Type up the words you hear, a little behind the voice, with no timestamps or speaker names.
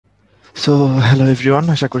So hello everyone,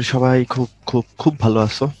 আশা করি সবাই খুব খুব খুব ভালো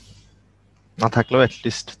আছো। না থাকলেও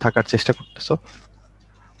অ্যাটলিস্ট থাকার চেষ্টা করতেছো।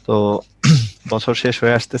 তো বছর শেষ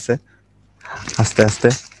হয়ে আসতেছে আস্তে আস্তে।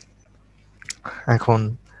 এখন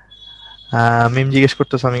মিম জিজ্ঞেস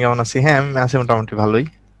করতেছো আমি কেমন আছি। হ্যাঁ, আমি আছি মোটামুটি ভালোই।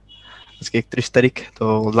 আজকে 31 তারিখ, তো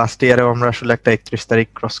লাস্ট ইয়ারেও আমরা আসলে একটা 31 তারিখ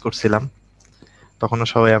ক্রস করছিলাম। তখনও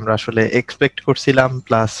সবাই আমরা আসলে এক্সপেক্ট করছিলাম,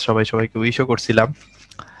 প্লাস সবাই সবাইকে উইশও করছিলাম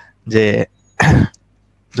যে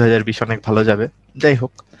 2020 অনেক ভালো যাবে। যাই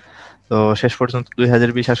হোক, তো শেষ পর্যন্ত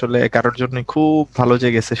 2020 আসলে কারোর জন্য খুব ভালো যে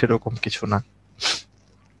গেছে সেরকম কিছু না।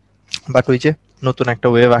 বাট ওই যে নতুন একটা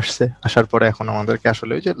ওয়েভ আসছে, আসার পরে এখন আমাদেরকে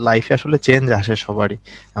আসলে ওই যে লাইফে আসলে চেঞ্জ আসে সবারই।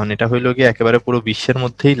 এখন এটা হইলো গিয়ে একেবারে পুরো বিশ্বের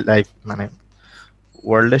মধ্যেই লাইফ, মানে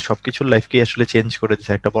ওয়ার্ল্ডের সবকিছুর লাইফকে আসলে চেঞ্জ করে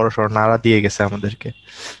দিচ্ছে, একটা বড় সড় নাড়া দিয়ে গেছে আমাদেরকে।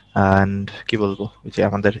 অ্যান্ড কি বলবো, ওই যে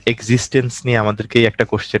আমাদের এক্সিস্টেন্স নিয়ে আমাদেরকেই একটা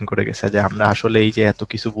কোশ্চেন করে গেছে যে আমরা আসলে এই যে এত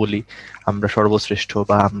কিছু বলি, আমরা সর্বশ্রেষ্ঠ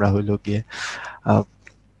বা আমরা হইলো গিয়ে আহ,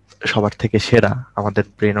 সবার থেকে সেরা, আমাদের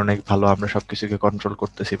ব্রেন অনেক ভালো, আমরা সবকিছুকে কন্ট্রোল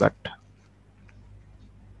করতেছি, বাট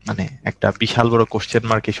মানে একটা বিশাল বড় কোশ্চেন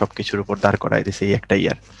মার্ক এই সবকিছুর উপর দাঁড় করাই দিছে এই একটা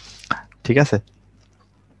ইয়ার। ঠিক আছে,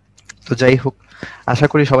 তো যাই হোক, আশা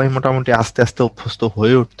করি সবাই মোটামুটি আস্তে আস্তে অভ্যস্ত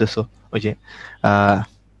হয়ে উঠতেছো ওই যে আহ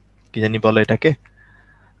কি জানি বলে এটাকে,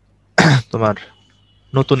 তোমার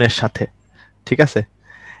নতুনের সাথে। ঠিক আছে,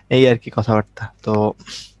 এই আর কি কথাবার্তা। তো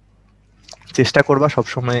চেষ্টা করবা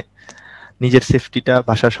সবসময় নিজের সেফটিটা,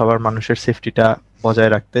 বাসার সবার মানুষের সেফটিটা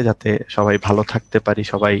বজায় রাখতে, যাতে সবাই ভালো থাকতে পারি,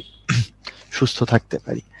 সবাই সুস্থ থাকতে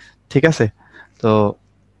পারি। ঠিক আছে, তো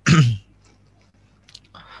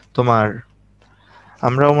তোমার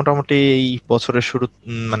আমরাও মোটামুটি এই বছরের শুরু,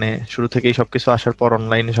 মানে শুরু থেকেই সবকিছু আসার পর,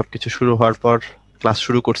 অনলাইনে সবকিছু শুরু হওয়ার পর ক্লাস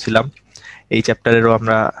শুরু করছিলাম। এই চ্যাপ্টারেরও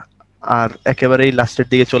আমরা আর একেবারেই লাস্টের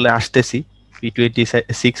দিকে চলে আসতেছি।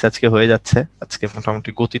 P26 আজকে হয়ে যাচ্ছে। আজকে মোটামুটি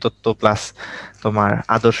গতিতত্ত্ব প্লাস তোমার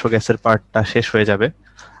আদর্শ গ্যাসের পার্টটা শেষ হয়ে যাবে।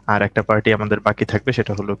 আর একটা পার্টি আমাদের বাকি থাকবে,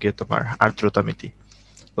 সেটা হলো গিয়ে তোমার আর্দ্রতা মিতি।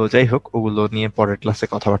 তো যাই হোক, ওগুলো নিয়ে পরের ক্লাসে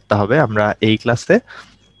কথাবার্তা হবে। আমরা এই ক্লাসে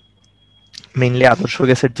মেইনলি আদর্শ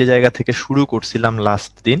গ্যাসের যে জায়গা থেকে শুরু করছিলাম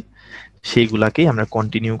লাস্ট দিন, সেইগুলাকেই আমরা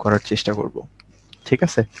কন্টিনিউ করার চেষ্টা করব। ঠিক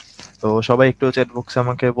আছে, তো সবাই একটু চ্যাট বক্সে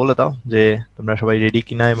আমাকে বলে দাও যে তোমরা সবাই রেডি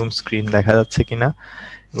কিনা এবং স্ক্রিন দেখা যাচ্ছে কিনা,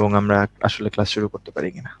 এবং আমরা আসলে ক্লাস শুরু করতে পারি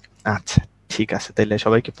কিনা। আচ্ছা, ঠিক আছে, তাইলে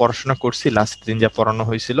সবাইকে পড়াশোনা করছি লাস্ট দিন যা পড়ানো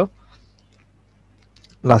হয়েছিল।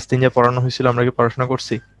 আমরা কি পড়াশোনা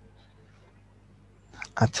করছি?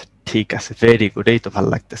 আচ্ছা, ঠিক আছে, ভেরি গুড, এই তো ভাল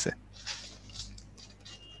লাগতেছে।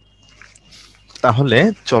 তাহলে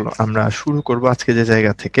চলো আমরা শুরু করব আজকে যে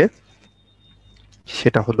জায়গা থেকে,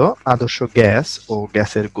 সেটা হলো আদর্শ গ্যাস ও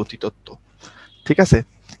গ্যাসের গতিতত্ত্ব। ঠিক আছে,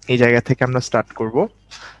 এই জায়গা থেকে আমরা স্টার্ট করব।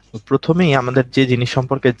 প্রথমেই আমাদের যে জিনিস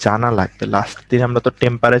সম্পর্কে জানা লাগবে, লাস্ট দিন আমরা তো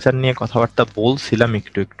টেম্পারেচার নিয়ে কথাবার্তা বলছিলাম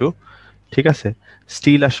একটু একটু। ঠিক আছে,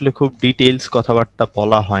 স্টিল আসলে খুব ডিটেইলস কথাবার্তা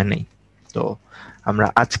বলা হয় নাই। তো আমরা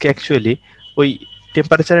আজকে অ্যাকচুয়ালি ওই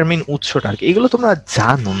টেম্পারেচারের মেইন উৎসটা আর কি, এগুলো তোমরা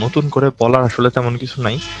জানো, নতুন করে বলার আসলে তেমন কিছু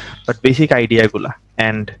নাই, বাট বেসিক আইডিয়াগুলা।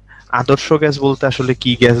 অ্যান্ড আদর্শ গ্যাস বলতে আসলে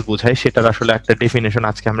কি গ্যাস বোঝায় সেটার আসলে একটা ডেফিনেশন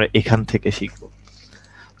আজকে আমরা এখান থেকে শিখবো।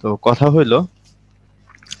 তো কথা হইলো,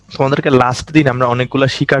 তোমাদেরকে লাস্ট দিন আমরা অনেকগুলা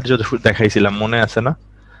স্বীকার্য দেখাইছিলাম, মনে আছে না?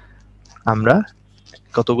 আমরা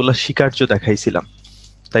কতগুলা স্বীকার্য দেখাইছিলাম,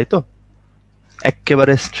 তাই তো?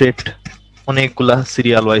 একেবারে স্ট্রেট অনেকগুলা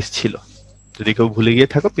সিরিয়াল ওয়াইজ ছিল। যদি কেউ ভুলে গিয়ে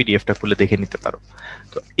থাকো, পিডিএফটা খুলে দেখে নিতে পারো।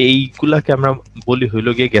 তো এইগুলাকে আমরা বলি হইল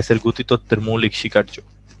গিয়ে গ্যাসের গতিতত্ত্বের মৌলিক স্বীকার্য।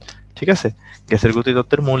 ঠিক আছে, গ্যাসের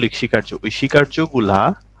গতিতত্ত্বের মৌলিক স্বীকার্য, ওই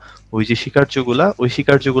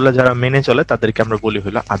স্বীকার্যগুলা যারা মেনে চলে তাদেরকে আমরা বলি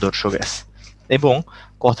হইলো আদর্শ গ্যাস। এবং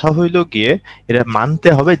কথা হইল গিয়ে এটা মানতে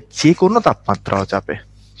হবে যে কোনো তাপমাত্রাও চাপে।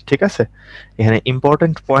 ঠিক আছে, এখানে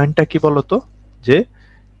ইম্পর্টেন্ট পয়েন্টটা কি বলতো, যে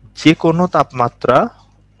যে কোনো তাপমাত্রা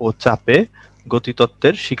ও চাপে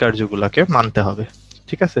গতিতত্ত্বের স্বীকার্যগুলাকে মানতে হবে।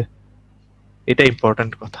 ঠিক আছে, এটা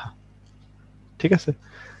ইম্পর্টেন্ট কথা। ঠিক আছে,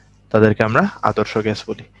 তাদেরকে আমরা আদর্শ গ্যাস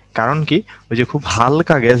বলি। কারণ কি, ওই যে খুব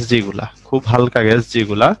হালকা গ্যাস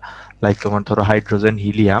যেগুলা লাইক তোমার ধরো হাইড্রোজেন,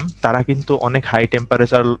 হিলিয়াম, তারা কিন্তু অনেক হাই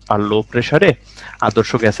টেম্পারেচার আর লো প্রেসারে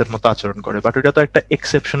আদর্শ গ্যাসের মতো আচরণ করে, বাট ওটা তো একটা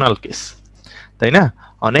এক্সেপশনাল কেস, তাই না?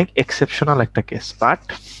 অনেক এক্সেপশনাল একটা কেস। বাট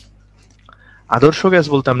আদর্শ গ্যাস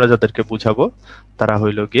বলতে আমরা যাদেরকে বুঝাবো, তারা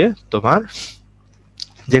হইল গিয়ে তোমার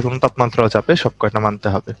যে কোনো তাপমাত্রা ও চাপে সব কয়টা মানতে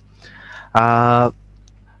হবে। আহ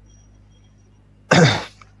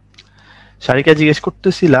সারিকা জিজ্ঞেস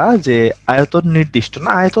করতেছিলা যে আয়তন নির্দিষ্ট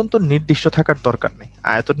না, আয়তন তো নির্দিষ্ট থাকার দরকার নেই,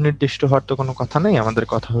 আয়তন নির্দিষ্ট হওয়ার তো কোনো কথা নেই। আমাদের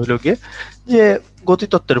কথা হইল গিয়ে যে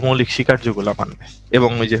গতিতত্ত্বের মৌলিক স্বীকার্যগুলা মানবে, এবং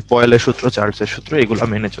ওই যে পয়েলের সূত্র, চার্লসের সূত্র, এগুলা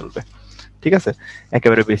মেনে চলবে। ঠিক আছে,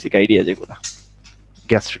 একেবারে বেসিক আইডিয়া যেগুলা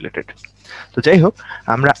গ্যাস রিলেটেড। তো যাই হোক,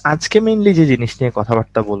 আমরা আজকে মেইনলি যে জিনিস নিয়ে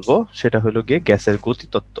কথাবার্তা বলবো সেটা হলো গিয়ে গ্যাসের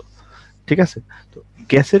গতিতত্ত্ব। ঠিক আছে, তো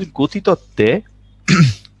গ্যাসের গতিতত্ত্বে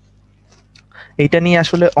এইটা নিয়ে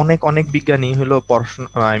আসলে অনেক অনেক বিজ্ঞানী হলো পড়াশোনা,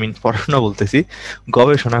 পড়াশোনা বলতেছি,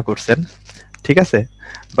 গবেষণা করছেন। ঠিক আছে,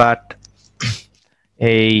 বাট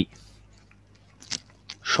এই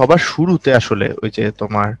সবার শুরুতে আসলে ওই যে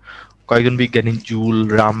তোমার কয়েকজন বিজ্ঞানী জুল,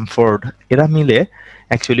 রামফোর্ড, এরা মিলে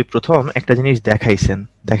অ্যাকচুয়ালি প্রথম একটা জিনিস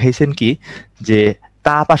দেখাইছেন কি, যে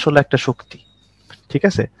তাপ আসলে একটা শক্তি। ঠিক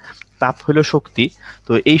আছে, তাপ হলো শক্তি।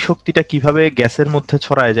 তো এই শক্তিটা কিভাবে গ্যাসের মধ্যে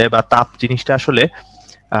ছড়ায় যায়, বা তাপ জিনিসটা আসলে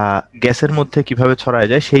গ্যাসের মধ্যে কিভাবে ছড়ায়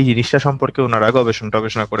যায়, সেই জিনিসটা সম্পর্কে ওনারা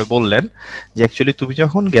গবেষণা করে বললেন যে অ্যাকচুয়ালি তুমি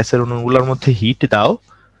যখন গ্যাসের অণুগুলোর মধ্যে হিট দাও,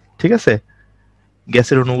 ঠিক আছে,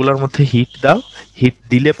 গ্যাসের অণুগুলোর মধ্যে হিট দাও, হিট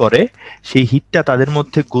দিলে পরে সেই হিটটা তাদের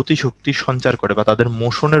মধ্যে গতিশক্তি সঞ্চার করে বা তাদের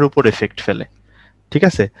মোশনের উপর এফেক্ট ফেলে। ঠিক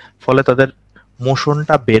আছে, ফলে তাদের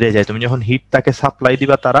মোশনটা বেড়ে যায়। তুমি যখন হিট তাকে সাপ্লাই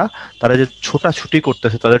দিবা, তারা তারা যে ছোটাছুটি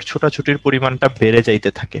করতেছে, তাদের ছোটাছুটির পরিমাণটা বেড়ে যাইতে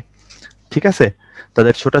থাকে। ঠিক আছে,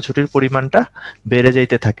 তাদের ছোটাছুটির পরিমাণটা বেড়ে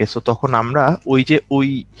যাইতে থাকে। সো তখন আমরা ওই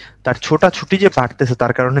তার ছোটাছুটি যে বাড়তেছে,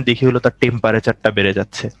 তার কারণে দেখি হলো তার টেম্পারেচারটা বেড়ে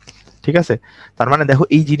যাচ্ছে। ঠিক আছে, তার মানে দেখো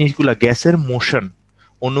এই জিনিসগুলা, গ্যাসের মোশন,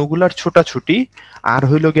 অণুগুলার ছোটাছুটি, আর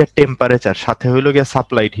হইলো গিয়া টেম্পারেচার, সাথে হইলো গিয়া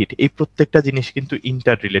সাপ্লাইড হিট, এই প্রত্যেকটা জিনিস কিন্তু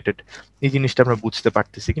ইন্টার রিলেটেড। এই জিনিসটা আমরা বুঝতে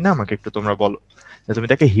পারতেছি কিনা আমাকে একটু তোমরা বলো। তুমি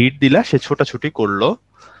তাকে হিট দিলা, সে ছোটাছুটি করলো,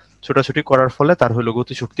 ছোটাছুটি করার ফলে তার হলো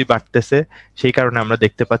গতিশক্তি বাড়তেছে, সেই কারণে আমরা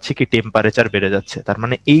দেখতে পাচ্ছি কি টেম্পারেচার বেড়ে যাচ্ছে। তার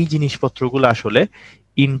মানে এই জিনিসপত্রগুলো আসলে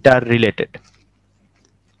ইন্টার রিলেটেড।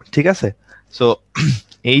 ঠিক আছে, সো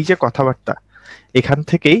এই যে কথাবার্তা, এখান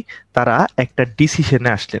থেকেই তারা একটা ডিসিশনে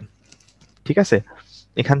আসলেন। ঠিক আছে,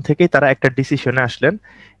 এখান থেকেই তারা একটা ডিসিশনে আসলেন,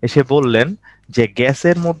 এসে বললেন যে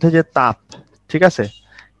গ্যাসের মধ্যে যে তাপ, ঠিক আছে,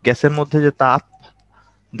 গ্যাসের মধ্যে যে তাপ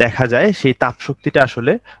দেখা যায়, সেই তাপ শক্তিটা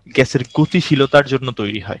আসলে গ্যাসের গতিশীলতার জন্য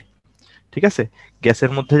তৈরি হয়। ঠিক আছে,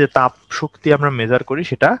 গ্যাসের মধ্যে যে তাপ শক্তি আমরা মেজার করি,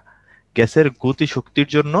 সেটা গ্যাসের গতি শক্তির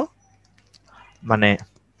জন্য, মানে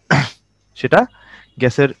সেটা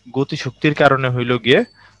গ্যাসের গতি শক্তির কারণে হইল গিয়ে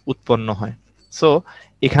উৎপন্ন হয়। সো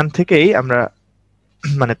এখান থেকেই আমরা,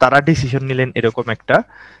 মানে তারা ডিসিশন নিলেন এরকম একটা,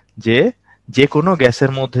 যে যে কোনো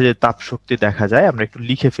গ্যাসের মধ্যে যে তাপ শক্তি দেখা যায়, আমরা একটু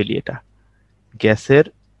লিখে ফেলি এটা, গ্যাসের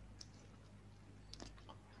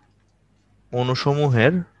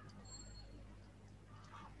অণুসমূহের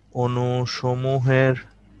অণুসমূহের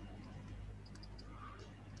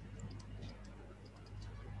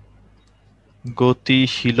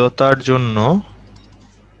গতিশীলতার জন্য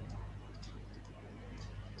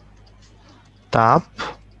তাপ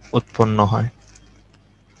উৎপন্ন হয়।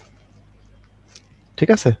 ঠিক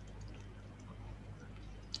আছে,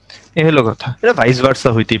 এ হলো কথা। এটা ভাইস ভার্সা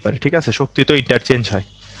হইতেই পারে। ঠিক আছে, শক্তি তো ইন্টারচেঞ্জ হয়,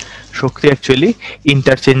 শক্তি অ্যাকচুয়ালি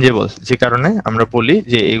ইন্টারচেঞ্জেবল, যে কারণে আমরা বলি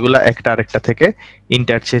যে এগুলা একটা আরেকটা থেকে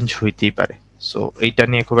ইন্টারচেঞ্জ হইতেই পারে। সো এইটা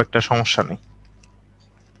নিয়ে খুব একটা সমস্যা নেই।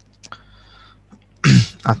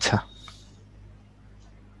 আচ্ছা,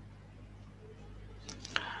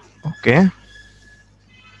 ওকে,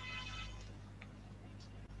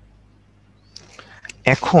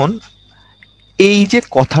 এখন এই যে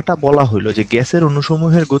কথাটা বলা হইলো যে গ্যাসের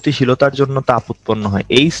অণুসমূহের গতিশীলতার জন্য তাপ উৎপন্ন হয়,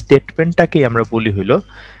 এই স্টেটমেন্টটাকেই আমরা বলি হইলো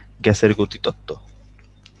গ্যাসের গতিতত্ত্ব।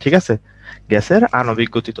 ঠিক আছে, গ্যাসের আণবিক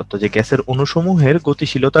গতিতত্ত্ব, যে গ্যাসের অণুসমূহের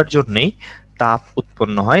গতিশীলতার জন্যই তাপ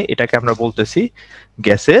উৎপন্ন হয়, এটাকে আমরা বলতেছি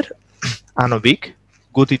গ্যাসের আণবিক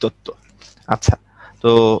গতিতত্ত্ব। আচ্ছা,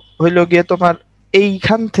 তো হইল গিয়ে তোমার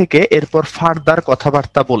এইখান থেকে এরপর ফার্দার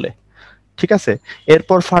কথাবার্তা বলে, ঠিক আছে,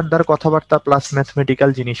 এরপর ফার্দার কথাবার্তা প্লাস ম্যাথমেটিক্যাল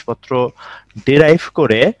জিনিসপত্র ডিরাইভ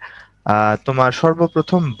করে তোমার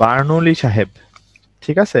সর্বপ্রথম বার্নৌলি সাহেব,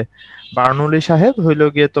 ঠিক আছে, বার্নৌলি সাহেব হইল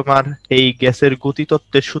গিয়ে তোমার এই গ্যাসের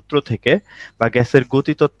গতিতত্ত্বের সূত্র থেকে, বা গ্যাসের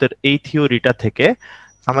গতিতত্ত্বের এই থিওরিটা থেকে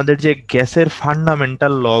আমাদের যে গ্যাসের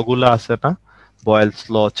ফান্ডামেন্টাল ল গুলা আছে না, বয়েলস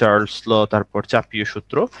ল, চার্লস ল, তারপর চাপীয়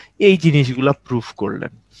সূত্র, এই জিনিসগুলা প্রুফ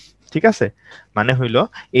করলেন। ঠিক আছে, মানে হইলো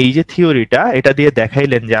এই যে থিওরিটা, এটা দিয়ে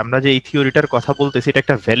দেখাইলেন যে আমরা যে এই থিওরিটার কথা বলতেছি, এটা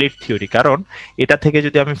একটা ভ্যালিড থিওরি, কারণ এটা থেকে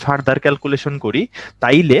যদি আমি ফার্দার ক্যালকুলেশন করি,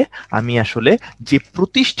 তাইলে আমি আসলে যে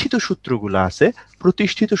প্রতিষ্ঠিত সূত্রগুলো আছে,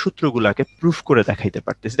 প্রতিষ্ঠিত সূত্রগুলাকে প্রুফ করে দেখাইতে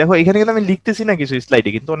পারতেছি। দেখো এখানে কিন্তু আমি লিখতেছি না কিছু স্লাইডে,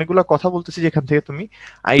 কিন্তু অনেকগুলো কথা বলতেছি, যেখান থেকে তুমি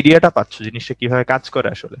আইডিয়াটা পাচ্ছ জিনিসটা কিভাবে কাজ করে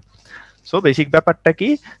আসলে। সো বেসিক ব্যাপারটা কি,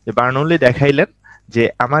 যে বার্নৌলি দেখাইলেন যে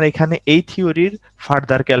আমার এখানে এই থিওরির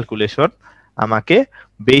ফার্দার ক্যালকুলেশন আমাকে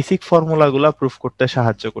বেসিক ফর্মুলাগুলা প্রুফ করতে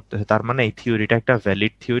সাহায্য করতেছে, তার মানে এই থিওরিটা একটা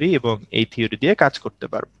ভ্যালিড থিওরি এবং এই থিওরি দিয়ে কাজ করতে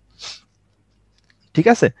পারবো। ঠিক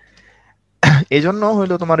আছে, এই জন্য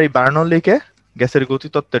হইলো তোমার এই বার্নৌলিকে গ্যাসের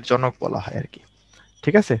গতিতত্ত্বের জনক বলা হয় আর কি।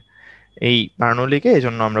 ঠিক আছে, এই বার্নৌলিকে এই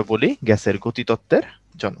জন্য আমরা বলি গ্যাসের গতিতত্ত্বের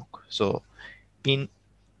জনক। সো ইন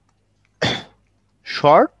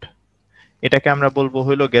শর্ট, এটাকে আমরা বলবো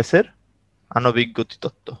হইলো গ্যাসের আণবিক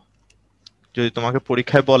গতিতত্ত্ব। যদি তোমাকে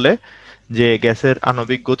পরীক্ষায় বলে যে গ্যাসের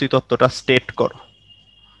আণবিক গতিতত্ত্বটা স্টেট করো,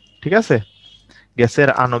 ঠিক আছে, গ্যাসের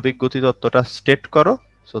আণবিক গতিতত্ত্বটা স্টেট করো,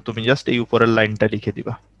 সো তুমি জাস্ট এই উপরের লাইনটা লিখে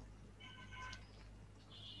দিবা।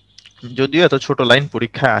 যদিও এত ছোট লাইন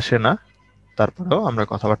পরীক্ষায় আসে না, তারপরেও আমরা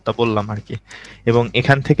কথাবার্তা বললাম আর কি। এবং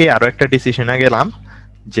এখান থেকে আরো একটা ডিসিশনে গেলাম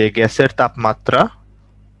যে গ্যাসের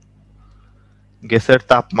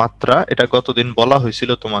তাপমাত্রা এটা গতদিন বলা হয়েছিল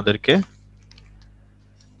তোমাদেরকে,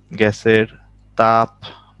 গ্যাসের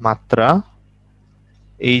তাপমাত্রা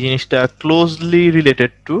এই জিনিসটা closely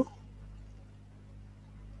related to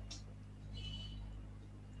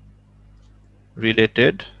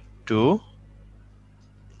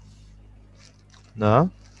the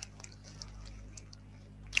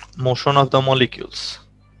motion of the molecules,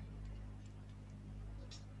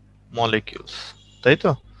 তাই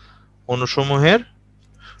তো, অণুসমূহের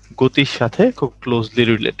গতির সাথে খুব ক্লোজলি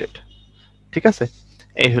রিলেটেড। ঠিক আছে,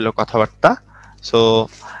 এই হলো কথাবার্তা। সো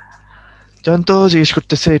জয়ন্ত জিজ্ঞেস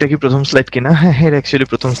করতেছে এটা কি প্রথম স্লাইড কিনা? হ্যাঁ, এটা অ্যাকচুয়ালি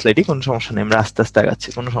প্রথম স্লাইডই, কোনো সমস্যা নেই, আমরা আস্তে আস্তে আগাচ্ছি,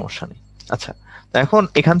 কোনো সমস্যা নেই। আচ্ছা, এখন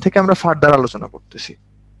এখান থেকে আমরা ফার্দার আলোচনা করতেছি,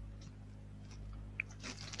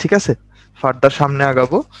 ঠিক আছে, ফার্দার সামনে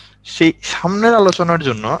আগাবো। সেই সামনের আলোচনার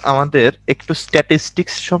জন্য আমাদের একটু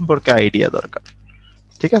স্ট্যাটিস্টিক্স সম্পর্কে আইডিয়া দরকার,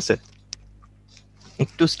 ঠিক আছে,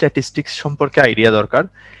 একটু স্ট্যাটিস্টিক্স সম্পর্কে আইডিয়া দরকার।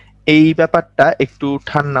 এই ব্যাপারটা একটু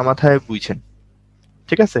ঠান্ডা মাথায় বুঝছেন,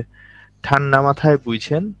 ঠিক আছে, ঠান্ডা মাথায়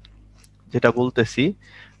বুঝছেন যেটা বলতেছি,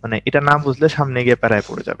 মানে এটা না বুঝলে সামনে গিয়ে প্যারায়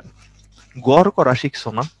পড়ে যাবেন। গড় করা শিখছো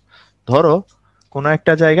না? ধরো কোনো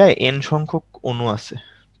একটা জায়গায় এন সংখ্যক অণু আছে,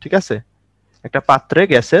 ঠিক আছে, একটা পাত্রে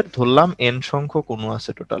গ্যাসের ধরলাম এন সংখ্যক অণু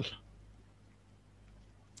আছে টোটাল।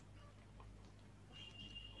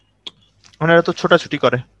 মানে এরা তো ছোটাছুটি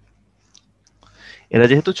করে, এরা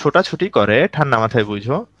যেহেতু ছোটাছুটি করে, ঠান্ডা মাথায়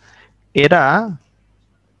বুঝো, এরা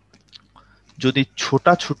যদি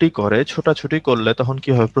ছোটাছুটি করলে তখন কি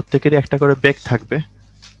হবে, প্রত্যেকেরই একটা করে বেগ থাকবে,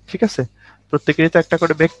 ঠিক আছে, প্রত্যেকেরই তো একটা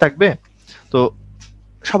করে বেগ থাকবে। তো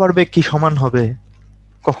সবার বেগ কি সমান হবে?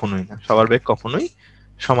 কখনোই না, সবার বেগ কখনোই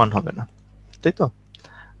সমান হবে না, তাই তো।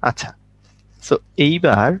 আচ্ছা, তো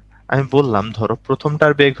এইবার আমি বললাম ধরো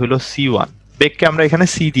প্রথমটার বেগ হলো c1, বেগকে আমরা এখানে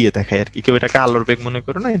সি দিয়ে দেখাই আর কি, কেউ এটাকে আলোর বেগ মনে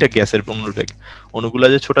করো না, এটা গ্যাসের অণুর বেগ। অণুগুলা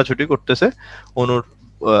যে ছোটাছুটি করতেছে, অণুর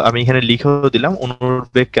আমি এখানে লিখেও দিলাম, অণুর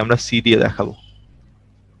বেগকে আমরা সি দিয়ে দেখাবো,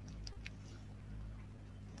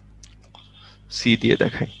 সি দিয়ে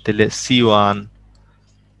দেখাই, তাহলে c1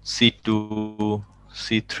 c2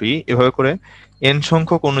 c3 এভাবে করে n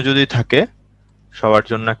সংখ্যক অণু যদি থাকে, সবার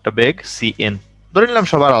জন্য একটা বেগ cn, ধরে নিলাম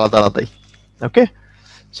সবার আলাদা আলাদাই, ওকে।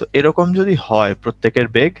 সো এরকম যদি হয় প্রত্যেকের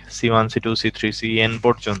বেগ c1 c2 c3 cn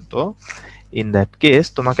পর্যন্ত, ইন দ্যাট কেস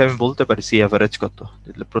তোমাকে আমি বলতে পারি সি এভারেজ কত,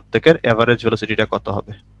 তাহলে প্রত্যেকের এভারেজ ভেলোসিটিটা কত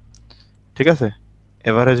হবে, ঠিক আছে,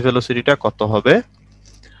 এভারেজ ভেলোসিটিটা কত হবে।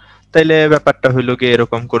 তাইলে ব্যাপারটা হইলো গিয়ে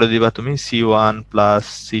এরকম করে দিবা তুমি, c1 plus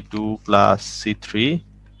c2 plus c3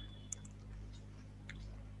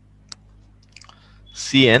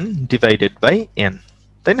 cn divided by n,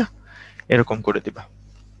 তাই না, এরকম করে দিবা।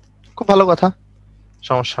 খুব ভালো কথা,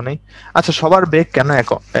 সমস্যা নেই। আচ্ছা, সবার বেগ কেন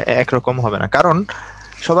একরকম হবে না? কারণ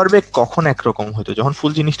সবার বেগ কখন একরকম হতো, যখন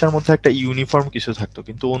ফুল জিনিসটার মধ্যে একটা ইউনিফর্ম কিছু থাকতো,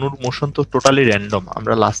 কিন্তু অণুর মোশন তো টোটালি র্যান্ডম।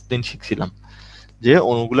 আমরা লাস্ট দিন শিখছিলাম যে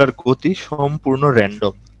অণুগুলার গতি সম্পূর্ণ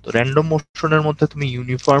র্যান্ডম। তো র্যান্ডম মোশনের মধ্যে তুমি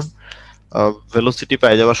ইউনিফর্ম ভেলোসিটি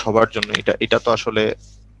পাই যাবা সবার জন্য, এটা এটা তো আসলে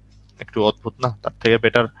একটু অদ্ভুত না? তার থেকে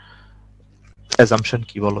বেটার অ্যাজাম্পশন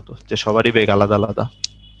কি বলতো, যে সবারই বেগ আলাদা আলাদা,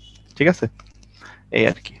 ঠিক আছে, এই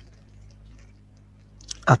আর কি।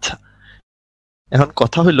 আচ্ছা, এখন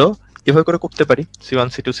কথা হলো এভাবে করে করতে পারি, c1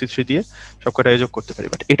 c2 c3 দিয়ে সবকটা যোগ করতে পারি,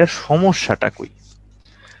 বাট এটার সমস্যাটা কই?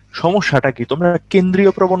 সমস্যাটা কি? তোমরা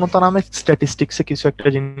কেন্দ্রীয় প্রবণতা নামে স্ট্যাটিস্টিক্সে কিছু একটা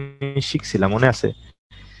জিনিস শিখছিলাম, মনে আছে?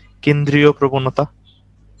 কেন্দ্রীয় প্রবণতা,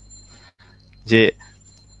 যে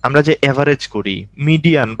আমরা যে এভারেজ করি,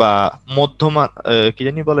 মিডিয়ান বা মধ্যমা, কি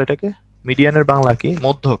জানি বলে এটাকে, মিডিয়ানের বাংলা কি?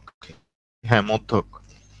 মধ্যক। হ্যাঁ, মধ্যক।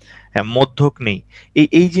 হ্যাঁ, মধ্যক নেই। এই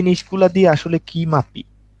এই জিনিসগুলা দিয়ে আসলে কি মাপি,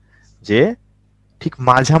 যে ঠিক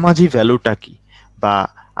মাঝামাঝি ভ্যালুটা কি, বা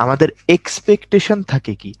আমাদের এক্সপেকটেশন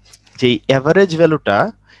থাকে কি, যে এই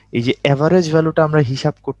যে এভারেজ ভ্যালুটা আমরা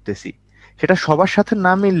হিসাব করতেছি, সেটা সবার সাথে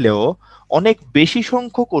না মিললেও অনেক বেশি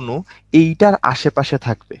সংখ্যক অণু এইটার আশেপাশে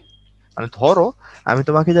থাকবে। মানে ধরো আমি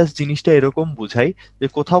তোমাকে জাস্ট জিনিসটা এরকম বুঝাই, যে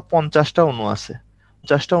কোথাও 50টা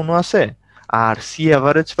অণু আছে, আর সি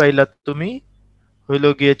এভারেজ পাইলা তুমি হইলো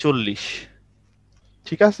গিয়ে 40,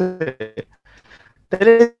 ঠিক আছে,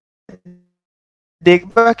 তাহলে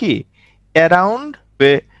দেখবা কি অ্যারাউন্ড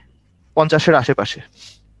 50-এর আশেপাশে,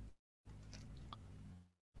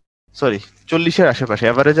 সরি 40-এর আশেপাশে,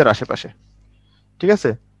 এভারেজের আশেপাশে, ঠিক আছে?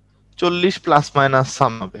 40 প্লাস মাইনাস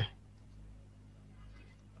সাম হবে,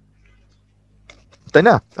 তাই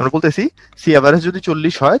না? আমরা বলতেছি সি এভারেজ যদি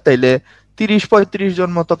 40 হয় তাইলে 30-35 জন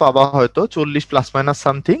মতো পাবা হয়তো 40 প্লাস মাইনাস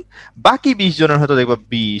সামথিং। বাকি 20 জনের হয়তো দেখবা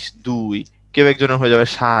 20, 2, কেউ একজনের হয়ে যাবে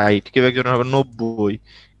 60, কেউ একজনের হবে 90,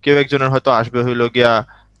 কেউ একজনের হয়তো আসবে হইলো গিয়া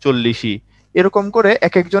 40ই। এরকম করে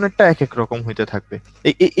এক একজনেরটা এক এক রকম হইতে থাকবে।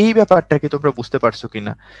 এই ব্যাপারটা কি তোমরা বুঝতে পারছো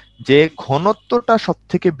কিনা, যে ঘনত্বটা সব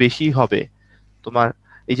থেকে বেশি হবে তোমার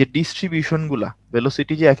এই যে ডিস্ট্রিবিউশন গুলা,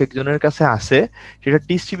 ভেলোসিটি যে এক একজনের কাছে আছে, সেটা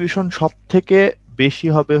ডিস্ট্রিবিউশন সব থেকে বেশি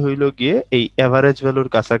হবে হইলো গিয়ে এই এভারেজ ভ্যালুর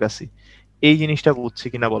কাছাকাছি। এই জিনিসটা বুঝছি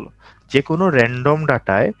কিনা বলো? যে কোনো র্যান্ডম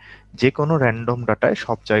ডাটায়, যে কোনো র্যান্ডম ডাটায়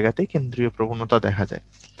সব জায়গাতেই কেন্দ্রীয় প্রবণতা দেখা যায়।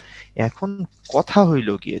 এখন কথা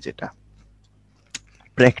হইলো গিয়ে যেটা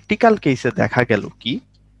প্র্যাকটিক্যাল কেসে দেখা গেল কি,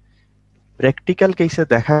 প্র্যাকটিক্যাল কেসে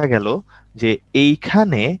দেখা গেল যে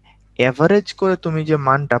এইখানে এভারেজ করে তুমি যে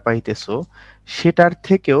মানটা পাইতেছো সেটার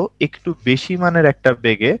থেকেও একটু বেশি মানের একটা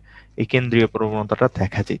বেগে এই কেন্দ্রীয় প্রবণতাটা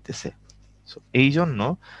দেখা যাইতেছে। So, এই জন্য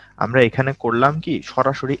আমরা এখানে করলাম কি,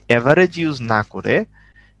 সরাসরি এভারেজ ইউজ না করে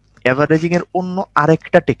এভারেজিং এর অন্য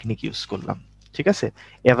আরেকটা টেকনিক ইউজ করলাম। ঠিক আছে?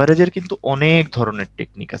 এভারেজের কিন্তু অনেক ধরনের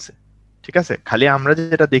টেকনিক আছে। ঠিক আছে? খালি আমরা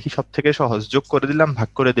যেটা দেখি সব থেকে সহজ, যোগ করে দিলাম, ভাগ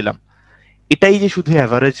করে দিলাম, এটাই যে শুধু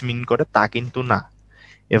এভারেজ মিন করে তা কিন্তু না।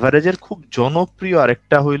 এভারেজের খুব জনপ্রিয়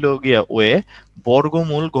আরেকটা হইল গিয়া ওয়ে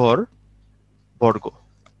বর্গমূল গড় বর্গ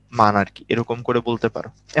মান আর কি, এরকম করে বলতে পারো।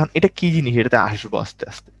 এখন এটা কি জিনিস, এটাতে আসবো আস্তে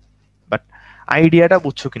আস্তে। বাট আইডিয়াটা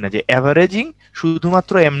বুঝছো কিনা, যে এভারেজিং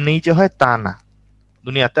শুধুমাত্র এমনিই যে হয় তা না,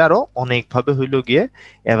 দুনিয়াতে আরো অনেক ভাবে হইল গিয়ে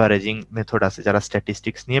এভারেজিং মেথড আছে। যারা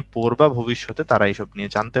স্ট্যাটিস্টিক্স নিয়ে পড়বা ভবিষ্যতে তারা এইসব নিয়ে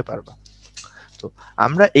জানতে পারবা। তো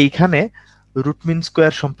আমরা এইখানে রুট মিন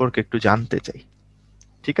স্কোয়ার সম্পর্কে একটু জানতে চাই।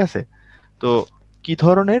 ঠিক আছে? তো কি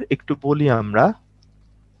ধরনের একটু বলি আমরা।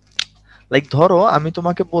 লাইক ধরো আমি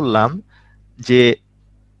তোমাকে বললাম যে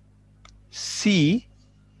সি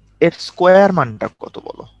এর স্কোয়ার মানটা কত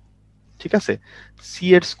বলো। ঠিক আছে? সি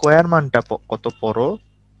এর স্কোয়ার মানটা কত পড়ো,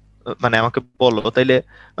 মানে আমাকে বলো তাইলে,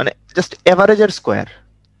 মানে জাস্ট এভারেজের স্কোয়ার।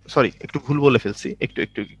 সরি, একটু ভুল বলে ফেলছি, একটু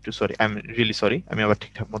একটু একটু sorry, I am really sorry. আমি আবার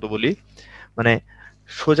ঠিকঠাক মতো বলি। মানে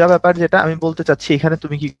সোজা ব্যাপার যেটা আমি বলতে চাচ্ছি, এখানে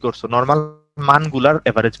তুমি কি করছো, নর্মাল মানগুলার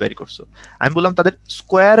এভারেজ বের করছো, আমি বললাম তাদের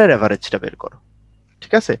স্কোয়ারের এভারেজটা বের করো।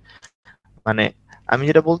 ঠিক আছে? মানে আমি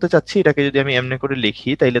যেটা বলতে চাচ্ছি এটাকে যদি আমি এমনি করে লিখি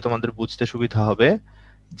তাইলে তোমাদের বুঝতে সুবিধা হবে,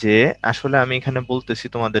 যে আসলে আমি এখানে বলতেছি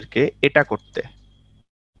তোমাদেরকে এটা করতে।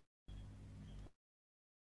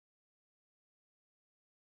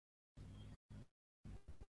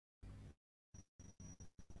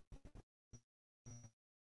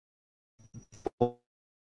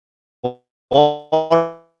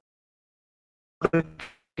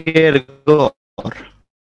 বর্গের গড়,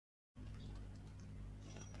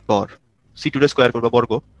 গড় সি টু স্কোয়ার করবো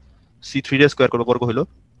বর্গ, সি থ্রি স্কোয়ার করবো বর্গ হইলো,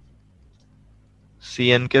 সি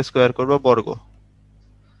এন কে স্কোয়ার করবো বর্গ,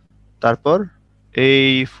 তারপর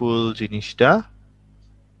এই ফুল জিনিসটা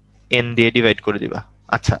এন দিয়ে ডিভাইড করে দিবা।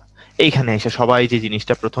 আচ্ছা, এইখানে এসে সবাই যে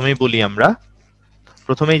জিনিসটা প্রথমেই বলি আমরা,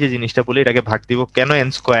 প্রথমেই যে জিনিসটা বলি এটাকে ভাগ দিব কেন, এন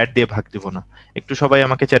স্কোয়ার দিয়ে ভাগ দিব না? একটু সবাই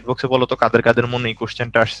আমাকে চ্যাট বক্সে বলো তো কাদের কাদের মনে এই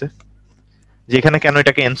কোশ্চেনটা আসছে, যেখানে কেন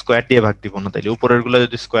এটাকে এন স্কোয়ার দিয়ে ভাগ দিব না? তাইলে উপরের গুলো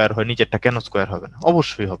যদি স্কোয়ার হয় নিচেরটা কেন স্কোয়ার হবে না?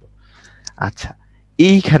 অবশ্যই হবে। আচ্ছা,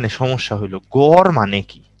 এইখানে সমস্যা হইলো গড় মানে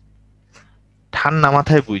কি, ঠান্ডা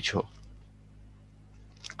মাথায় বুঝছো।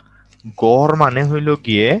 গড় মানে হইলো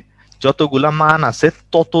গিয়ে যতগুলা মান আছে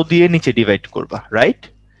তত দিয়ে নিচে ডিভাইড করবা, রাইট?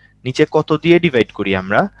 নিচে কত দিয়ে ডিভাইড করি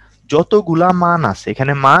আমরা? যতগুলা মান আছে।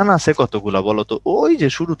 এখানে মান আছে কতগুলা বলো তো? ওই যে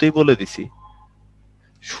শুরুতেই বলে দিছি,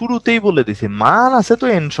 শুরুতেই বলে দিছি মান আছে তো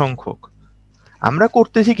এন সংখ্যক। আমরা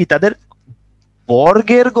করতেছি কি, তাদের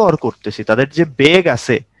বর্গের গড় করতেছি, তাদের যে বেগ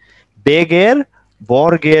আছে বেগের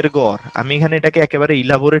বর্গের গড়। আমি এখানে এটাকে একেবারে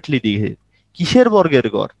ইলাবোরেটলি দিয়ে, কিসের বর্গের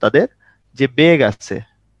গড়? তাদের যে বেগ আছে।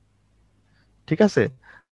 ঠিক আছে?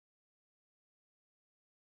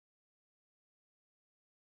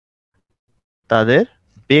 তাদের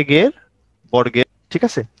বেগের বর্গের। ঠিক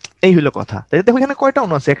আছে? এই হলো কথা। তাই দেখো এখানে কয়টা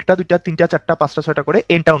অণু আছে, একটা দুইটা তিনটা চারটা পাঁচটা ছয়টা করে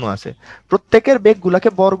এনটা অণু আছে। প্রত্যেকের বেগ গুলাকে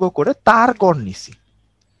বর্গ করে তার গড় নিছি।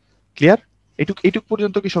 ক্লিয়ার? এটুক এটুক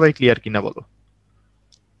পর্যন্ত কি সবাই ক্লিয়ার কিনা বলো?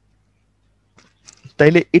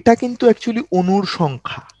 তাইলে এটা কিন্তু অ্যাকচুয়ালি অণুর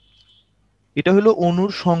সংখ্যা, এটা হলো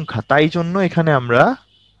অণুর সংখ্যা, তাই জন্য এখানে আমরা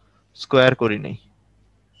স্কোয়ার করি নাই।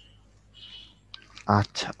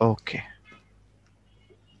 আচ্ছা, ওকে।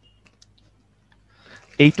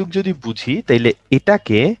 এইটুক যদি বুঝি তাইলে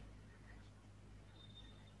এটাকে,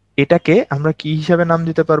 এটাকে আমরা কি হিসাবে নাম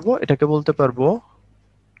দিতে পারবো? এটাকে বলতে পারবো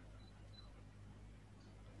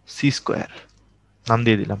সি স্কোয়ার, নাম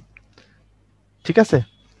দিয়ে দিলাম। ঠিক আছে?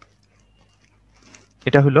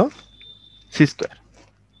 এটা হলো সি স্কোয়ার।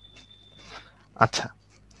 আচ্ছা,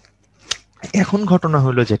 এখন ঘটনা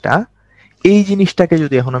হলো যেটা, এই জিনিসটাকে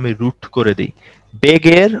যদি এখন আমি রুট করে দিই,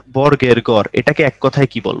 বেগের বর্গের গড়, এটাকে এক কথায়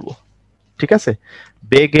কি বলবো? ঠিক আছে,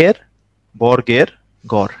 বেগের বর্গের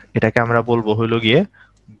গড়, এটাকে আমরা বলবো হইলো গিয়ে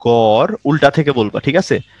গড়, উল্টা থেকে বলবা, ঠিক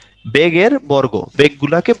আছে? বেগের বর্গ,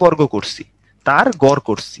 বেগগুলাকে বর্গ করছি, তার গড়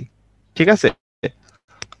করছি, ঠিক আছে?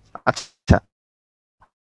 আচ্ছা,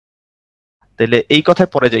 তাহলে এই কথায়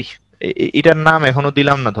পরে যাই। এটার নাম এখনো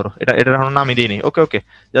দিলাম না, ধরো এটার এখনো নামই দিইনি। ওকে ওকে,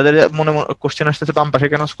 যাদের মনে কোশ্চেন আসতেছে বাম পাশে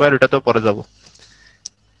কেন স্কোয়ার, এটা তো পরে যাব।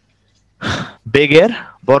 বেগের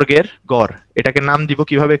বর্গের গড়, এটাকে নাম দিব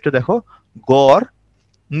কিভাবে একটু দেখো। গড়,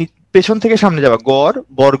 পেছন থেকে সামনে যাবা, গড়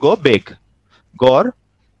বর্গ বেগ, গড়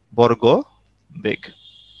বর্গ বেগ।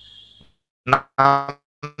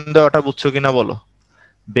 নাম দেওয়াটা বুঝছো কিনা বলো?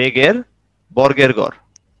 বেগের বর্গের গড়,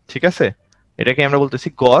 ঠিক আছে? এটাকে আমরা বলতেছি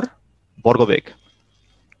গড় বর্গ বেগ,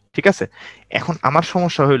 ঠিক আছে? এখন আমার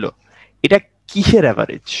সমস্যা হইলো, এটা কিসের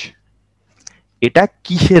অ্যাভারেজ? এটা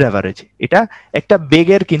কিসের অ্যাভারেজ? এটা একটা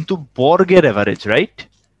বেগের কিন্তু বর্গের অ্যাভারেজ, রাইট?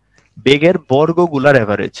 বেগের বর্গগুলার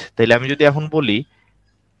অ্যাভারেজ। তাইলে আমি যদি এখন বলি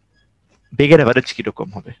বেগের অ্যাভারেজ কিরকম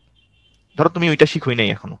হবে, ধরো তুমি ওইটা শিখোই নাই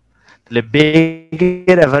এখনো, তাহলে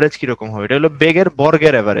বেগের অ্যাভারেজ কিরকম হবে? এটা হলো বেগের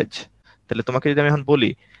বর্গের অ্যাভারেজ। তাহলে তোমাকে যদি আমি এখন বলি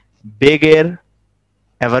বেগের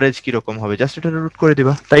অ্যাভারেজ কিরকম হবে, জাস্ট এটা রুট করে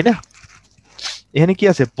দিবা, তাই না? এখানে কি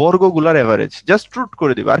আছে? বর্গগুলার অ্যাভারেজ, জাস্ট রুট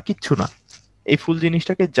করে দিবা, আর কিচ্ছু না। এই ফুল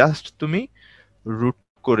জিনিসটাকে জাস্ট তুমি রুট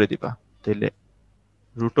করে দিবা, তাইলে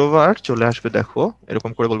রুট ওভার চলে আসবে। দেখো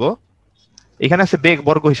এরকম করে বলবো, এখানে আছে বেগ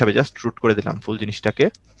বর্গ হিসাবে, জাস্ট রুট করে দিলাম ফুল জিনিসটাকে,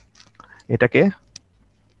 এটাকে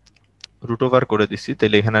রুট ওভার করে দিছি।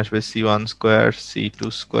 তাহলে এখানে আসবে c1 square, c2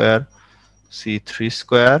 square, c3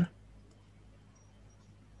 square,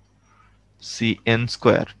 cn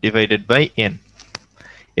square divided by n।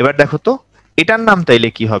 এবার দেখো তো এটার নাম তাইলে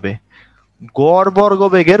কি হবে? গড়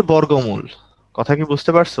বর্গবেগের বর্গমূল। কথা কি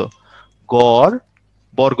বুঝতে পারছো? গড়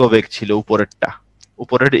বর্গবেগ ছিল উপরেরটা,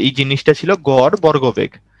 উপরের এই জিনিসটা ছিল গড়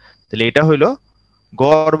বর্গবেগ, তাহলে এটা হইলো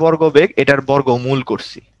গড় বর্গবেগ, এটার বর্গমূল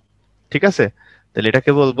করছি, ঠিক আছে? তাহলে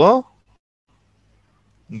এটাকে বলবো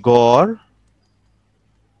গড়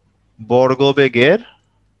বর্গবেগের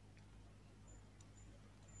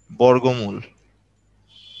বর্গমূল।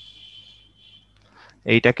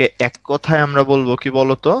 এইটাকে এক কথায় আমরা বলবো কি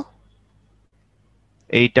বলতো?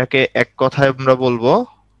 এইটাকে এক কথায় আমরা বলবো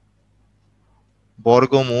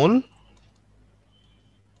বর্গমূল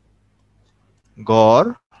গড়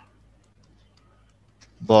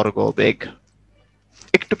বর্গবেগ।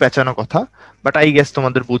 একটু পেঁচানো কথা, বাট আই গেস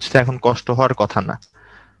তোমাদের বুঝতে এখন কষ্ট হওয়ার কথা না।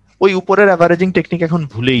 ওই উপরের অ্যাভারেজিং টেকনিক এখন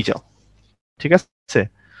ভুলেই যাও, ঠিক আছে?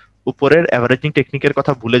 উপরের অ্যাভারেজিং টেকনিকের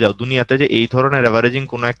কথা ভুলে যাও, দুনিয়াতে যে এই ধরনের অ্যাভারেজিং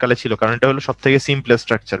কোনো এককালে ছিল, কারণ এটা হলো সব থেকে সিম্পল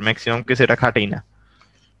স্ট্রাকচার, ম্যাক্সিমাম কেস এটা খাটেই না,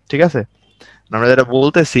 ঠিক আছে? আমরা যেটা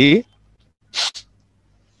বলতেছি,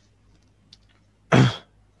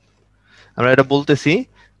 আমরা এটা বলতেছি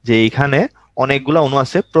যে এইখানে অনেকগুলা অণু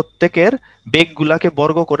আছে, প্রত্যেকের বেগগুলাকে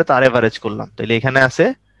বর্গ করে তার এভারেজ করলাম। তাহলে এখানে আছে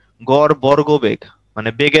গড় বর্গ বেগ, মানে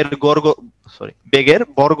বেগের বর্গ, সরি বেগের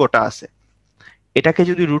বর্গটা আছে, এটাকে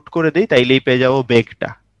যদি রুট করে দেই তাইলেই পেয়ে যাবো বেগটা,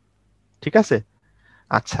 ঠিক আছে?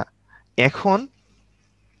 আচ্ছা, এখন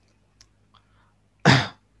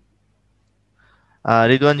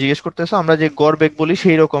রিদওয়ান জিজ্ঞেস করতেছো আমরা যে গড় বেগ বলি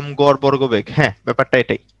সেই রকম গড় বর্গ বেগ, হ্যাঁ ব্যাপারটা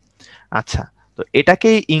এটাই। আচ্ছা, তো এটাকে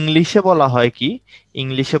ইংলিশে বলা হয় কি?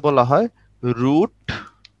 ইংলিশে বলা হয় রুট,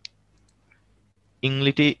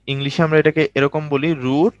 ইংলিশে আমরা এটাকে এরকম বলি,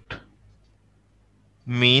 রুট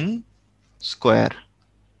মিন স্কোয়ার,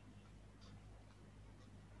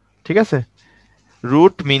 ঠিক আছে?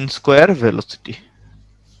 Root mean square velocity,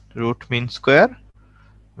 root mean square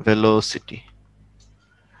velocity.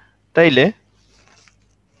 তাইলে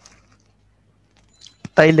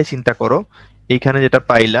তাইলে চিন্তা করো, এইখানে যেটা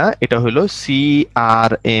পাইলা এটা হলো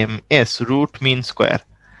CRMS, রুট মিন স্কোয়ার।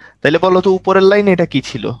 তাইলে বলো তো উপরের লাইনে এটা কি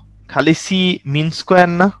ছিল? খালি সি মিন স্কোয়ার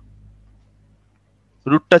না?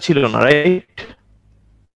 রুটটা ছিল না, রাইট?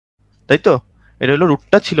 তাই তো, এটা হলো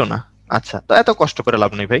রুটটা ছিল না। আচ্ছা, তো এত কষ্ট করে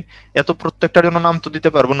লাভ নেই ভাই, এত প্রত্যেকটার জন্য নাম তো দিতে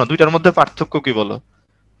পারবো না, দুইটার মধ্যে পার্থক্য কি বলো?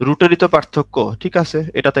 রুটেরই তো পার্থক্য, ঠিক আছে?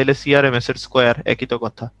 এটা তাইলে CRMS এর স্কোয়ার, একই তো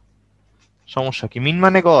কথা। সমস্যা কি? মিন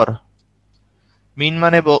মানে গড়, মিন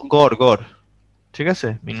মানে গড় গড়, ঠিক আছে?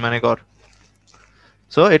 মিন মানে গড়।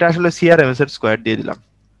 সো এটা আসলে CRMS এর স্কোয়ার দিয়ে দিলাম।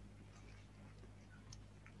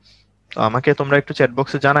 তো আমাকে তোমরা একটু চ্যাট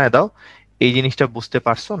বক্সে জানায় দাও এই জিনিসটা বুঝতে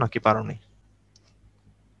পারছো নাকি পারোনি।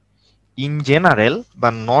 ইন জেনারেল বা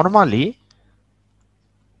নর্মালি,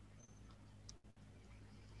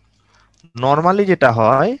 নর্মালি যেটা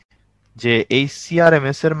হয় যে এই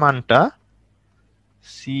CRMS এর মানটা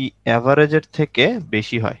সি অ্যাভারেজের থেকে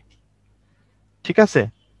বেশি হয়, ঠিক আছে?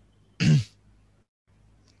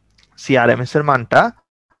 সিআরএমএস এর মানটা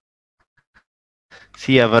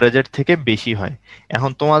সি অ্যাভারেজের থেকে বেশি হয়।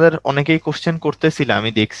 এখন তোমাদের অনেকেই কোশ্চেন করতেছিল,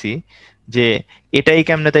 আমি দেখছি যে এটাই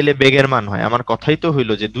কেমনে তাইলে বেগের মান হয়। আমার কথাই তো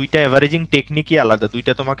হইলো যে দুইটা এভারেজিং টেকনিকই আলাদা,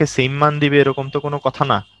 দুইটা তোমাকে সেম মান দিবে এরকম তো কোনো কথা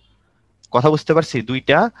না। কথা বুঝতে পারছি?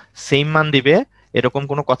 দুইটা সেম মান দিবে এরকম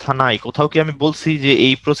কোনো কথা নাই। কোথাও কি আমি বলছি যে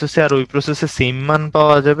এই প্রসেসে আর ওই প্রসেসে সেম মান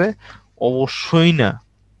পাওয়া যাবে? অবশ্যই না,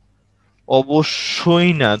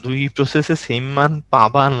 অবশ্যই না, দুই প্রসেসে সেম মান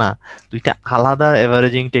পাবা না। দুইটা আলাদা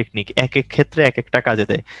এভারেজিং টেকনিক, এক এক ক্ষেত্রে এক একটা কাজে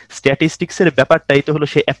দেয়। স্ট্যাটিস্টিক্স এর ব্যাপারটাই তো হলো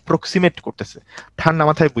সে অ্যাপ্রক্সিমেট করতেছে। ঠান্ডা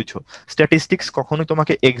মাথায় বুঝো, স্ট্যাটিস্টিক্স কখনোই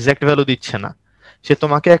তোমাকে এক্সাক্ট ভ্যালু দিচ্ছে না, সে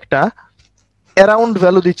তোমাকে একটা অ্যারাউন্ড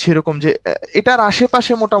ভ্যালু দিচ্ছে, এরকম যে এটার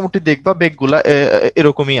আশেপাশে মোটামুটি দেখবা বেগগুলা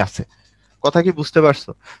এরকমই আছে। কথা কি বুঝতে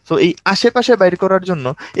পারছো? তো এই আশেপাশে বাইর করার জন্য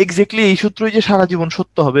এক্স্যাক্টলি এই সূত্রই যে সারা জীবন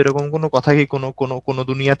সত্য হবে এরকম কোনো কথা কি কোনো কোনো কোনো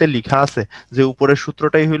দুনিয়াতে লেখা আছে যে উপরের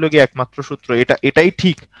সূত্রটাই হইলো গিয়ে একমাত্র সূত্র, এটাই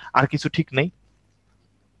ঠিক, আর কিছু ঠিক নেই?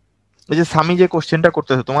 এই যে সামি যে কোশ্চেনটা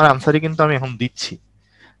করতেছে তোমার আনসারই কিন্তু আমি এখন দিচ্ছি,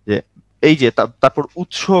 যে এই যে তারপর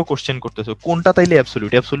উৎস কোশ্চেন করতেছে কোনটা তাইলে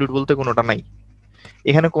অ্যাবসলিউট? অ্যাবসলিউট বলতে কোনোটা নাই,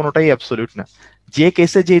 এখানে কোনোটাই অ্যাবসলিউট না। যে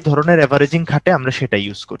কেসে যে ধরনের এভারেজিং খাটে আমরা সেটাই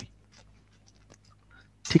ইউজ করি,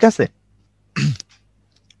 ঠিক আছে?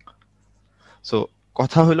 সো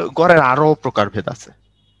কথা হলো গড়ের আরো প্রকারভেদ আছে,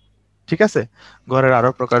 ঠিক আছে? গড়ের আরো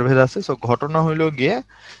প্রকারভেদ আছে। সো ঘটনা হইলো গিয়ে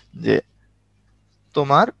যে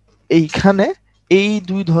তোমার এইখানে এই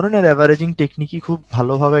দুই ধরনের এভারেজিং টেকনিকই খুব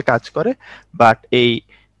ভালোভাবে কাজ করে। বাট এই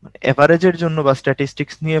এভারেজের জন্য বা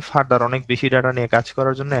স্ট্যাটিস্টিক্স নিয়ে ফার্দার অনেক বেশি ডাটা নিয়ে কাজ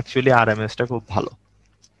করার জন্য অ্যাকচুয়ালি আরএমএসটা খুব ভালো,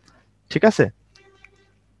 ঠিক আছে?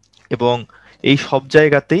 এবং এই সব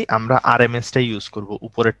জায়গাতেই আমরা আরএমএসটা ইউজ করব,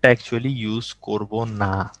 উপরেরটা অ্যাকচুয়ালি ইউজ করব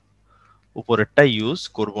না, উপরেরটা ইউজ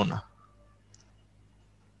করব না।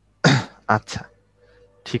 আচ্ছা,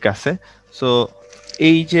 ঠিক আছে। সো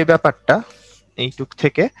এই যে ব্যাপারটা, এইটুক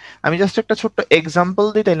থেকে আমি জাস্ট একটা ছোট্ট এক্সাম্পল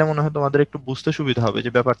দিই, তাইলে মনে হয় তোমাদের একটু বুঝতে সুবিধা হবে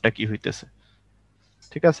যে ব্যাপারটা কি হইতেছে,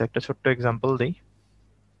 ঠিক আছে? একটা ছোট্ট এক্সাম্পল দিই।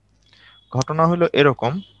 ঘটনা হলো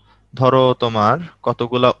এরকম, ধরো তোমার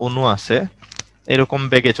কতগুলা অণু আছে, এরকম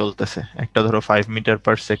বেগে চলতেছে। একটা ধরো 5 মিটার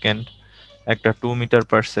পার সেকেন্ড, একটা 2 মিটার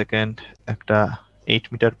পার সেকেন্ড, একটা 8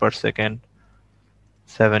 metre per second,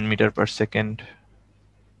 7 metre per second,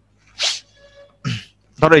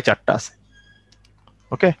 ধরো এই চারটা আছে।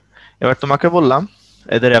 ওকে, এবার তোমাকে বললাম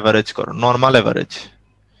এদের অ্যাভারেজ করো, নর্মাল অ্যাভারেজ।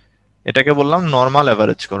 এটাকে বললাম নর্মাল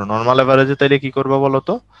অ্যাভারেজ করো। নর্মাল অ্যাভারেজে তাইলে কি করবো বলো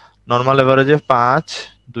তো? নর্মাল অ্যাভারেজে 5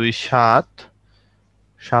 2 7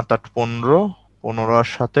 7 8 15, 15 আর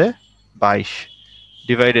 7 22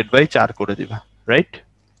 ডিভাইডেড বাই 4 করে দিবা, রাইট?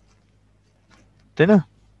 তাই না?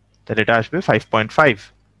 তাহলে এটা আসবে 5.5,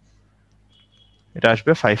 এটা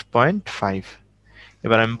আসবে 5.5।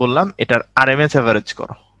 এবার আমি বললাম এটার আরএমএস অ্যাভারেজ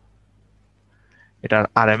করো। এটার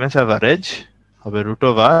আরএমএস অ্যাভারেজ হবে রুট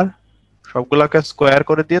ওভার সবগুলাকে স্কোয়ার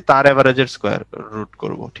করে দিয়ে তার অ্যাভারেজের স্কোয়ার রুট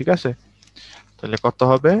করব, ঠিক আছে? তাহলে কত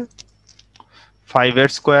হবে? 5 এর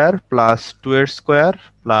স্কোয়ার প্লাস 2 এর স্কোয়ার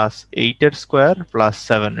প্লাস 8 এর স্কোয়ার প্লাস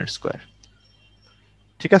 7 এর স্কোয়ার,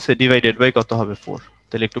 ঠিক আছে? ডিভাইডেড বাই কত হবে? 4।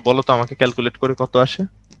 তাহলে একটু বলো তো আমাকে ক্যালকুলেট করে কত আসে?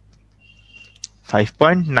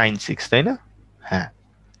 5.96, তাই না? হ্যাঁ,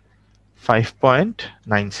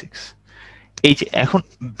 5.96। এই যে এখন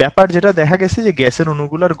ব্যাপার যেটা দেখা গেছে যে গ্যাসের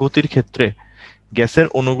অণুগুলার গতির ক্ষেত্রে, গ্যাসের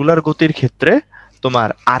অণুগুলার গতির ক্ষেত্রে তোমার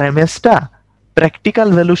আরএমএসটা প্র্যাকটিক্যাল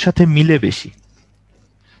ভ্যালুর সাথে মিলে বেশি,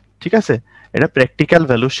 ঠিক আছে? এটা প্র্যাকটিক্যাল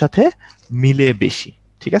ভ্যালুর সাথে মিলে বেশি,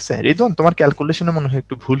 ঠিক আছে? রিদওয়ান তোমার ক্যালকুলেশনে মনে হয়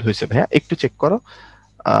একটু ভুল হয়েছে ভাইয়া, একটু চেক করো।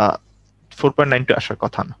 4.92 আসার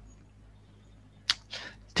কথা না,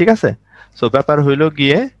 ঠিক আছে? সো ব্যাপার হইলো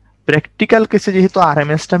গিয়ে প্র্যাকটিক্যাল কেসে যেহেতু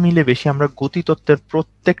আরএমএসটা মিলে বেশি, আমরা গতি তত্ত্বের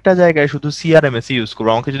প্রত্যেকটা জায়গায় শুধু সিআরএমএস ইউজ করবো।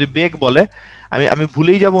 আমাকে যদি বেগ বলে আমি আমি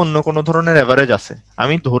ভুলেই যাব অন্য কোনো ধরনের এভারেজ আছে,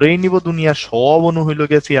 আমি ধরেই নিব দুনিয়ার সব অণু হইলো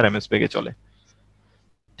গিয়ে সিআরএমএস বেগে চলে,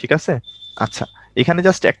 ঠিক আছে? আচ্ছা, এখানে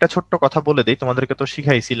জাস্ট একটা ছোট্ট কথা বলে দিই, তোমাদেরকে তো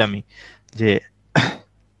শিখাইছিলামই যে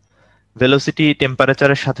ভেলোসিটি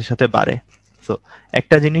টেম্পারেচারের সাথে সাথে বাড়ে। তো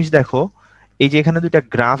একটা জিনিস দেখো, এই যে এখানে দুইটা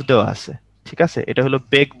গ্রাফ দেওয়া আছে, ঠিক আছে? এটা হলো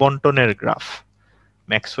বেগ বন্টনের গ্রাফ।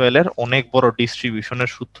 ম্যাক্সওয়েলের অনেক বড় ডিস্ট্রিবিউশনের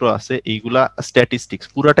সূত্র আছে, এইগুলা স্ট্যাটিস্টিক্স,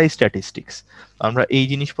 পুরাটাই স্ট্যাটিস্টিক্স। আমরা এই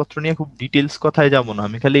জিনিসপত্র নিয়ে খুব ডিটেলস কথায় যাব না,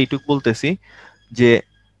 আমি খালি এইটুকু বলতেছি যে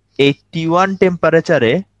এই টি ওয়ান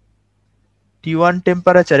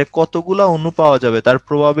টেম্পারেচারে কতগুলা অণু পাওয়া যাবে তার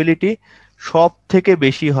প্রবাবিলিটি সব থেকে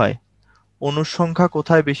বেশি হয়। অণুর সংখ্যা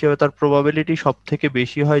কোথায় বেশি হবে তার প্রবাবিলিটি সব থেকে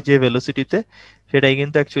বেশি হয় যে ভেলোসিটিতে, সেটাই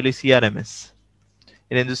কিন্তু অ্যাকচুয়ালি সিআরএমএস।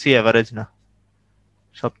 এটা কিন্তু সি অ্যাভারেজ না,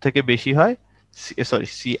 সব থেকে বেশি হয় সরি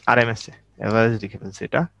সিআরএমএস এ, অ্যাভারেজ লিখে ফেলছে,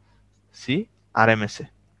 এটা সি আরএমএস এ।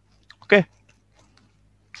 ওকে,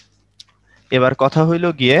 এবার কথা হইল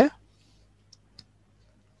গিয়ে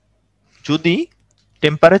যদি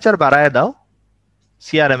টেম্পারেচার বাড়ায় দাও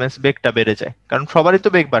সিআরএমএস বেগটা বেড়ে যায়, কারণ সবারই তো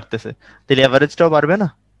বেগ বাড়তেছে, তাহলে অ্যাভারেজটাও বাড়বে না?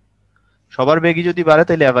 সবার বেগই যদি বাড়ে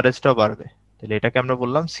তাহলে অ্যাভারেজটাও বাড়বে, তাহলে এটাকে আমরা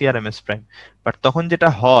বললাম সিআরএমএস প্রাইম। বাট তখন যেটা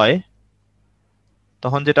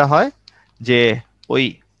হয় যে ওই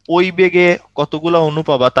ওই বেগে কতগুলো অণু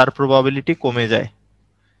পাবা তার প্রবাবিলিটি কমে যায়।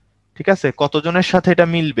 ঠিক আছে, কতজনের সাথে এটা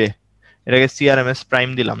মিলবে, এটাকে সিআরএমএস প্রাইম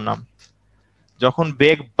দিলাম নাম। যখন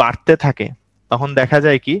বেগ বাড়তে থাকে তখন দেখা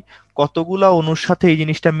যায় কি কতগুলা অণুর সাথে এই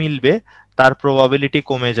জিনিসটা মিলবে তার প্রবাবিলিটি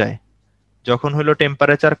কমে যায়। যখন হইলো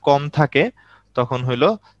টেম্পারেচার কম থাকে তখন হইলো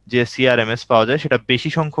যে সিআরএমএস পাওয়া যায় সেটা বেশি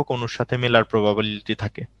সংখ্যক অণুর সাথে মেলার প্রবাবিলিটি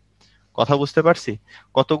থাকে। কথা বুঝতে পারছি?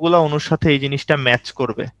 কতগুলা অণুর সাথে এই জিনিসটা ম্যাচ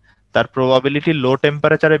করবে তার প্রবাবিলিটি লো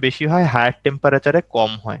টেম্পারেচারে বেশি হয়, হায়ার টেম্পারেচারে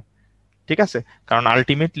কম হয়। ঠিক আছে, কারণ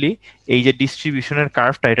আলটিমেটলি এই যে ডিস্ট্রিবিউশনের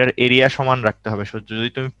কার্ভটা এটার এরিয়া সমান রাখতে হবে। যদি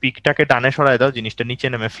তুমি পিকটাকে ডানে সরায় দাও জিনিসটা নিচে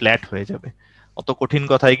নেমে ফ্ল্যাট হয়ে যাবে। অত কঠিন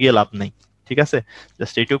কথায় গিয়ে লাভ নেই। ঠিক আছে,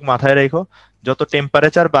 জাস্ট এইটুকু মাথায় রেখো। যত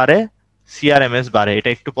টেম্পারেচার বাড়ে সিআরএমএস বাড়ে, এটা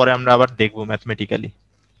একটু পরে আমরা আবার দেখবো ম্যাথমেটিক্যালি।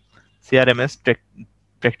 সিআরএমএস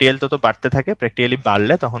প্র্যাকটিক্যালি তত বাড়তে থাকে, প্র্যাকটিক্যালি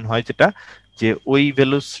বাড়লে তখন হয় যেটা যে ওই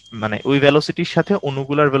মানে ওই ভেলোসিটির সাথে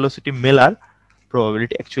অণুগুলার ভেলোসিটি মেলার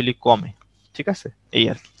প্রবাবিলিটি অ্যাকচুয়ালি কমে। ঠিক আছে, এই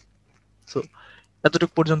আর কি। সো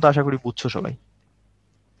এতটুকু পর্যন্ত আশা করি বুঝছো সবাই।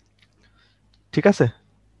 ঠিক আছে,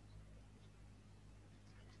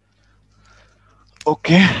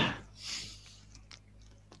 ওকে।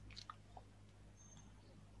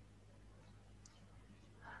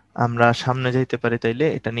 আমরা সামনে যাইতে পারি তাইলে,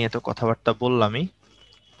 এটা নিয়ে তো কথাবার্তা বললামই।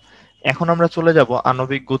 এখন আমরা চলে যাব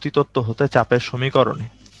আণবিক গতিতত্ত্ব হতে চাপের সমীকরণে।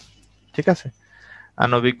 ঠিক আছে,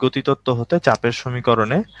 আণবিক গতিতত্ত্ব হতে চাপের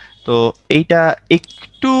সমীকরণে। তো এইটা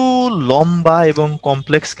একটু লম্বা এবং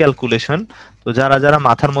কমপ্লেক্স ক্যালকুলেশন। তো যারা যারা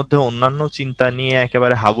মাথার মধ্যে অন্যান্য চিন্তা নিয়ে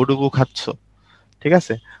একেবারে হাবুডুবু খাচ্ছ, ঠিক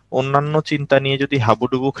আছে, অন্যান্য চিন্তা নিয়ে যদি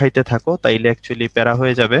হাবুডুবু খাইতে থাকো তাইলে অ্যাকচুয়ালি প্যারা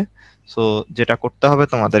হয়ে যাবে। সো যেটা করতে হবে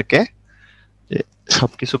তোমাদেরকে যে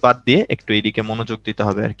সবকিছু বাদ দিয়ে একটু এইদিকে মনোযোগ দিতে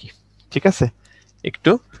হবে আর কি। ঠিক আছে,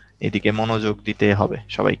 একটু এদিকে মনোযোগ দিতে হবে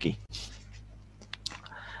সবাইকেই।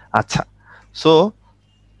 আচ্ছা, সো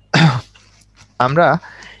আমরা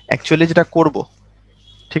অ্যাকচুয়ালি যেটা করব,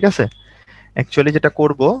 ঠিক আছে, অ্যাকচুয়ালি যেটা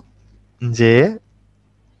করব যে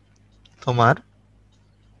তোমার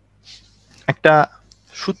একটা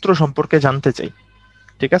সূত্র সম্পর্কে জানতে চাই।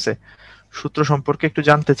 ঠিক আছে, সূত্র সম্পর্কে একটু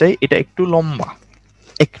জানতে চাই। এটা একটু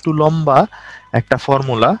লম্বা একটা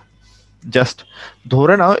ফর্মুলা। জাস্ট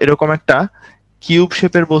ধরে নাও এরকম একটা কিউব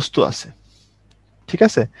শেপের বস্তু আছে। ঠিক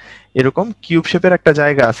আছে, এরকম কিউব শেপের একটা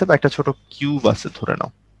জায়গা আছে বা একটা ছোট কিউব আছে ধরে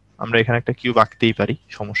নাও। আমরা এখানে একটা কিউব আঁকতেই পারি,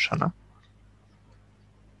 সমস্যা না।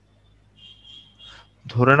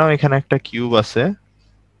 ধরে নাও এখানে একটা কিউব আছে।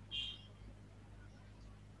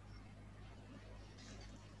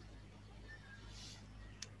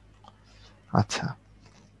 আচ্ছা,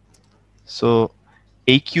 সো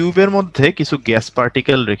এই কিউবের মধ্যে কিছু গ্যাস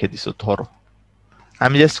পার্টিকেল রেখে দিছো ধরো।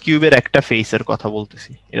 আমি জাস্ট কিউবের একটা ফেসের কথা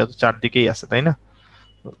বলতেছি, এটা তো চারদিকেই আছে তাই না?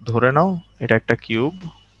 ধরে নাও এটা একটা কিউব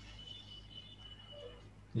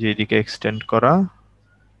যেদিকে এক্সটেন্ড করা।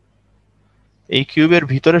 এই কিউবের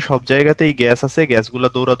ভিতরে সব জায়গাতেই গ্যাস আছে, গ্যাসগুলো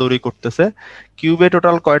দৌড়াদৌড়ি করতেছে। কিউবে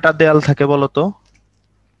টোটাল কয়টা দেয়াল থাকে বলো তো?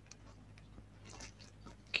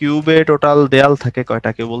 কিউবে টোটাল দেয়াল থাকে কয়টা,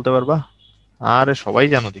 কেউ বলতে পারবা? আরে সবাই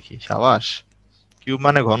জানো দেখি, সাবাস। কিউব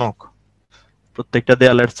মানে ঘনক, প্রত্যেকটা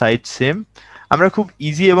দেয়ালের সাইজ সেম। আমরা খুব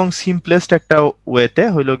ইজি এবং সিম্পলেস্ট একটা ওয়েতে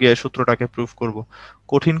হইলো গিয়ে সূত্রটাকে প্রুফ করব,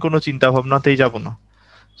 কঠিন কোনো চিন্তা ভাবনাতেই যাব না।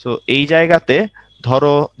 সো এই জায়গাতে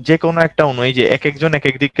ধরো যে কোনো একটা অণু, এই যে এক একজন এক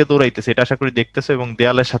এক দিকে দৌড়াইতেছে, এটা আশা করি দেখতেছে, এবং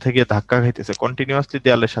দেয়ালের সাথে গিয়ে ধাক্কা খাইতেছে, কন্টিনিউয়াসলি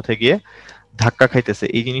দেয়ালের সাথে গিয়ে ধাক্কা খাইতেছে,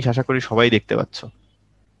 এই জিনিস আশা করি সবাই দেখতে পাচ্ছ।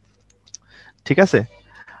 ঠিক আছে,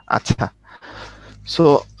 আচ্ছা। সো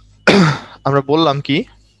আমরা বললাম কি,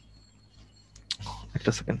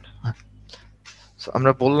 একটা সেকেন্ড,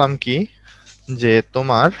 আমরা বললাম কি যে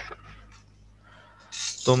তোমার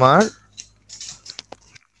তোমার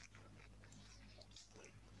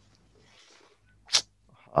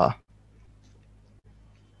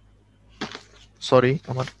সরি,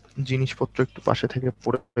 আমার জিনিসপত্র একটু পাশে থেকে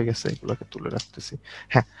পড়ে গেছে, এগুলোকে তুলে রাখতেছি।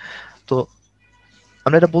 হ্যাঁ, তো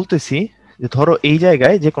আমরা এটা বলতেছি যে ধরো এই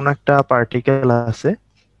জায়গায় যে কোনো একটা পার্টিকেল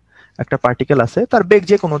আছে, তার বেগ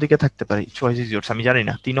যে কোনো দিকে থাকতে পারে, চয়েস ইজ ইয়োরস। আমি জানি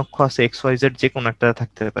না, তিন অক্ষ আছে, এক্স ওয়াই জেড, যে কোনো একটা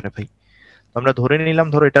থাকতে পারে ভাই। তো আমরা ধরে নিলাম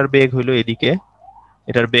ধরো এটার বেগ হইলো এদিকে,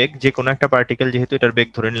 এটার বেগ যে কোনো একটা পার্টিকেল যেহেতু, এটার বেগ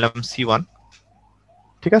ধরে নিলাম c1।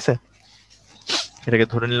 ঠিক আছে, এটাকে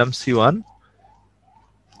ধরে নিলাম c1।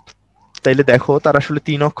 তাইলে দেখো তার আসলে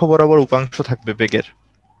তিন অক্ষ বরাবর উপাংশ থাকবে বেগের।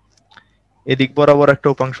 এদিক বরাবর একটা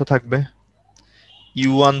উপাংশ থাকবে,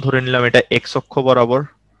 u1 ধরে নিলাম, এটা এক্স অক্ষ বরাবর।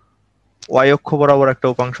 ওয়াই অক্ষ বরাবর একটা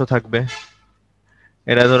উপাংশ থাকবে,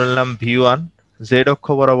 এটা ধরে নিলাম v1। জেড অক্ষ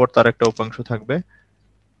বরাবর তার একটা উপাংশ থাকবে,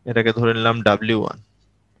 এটাকে ধরে নিলাম w1।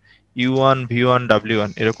 u1 v1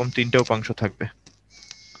 w1 এরকম তিনটা উপাংশ থাকবে,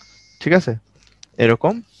 ঠিক আছে?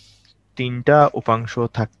 এরকম তিনটা উপাংশ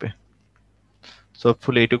থাকবে। সব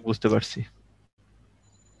ফুল এইটুক বুঝতে পারছি।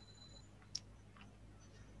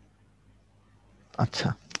 আচ্ছা,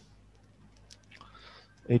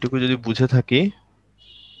 এইটুকু যদি বুঝে থাকি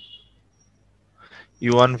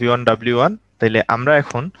u1 v1 w1, তাইলে আমরা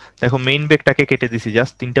এখন দেখো মেইন বেগটাকে কেটে দিছি,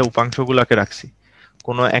 জাস্ট তিনটা উপাংশগুলোকে রাখছি।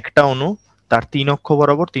 কোনো একটা অণু তার তিন অক্ষ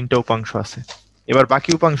বরাবর তিনটা উপাংশ আছে। এবার বাকি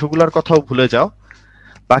উপাংশগুলোর কথাও ভুলে যাও,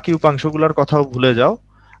 বাকি উপাংশগুলোর কথাও ভুলে যাও।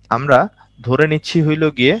 আমরা ধরে নিচ্ছি হইল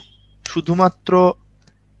গিয়ে শুধুমাত্র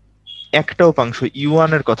একটা উপাংশ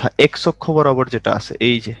u1 এর কথা, এক্স অক্ষ বরাবর যেটা আছে,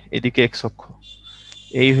 এই যে এদিকে এক্স অক্ষ,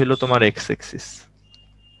 এই হইলো তোমার এক্স এক্সিস।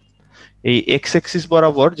 এই এক্স এক্সিস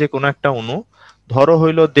বরাবর যে কোনো একটা অণু ধরো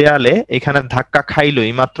হইলো দেয়ালে এখানে ধাক্কা খাইলো,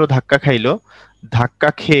 এই মাত্র ধাক্কা খাইলো, ধাক্কা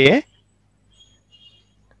খেয়ে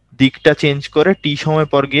দিকটা চেঞ্জ করে টি সময়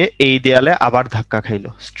পর গিয়ে এই দেয়ালে আবার ধাক্কা খাইলো,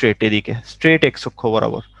 স্ট্রেট এদিকে, স্ট্রেট এক্স অক্ষ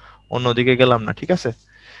বরাবর, অন্যদিকে গেলাম না, ঠিক আছে?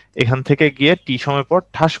 এখান থেকে গিয়ে টি সময় পর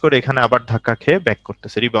ঠাস করে এখানে আবার ধাক্কা খেয়ে ব্যাক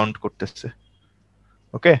করতেছে, রিবাউন্ড করতেছে।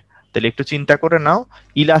 ওকে, তাহলে একটু চিন্তা করে নাও।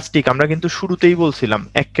 ইলাস্টিক আমরা কিন্তু শুরুতেই বলছিলাম,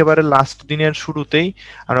 একেবারে লাস্ট দিনের শুরুতেই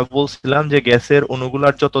আমরা বলছিলাম যে গ্যাসের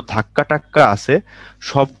অণুগুলার যত ধাক্কা টাক্কা আছে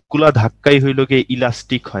সবগুলা ধাক্কাই হইল গিয়ে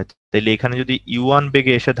ইলাস্টিক হয়। তাইলে এখানে যদি u1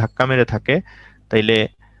 বেগে এসে ধাক্কা মেরে থাকে, তাইলে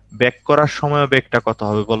ব্যাক করার সময় বেগটা কত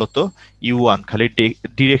হবে বলতো? u1, খালি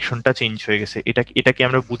ডিরেকশনটা চেঞ্জ হয়ে গেছে। এটা কি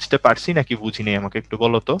আমরা বুঝতে পারছি নাকি বুঝি নাই? আমাকে একটু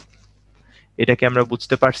বলো তো, এটা কি আমরা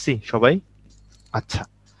বুঝতে পারছি সবাই? আচ্ছা,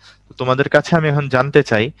 তো তোমাদের কাছে আমি এখন জানতে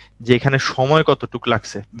চাই যে এখানে সময় কতটুক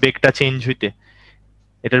লাগছে বেগটা চেঞ্জ হইতে,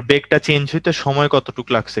 এটার বেগটা চেঞ্জ হইতে সময় কতটুক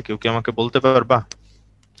লাগছে? কেউ কি আমাকে বলতে পারবা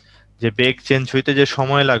যে বেগ চেঞ্জ হইতে যে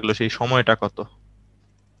সময় লাগলো সেই সময়টা কত?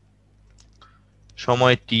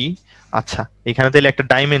 সময় টি। আচ্ছা, এখানে তাহলে একটা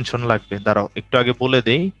ডাইমেনশন লাগবে, দাঁড়াও একটু আগে বলে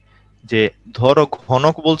দেই। যে ধরো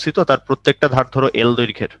ঘনক বলছি তো, তার প্রত্যেকটা ধার ধরো এল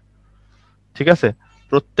দৈর্ঘ্যের, ঠিক আছে?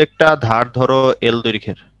 প্রত্যেকটা ধার ধরো এল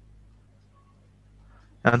দৈর্ঘ্যের।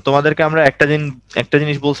 তোমাদেরকে আমরা একটা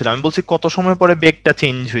জিনিস বলছিলাম, আমি বলছি কত সময় পরে বেগটা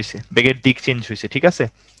চেঞ্জ হয়েছে, বেগের দিক চেঞ্জ হয়েছে, ঠিক আছে?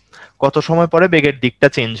 কত সময় পরে বেগের দিকটা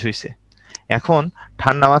চেঞ্জ হয়েছে। এখন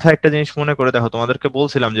ঠান্ডা মাথায় একটা জিনিস মনে করে দেখো, তোমাদেরকে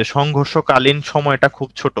বলছিলাম যে সংঘর্ষকালীন সময়টা খুব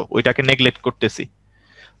ছোট, ওইটাকে নেগলেক্ট করতেছি।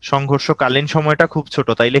 সংঘর্ষকালীন সময়টা খুব ছোট,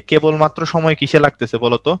 তাইলে কেবলমাত্র সময় কিসে লাগতেছে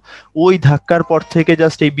বলতো? ওই ধাক্কার পর থেকে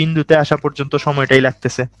জাস্ট এই বিন্দুতে আসা পর্যন্ত সময়টাই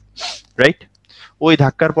লাগতেছে, রাইট? ওই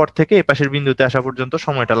ধাক্কার পর থেকে এই পাশের বিন্দুতে আসা পর্যন্ত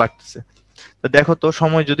সময়টা লাগতেছে। তো দেখো তো,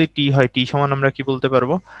 সময় যদি টি হয়, টি সমান আমরা কি বলতে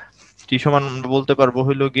পারবো? টি সমান আমরা বলতে পারবো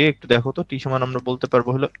হইলো গিয়ে, একটু দেখো তো, টি সমান আমরা বলতে পারবো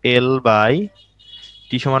হলো এল বাই,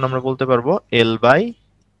 টি সমান আমরা বলতে পারবো এল বাই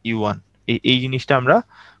u1। এই জিনিসটা আমরা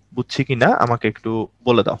বুঝছি কিনা আমাকে একটু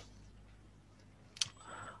বলে দাও।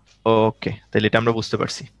 ওকে, তাহলে এটা আমরা বুঝতে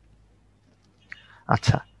পারছি।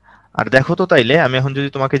 আচ্ছা, আর দেখো তো তাইলে আমি এখন যদি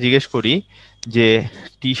তোমাকে জিজ্ঞেস করি যে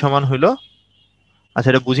টি সমান হইলো, আচ্ছা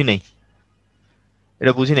এটা বুঝি নাই,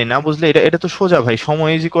 এটা বুঝি নাই, না বুঝলে এটা এটা তো সোজা ভাই,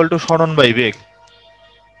 সময় ইজ ইকুয়াল টু সরণ বাই বেগ।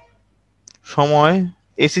 সময়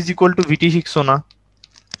এস ইজ ইকুয়াল টু ভিটি শিখছো না?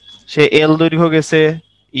 সে এল দৈর্ঘ্য গেছে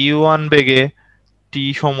u1 বেগে টি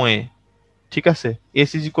সময়ে, ঠিক আছে?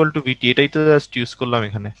 এস ইজ ইকুয়াল টু ভিটি, এটাই তো জাস্ট ইউজ করলাম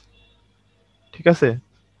এখানে, ঠিক আছে?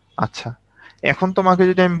 আচ্ছা, এখন তোমাকে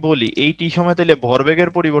যদি আমি বলি এই টি সময়, তাহলে ভরবেগের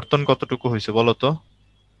পরিবর্তন কতটুকু হয়েছে বলো তো?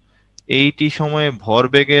 এই টি সময়ে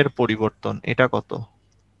ভরবেগের পরিবর্তন এটা কত?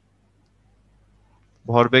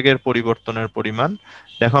 ভরবেগের পরিবর্তনের পরিমাণ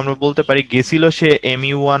দেখো, আমরা বলতে পারি গেছিল সে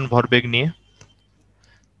mu1 ভরবেগ নিয়ে,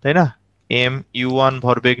 তাই না? mu1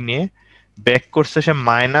 ভরবেগ নিয়ে ব্যাক করছে সে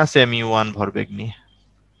মাইনাস mu1 ভরবেগ নিয়ে,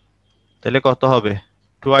 তাহলে কত হবে?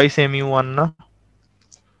 টুয়াইস mu1 না?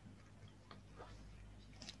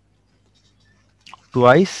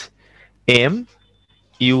 Twice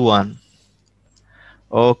mu1।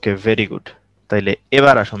 ওকে, ভেরি গুড। তাইলে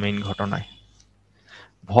এবার আসো মেইন ঘটনায়।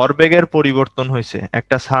 ভরবেগের পরিবর্তন হয়েছে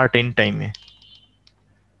একটা সার্টেন টাইমে।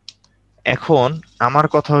 এখন আমার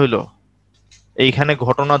কথা হইলো, এইখানে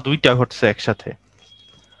ঘটনা দুইটা ঘটছে একসাথে।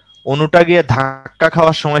 অণুটা গিয়ে ধাক্কা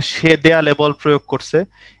খাওয়ার সময় সে দেয়ালে বল প্রয়োগ করছে,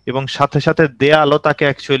 এবং সাথে সাথে দেয়ালও তাকে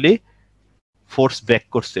অ্যাকচুয়ালি ফোর্স ব্যাক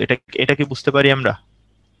করছে। এটা এটা কি বুঝতে পারি আমরা?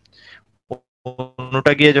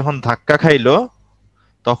 অণুটা গিয়ে যখন ধাক্কা খাইলো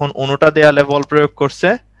তখন অণুটা দেয়ালে বল প্রয়োগ করছে,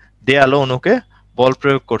 দেয়ালও অণুকে বল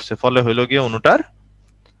প্রয়োগ করছে, ফলে হইলো গিয়ে অণুটার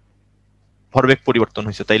ভরবেগ পরিবর্তন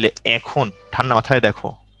হয়েছে। তাইলে এখন ঠান্ডা মাথায় দেখো,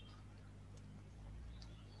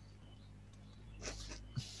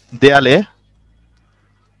 দেয়ালে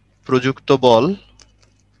প্রযুক্ত বল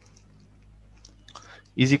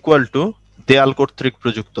ইজ ইকুয়াল টু দেয়াল কর্তৃক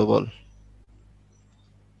প্রযুক্ত বল।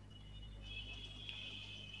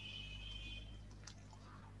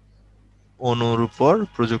 অণুর উপর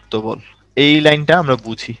প্রযুক্ত বল। এই লাইনটা আমরা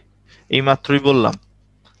বুঝি, এই মাত্রই বললাম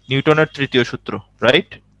নিউটনের তৃতীয় সূত্র, রাইট?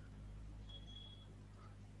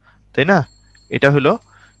 তাই না? এটা হলো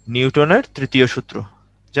নিউটনের তৃতীয় সূত্র,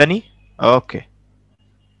 জানি। ওকে,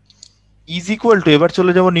 ইজ ইকুয়াল টু, এবার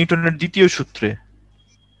চলে যাব নিউটনের দ্বিতীয় সূত্রে।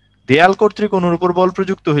 দেয়াল কর্তৃক অণুর উপর বল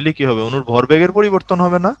প্রযুক্ত হলে কি হবে? অণুর ভরবেগের পরিবর্তন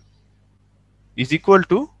হবে না? ইজ ইকুয়াল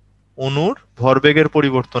টু অণুর ভরবেগের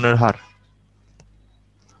পরিবর্তনের হার।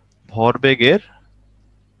 ভরবেগের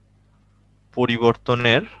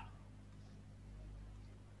পরিবর্তনের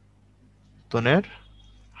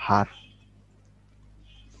হার।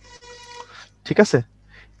 ঠিক আছে,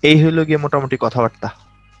 এই হইলো গিয়ে মোটামুটি কথাবার্তা।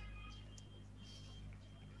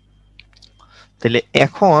 তাহলে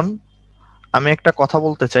এখন আমি একটা কথা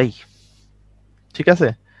বলতে চাই, ঠিক আছে?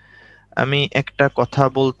 আমি একটা কথা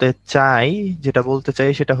বলতে চাই, যেটা বলতে চাই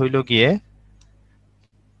সেটা হইল গিয়ে,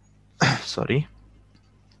 সরি,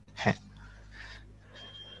 হ্যাঁ,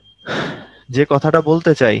 যে কথাটা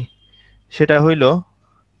বলতে চাই সেটা হইল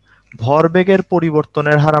ভরবেগের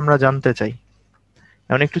পরিবর্তনের হার আমরা জানতে চাই।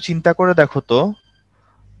 এখন একটু চিন্তা করে দেখো তো,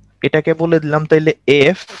 এটাকে বলে দিলাম তাইলে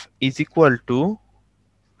এফ ইজ ইকুয়াল টু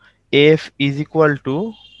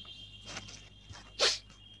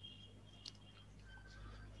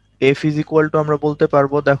আমরা বলতে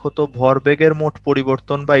পারবো, দেখো তো, ভরবেগের মোট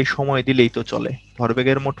পরিবর্তন বাই সময় দিলেই তো চলে।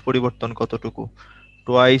 ভরবেগের মোট পরিবর্তন কতটুকু?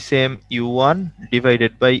 Twice M U one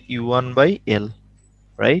divided by you one by L,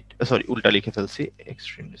 right? Sorry, উল্টা লিখে ফেলছি,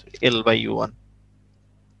 এল বাই ইউ ওয়ান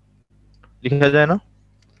লিখা যায় না?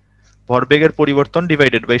 ভরবেগের পরিবর্তন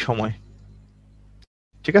ডিভাইডেড বাই সময়,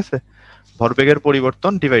 ঠিক আছে? ভরবেগের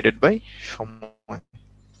পরিবর্তন ডিভাইডেড বাই সময়।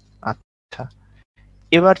 আচ্ছা,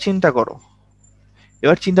 এবার চিন্তা করো,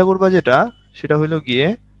 এবার চিন্তা করবা যেটা, সেটা হইলো গিয়ে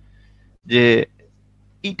যে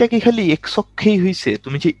এইটা কি খালি এক্স অক্ষেই হইছে?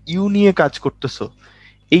 তুমি যে ইউ নিয়ে কাজ করতেছো,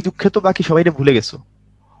 এই দুঃখে তো বাকি সবাইরে ভুলে গেছো।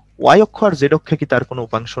 ওয়াই অক্ষ আর জেড অক্ষে কি তার কোনো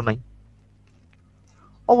উপাংশ নাই?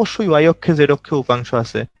 অবশ্যই ওয়াই অক্ষে জেড অক্ষে উপাংশ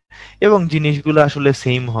আছে, এবং জিনিসগুলো আসলে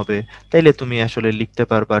সেম হবে। তাইলে তুমি আসলে লিখতে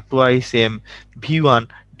পারবা twice M V one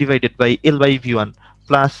divided by L by V one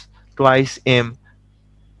plus twice M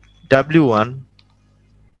W one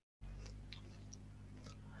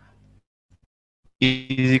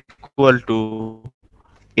is equal to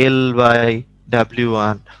L by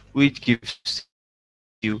W1, which gives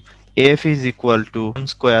you F is equal to 1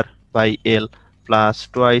 square by L plus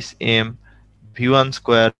twice M V1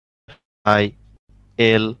 square by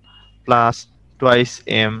L plus twice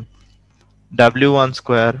M W1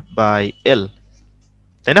 square by L,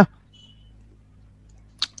 তাই না?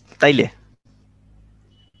 তাইলে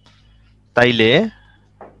তাইলে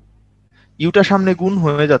Yuta সামনে গুণ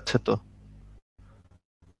হয়ে যাচ্ছে তো।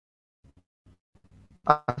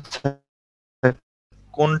 আচ্ছা,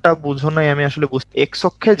 কোনটা বুঝো নাই আমি আসলে এক্স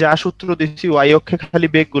অক্ষে যা সূত্র দিচ্ছি, ওয়াই অক্ষে খালি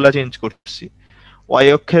বেগ গুলা চেঞ্জ করছি। ওয়াই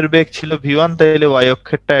অক্ষের বেগ ছিল ভি ওয়ান, তাইলে ওয়াই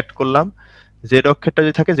অক্ষেরটা অ্যাড করলাম, জেড অক্ষেরটা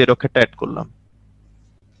যদি থাকে জেড অক্ষেরটা অ্যাড করলাম,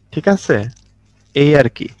 ঠিক আছে? এই আর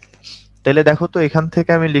কি। তাহলে দেখো তো, এখান থেকে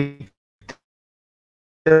আমি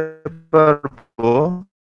লিখতে পারবো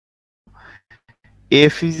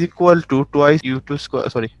F is equal to twice you two square,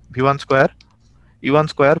 sorry, V one square you one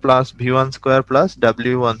square plus V one square plus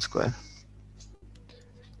W one square,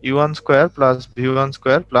 you one square plus V one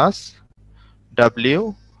square plus W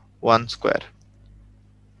one square,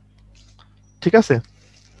 ঠিক আছে?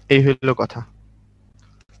 এই হইল কথা।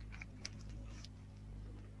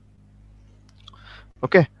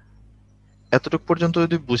 ওকে, এতটুক পর্যন্ত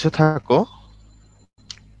যদি বুঝে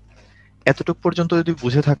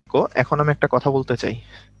থাকো, এখন আমি একটা কথা বলতে চাই।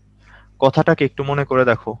 কথাটাকে একটু মনে করে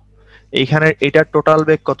দেখো, এইখানে এটার টোটাল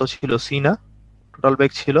বেগ কত ছিল? সি না? টোটাল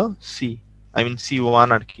বেগ ছিল C, I mean C one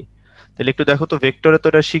আর কি। তাহলে একটু দেখো তো, ভেক্টরে তো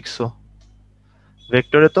এটা শিখছো,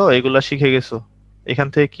 ভেক্টরে তো এগুলা শিখে গেছো। এখান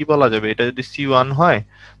থেকে কি বলা যাবে? এটা যদি সি ওয়ান হয়,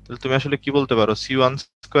 তাহলে তুমি আসলে কি বলতে পারো? C one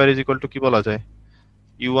square is equal to কি বলা যায়?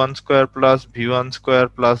 You one square plus V one square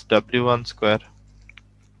plus W one square,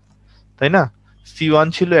 তাই না? সি ওয়ান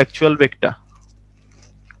ছিল অ্যাকচুয়াল বেগটা।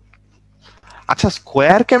 আচ্ছা,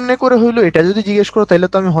 স্কোয়ার কেমনে করে হইলো এটা যদি জিজ্ঞেস করো, তাহলে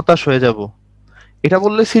তো আমি হতাশ হয়ে যাব। এটা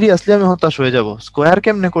বললে সিরিয়াসলি আমি হতাশ হয়ে যাব। স্কোয়ার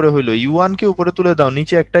কেমনে করে হইলো? ইউ ওয়ান কে উপরে তুলে দাও,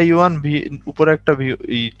 নিচে একটা ইউ ওয়ান, উপরে একটা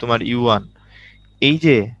তোমার ইউ ওয়ান, এই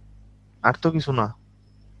যে, আর তো কিছু না।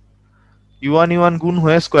 ইউ ওয়ান গুণ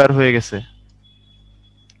হয়ে স্কোয়ার হয়ে গেছে।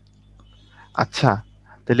 আচ্ছা,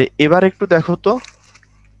 তাহলে এবার একটু দেখো তো,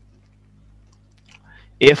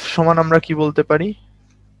 এফ সমান আমরা কি বলতে পারি?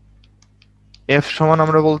 এফ সমান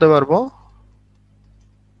আমরা বলতে পারবো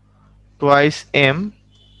twice M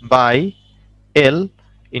by L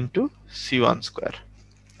into সি1 square.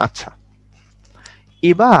 আচ্ছা,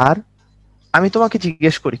 এবার আমি তোমাকে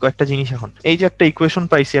জিজ্ঞেস করি কয়েকটা জিনিস। এখন এই যে একটা ইকুয়েশন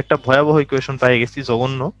পাইছি, একটা ভয়াবহ ইকুয়েশন পাই গেছি,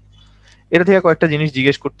 জঘন্য, এটা থেকে কয়েকটা জিনিস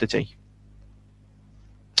জিজ্ঞেস করতে চাই।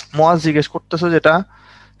 মহাজ জিজ্ঞেস করতেছো যেটা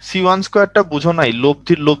সি1 স্কোয়ারটা বুঝো নাই,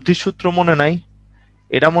 লব্ধির সূত্র মনে নাই?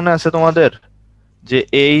 এটা মনে আছে তোমাদের যে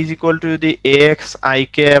এ ইজ ইকুয়াল টু যদি এ x I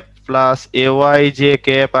cap plus A Y J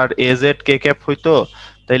cap R A Z K cap হইতো,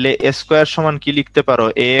 তাহলে এ স্কোয়ার সমান কি লিখতে পারো?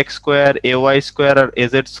 এ x square A Y square R A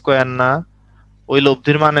Z square না? ওই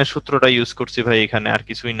লব্ধির মানের সূত্রটা ইউজ করছি ভাই এখানে, আর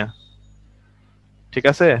কিছুই না। ঠিক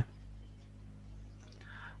আছে?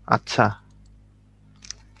 আচ্ছা,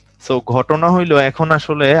 সো ঘটনা হইলো, এখন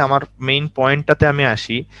আসলে আমার মেইন পয়েন্টটাতে আমি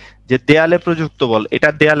আসি, যে দেয়ালে প্রযুক্ত বল, এটা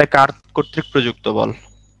দেয়ালে কার কর্তৃক প্রযুক্ত বল?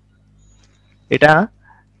 এটা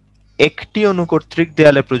একটি অণু কর্তৃক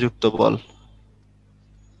দেয়ালে প্রযুক্ত বল।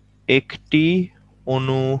 একটি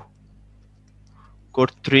অণু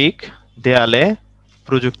কর্তৃক দেয়ালে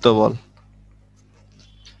প্রযুক্ত বল।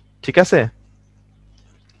 ঠিক আছে?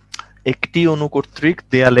 একটি অণু কর্তৃক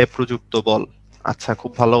দেয়ালে প্রযুক্ত বল। আচ্ছা,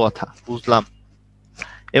 খুব ভালো কথা, বুঝলাম।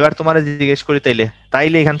 এবার তোমার জিজ্ঞেস করি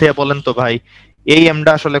তাইলে এখান থেকে বলেন তো ভাই, এই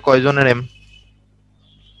এমটা আসলে কয়জনের এম?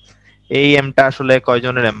 এই এমটা আসলে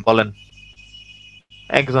কয়জনের এম বলেন?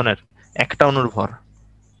 একজনের, একটা অণুর ভর।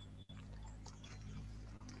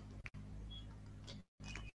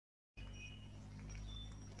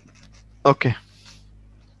 ওকে,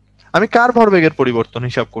 আমি কার ভরবেগের পরিবর্তন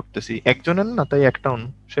হিসাব করতেছি? একজনের না, তাই একটা অণু,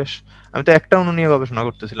 শেষ। আমি তো একটা অণু নিয়ে গবেষণা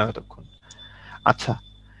করতেছিলাম এতক্ষণ। আচ্ছা,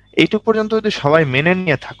 এইটুক পর্যন্ত যদি সবাই মেনে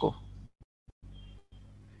নিয়ে থাকো,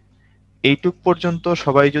 এইটুক পর্যন্ত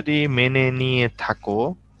সবাই যদি মেনে নিয়ে থাকো,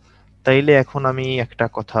 তাইলে এখন আমি একটা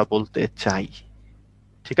কথা বলতে চাই।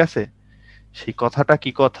 ঠিক আছে? সেই কথাটা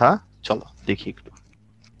কি কথা, চলো দেখি একটু।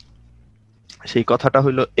 সেই কথাটা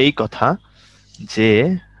হইলো এই কথা যে,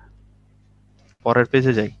 পরের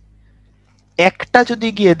পেজে যাই। একটা যদি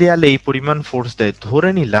গিয়ে দেয়ালে এই পরিমাণ ফোর্স দেয়, ধরে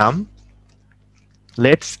নিলাম,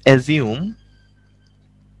 লেটস অ্যাজিউম,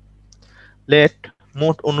 লেট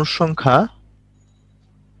মোট অণুর সংখ্যা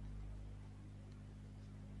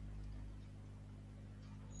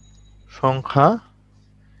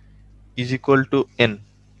ইজ ইকুয়াল টু এন।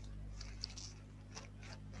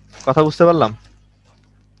 কথা বুঝতে পারলাম?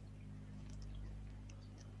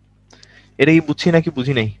 এটা কি বুঝছি নাকি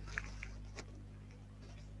বুঝি নাই?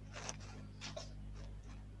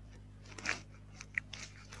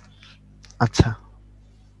 আচ্ছা,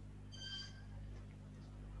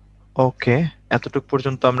 ওকে, এতটুক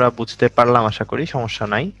পর্যন্ত আমরা বুঝতে পারলাম, আশা করি সমস্যা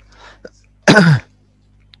নাই।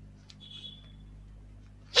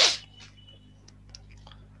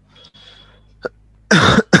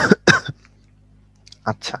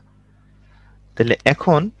 আচ্ছা, তাহলে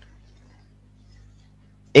এখন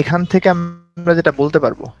এখান থেকে আমরা যেটা বলতে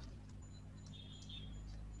পারবো,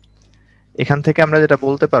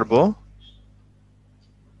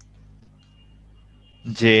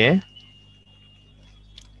 যে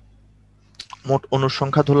মোট অণুর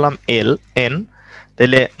সংখ্যা ধরলাম এন,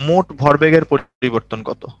 তাহলে মোট ভরবেগের পরিবর্তন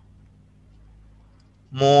কত?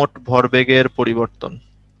 মোট ভরবেগের পরিবর্তন,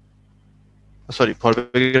 সরি,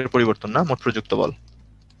 ভরবেগের পরিবর্তন না, মোট প্রযুক্ত বল।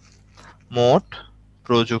 মোট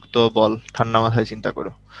প্রযুক্ত বল, ঠান্ডা মাথায় চিন্তা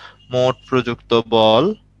করো। মোট প্রযুক্ত বল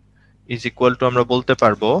ইজ ইকুয়াল টু, আমরা বলতে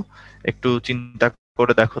পারবো, একটু চিন্তা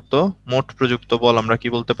করে দেখো তো, মোট প্রযুক্ত বল আমরা কি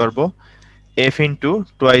বলতে পারবো? F into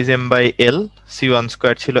twice M by L, সি1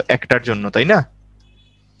 square ছিল একটার জন্য, তাই না?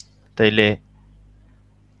 তাইলে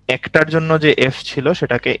একটার জন্য যে এফ ছিল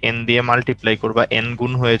সেটাকে এন দিয়ে মাল্টিপ্লাই করবা, এন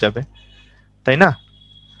গুণ হয়ে যাবে, তাই না?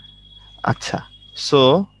 আচ্ছা, সো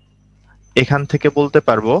এখান থেকে বলতে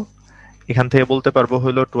পারবো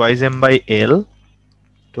হলো twice M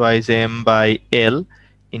by L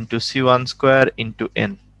into সি1 square into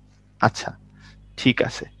N. আচ্ছা, ঠিক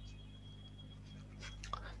আছে।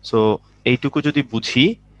 সো এইটুকু যদি বুঝি,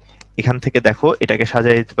 এখান থেকে দেখো এটাকে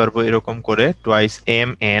সাজাই দিতে পারবো এরকম করে, টুয়াইস এম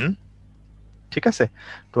এন, ঠিক আছে,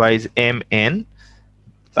 twice M N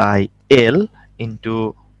by L into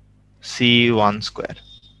সি1 square.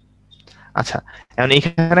 আচ্ছা, এখন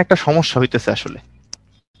এখানে একটা সমস্যা হইতেছে, আসলে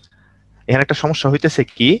এখানে একটা সমস্যা হইতেছে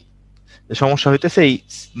কি, সমস্যা হইতেছে এই,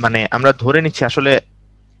 মানে আমরা ধরে নিচ্ছি আসলে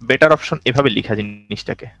বেটার অপশন এভাবে লিখা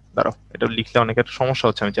জিনিসটাকে, দাঁড়াও, এটা লিখলে অনেকের সমস্যা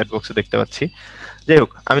হচ্ছে, আমি চ্যাট বক্সে দেখতে পাচ্ছি। যাই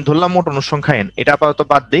হোক, আমি ধরলাম মোট অনুসংখ্যা এন, এটা আপাতত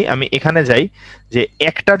বাদ দেই, আমি এখানে যাই যে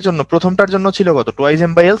একটার জন্য, প্রথমটার জন্য ছিল কত? Twice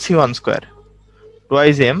M by L সি1 square,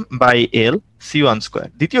 twice M by L সি1 square.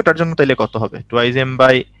 দ্বিতীয়টার জন্য তাইলে কত হবে? Twice M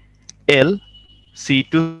by L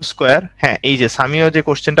C2 square, হ্যাঁ এই যে সামিও যে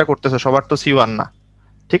কোশ্চেনটা করতেছে সবার তো C1 না,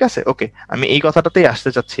 ঠিক আছে ওকে, আমি এই কথাটাতেই আসতে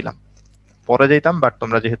চাচ্ছিলাম, পরে যাইতাম বাট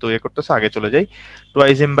তোমরা যেহেতু ইয়ে করতেছো আগে চলে যাই।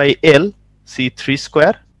 Twice M by L C3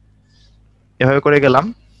 square, এভাবে করে গেলাম।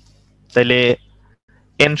 তাইলে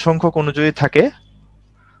এন সংখ্যক অনুযায়ী থাকে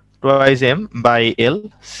twice M by L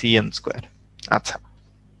CN square. আচ্ছা,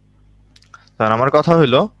 তাহলে আমার কথা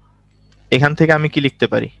হইলো এখান থেকে আমি কি লিখতে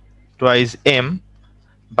পারি, twice M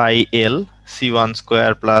by L C1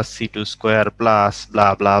 square plus C2 square plus blah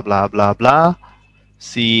blah blah blah blah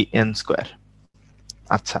CN square.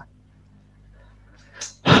 আচ্ছা,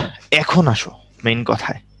 এখন আসো মেইন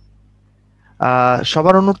কথায়।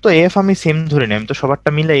 সবার অনুর তো এফ আমি সেম ধরে নিই, আমি তো সবারটা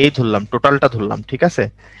মিলে এই ধরলাম, টোটালটা ধরলাম, ঠিক আছে।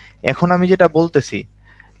 এখন আমি যেটা বলতেছি,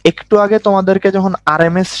 একটু আগে তোমাদেরকে যখন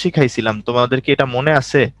আরএমএস শিখাইছিলাম, তোমাদেরকে এটা মনে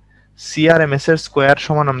আছে, সিআরএমএস এর স্কোয়ার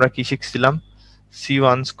সমান আমরা কি শিখছিলাম,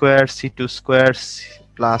 C1 square C2 square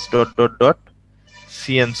plus dot dot dot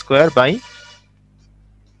CN square by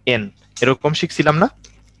N, এরকম শিখছিলাম না,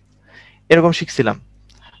 এরকম শিখছিলাম।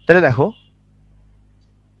 তাহলে দেখো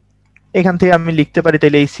এখান থেকে আমি লিখতে পারি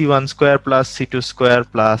তাহলে এই C1 square plus C2 square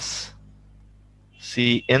plus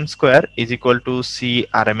CN square is equal to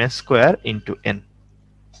CRMS square into N,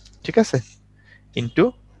 ঠিক আছে, ইন্টু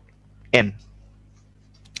এন।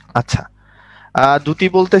 আচ্ছা, দুটি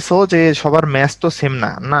বলতেছো যে সবার ম্যাথ তো সেম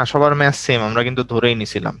না, না সবার ম্যাথ সেম আমরা কিন্তু ধরেই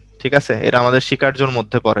নিছিলাম, ঠিক আছে, এটা আমাদের স্বীকার্যর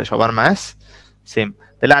মধ্যে পড়ে, সবার ম্যাথ সেম।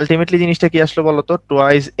 তাহলে আলটিমেটলি জিনিসটা কি আসলো বলতো,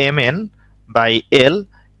 twice M N by L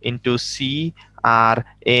into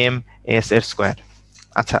CRMS এর স্কোয়ার।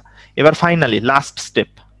 আচ্ছা, এবার ফাইনালি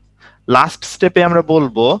লাস্ট স্টেপে আমরা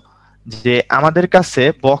বলবো যে আমাদের কাছে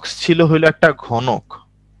বক্স ছিল হইলো একটা ঘনক,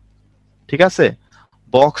 ঠিক আছে,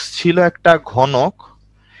 বক্স ছিল একটা ঘনক,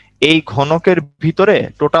 এই ঘনকের ভিতরে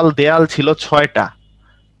টোটাল দেয়াল ছিল 6টা,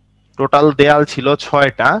 টোটাল দেয়াল ছিল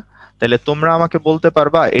 6টা। তাহলে তোমরা আমাকে বলতে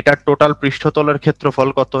পারবা এটার টোটাল পৃষ্ঠতলের ক্ষেত্রফল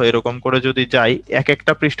কত, এরকম করে যদি যাই, এক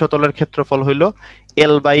একটা পৃষ্ঠতলের ক্ষেত্রফল হইলো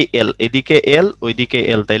এল বাই এল, এদিকে এল ওইদিকে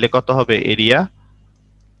এল, তাইলে কত হবে এরিয়া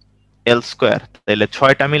এল স্কোয়ার, তাহলে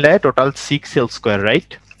 6টা মিলায় টোটাল 6L স্কোয়ার,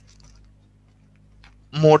 রাইট,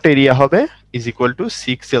 মোট এরিয়া হবে is equal to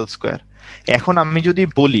 6L square. এখন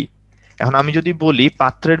আমি যদি বলি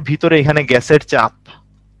পাত্রের ভিতরে এখানে গ্যাসের চাপ,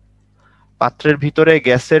 পাত্রের ভিতরে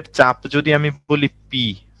গ্যাসের চাপ যদি আমি বলি পি,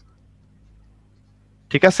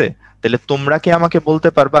 ঠিক আছে, তাহলে তোমরা কি আমাকে বলতে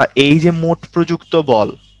পারবা এই যে মোট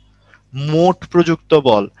প্রযুক্ত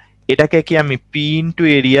বল এটাকে কি আমি পি ইন্টু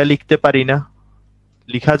এরিয়া লিখতে পারি না,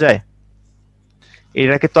 লিখা যায়,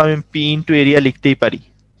 এটাকে তো আমি পি ইন্টু এরিয়া লিখতেই পারি।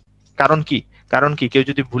 কারণ কি, কারণ কি, কেউ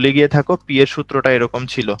যদি ভুলে গিয়ে থাকো, পি এর সূত্রটা এরকম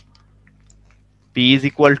ছিল, পি ইজ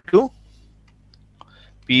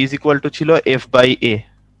ইকুয়াল টু ছিল এফ বাই এ,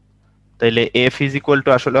 তাইলে এফ ইজ ইকুয়াল টু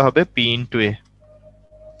আসলে হবে পি ইন্টু এ,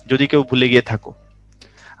 যদি কেউ ভুলে গিয়ে থাকো।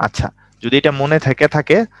 আচ্ছা, যদি এটা মনে থাকে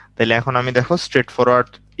তাহলে এখন আমি দেখো স্ট্রেট ফরওয়ার্ড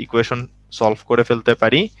ইকুয়েশন সলভ করে ফেলতে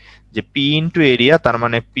পারি, যে পি ইন্টু এরিয়া, তার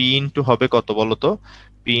মানে পি ইন্টু হবে কত বলতো,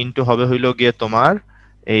 পি ইন্টু হবে হইলো গিয়ে তোমার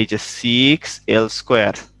এই যে 6L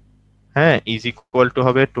স্কোয়ার, হ্যাঁ, ইজ ইকুয়াল টু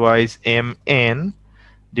হবে twice M N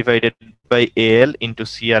divided by L into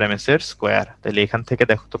CRMS এর স্কোয়ার। তাহলে এখান থেকে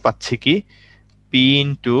দেখো তো পাচ্ছি কি, পি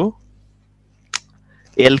ইন্টু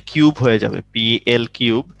এল কিউব হয়ে যাবে, P L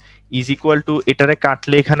cube is equal to, এটারে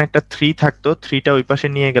কাটলে এখানে একটা 3 থাকতো, 3টা ওই পাশে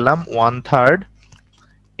নিয়ে গেলাম, 1/3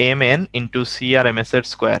 mn ইন্টু CRMS এর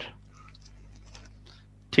স্কোয়ার,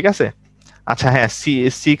 ঠিক আছে। আচ্ছা হ্যাঁ,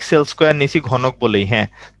 6L স্কোয়ার নিছি ঘনক বলেই, হ্যাঁ,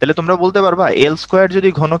 তাহলে তোমরা বলতে পারবা এল স্কোয়ার যদি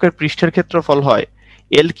ঘনকের পৃষ্ঠের ক্ষেত্রফল হয়,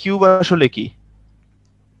 এল কিউব আসলে কি,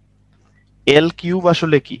 এল কিউব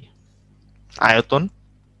আসলে কি, আয়তন।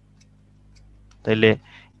 তাইলে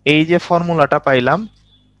এই যে ফর্মুলাটা পাইলাম,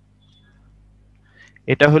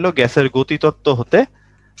 এটা হলো গ্যাসের গতিতত্ত্ব হতে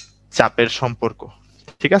চাপের সম্পর্ক,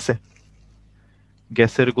 ঠিক আছে,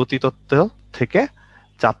 গ্যাসের গতিতত্ত্ব থেকে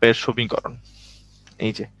চাপের সমীকরণ,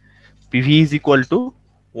 এই যে PV is equal to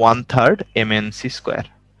 1/3 mnc square.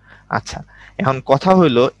 আচ্ছা, এখন কথা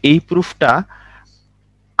হইলো এই প্রুফটা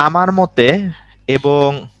আমার মতে, এবং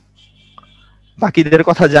বাকিদের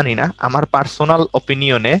কথা জানি না, আমার পার্সোনাল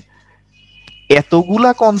অপিনিয়নে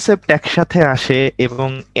এতগুলা কনসেপ্ট একসাথে আসে এবং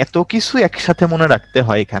এত কিছু একসাথে মনে রাখতে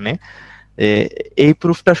হয় এখানে, এই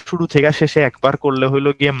প্রুফটা শুরু থেকে শেষে একবার করলে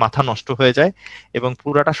হইলো গিয়ে মাথা নষ্ট হয়ে যায় এবং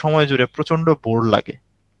পুরাটা সময় জুড়ে প্রচন্ড বোর লাগে,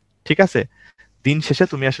 ঠিক আছে, দিন শেষে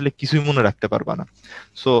তুমি আসলে কিছুই মনে রাখতে পারবা না।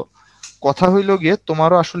 সো কথা হইলো গিয়ে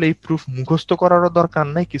তোমারও আসলে এই প্রুফ মুখস্থ করারও দরকার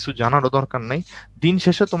নাই, কিছু জানারও দরকার নাই, দিন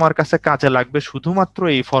শেষে তোমার কাছে কাজে লাগবে শুধুমাত্র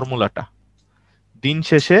এই ফর্মুলাটা,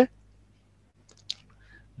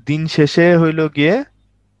 দিন শেষে হইলো গিয়ে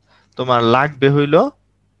তোমার লাগবে হইলো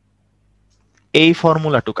এই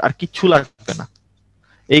ফর্মুলাটুক, আর কিচ্ছু লাগবে না।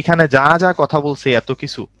 এইখানে যা যা কথা বলছে এত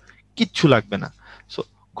কিছু কিচ্ছু লাগবে না। সো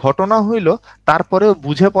ঘটনা হইলো তারপরেও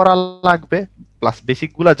বুঝে পড়া লাগবে, প্লাস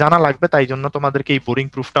বেসিক গুলা জানা লাগবে। তাই জন্য তোমাদেরকে এই বোরিং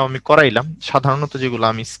প্রুফটা আমি করাইলাম, সাধারণত যেগুলো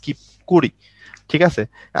আমি স্কিপ করি। ঠিক আছে,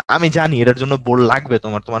 আমি জানি এটার জন্য বোর্ড লাগবে,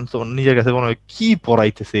 তোমার তোমার তোমার নিজের কাছে মনে হয় কি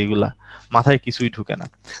পড়াইতেছে এগুলা, মাথায় কিছুই ঢুকে না।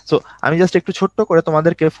 সো আমি জাস্ট একটু ছোট্ট করে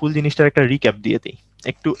তোমাদেরকে ফুল জিনিসটার একটা রিক্যাপ দিয়ে দিই,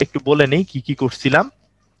 একটু একটু বলে নেই কি কি করছিলাম।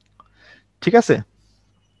 ঠিক আছে,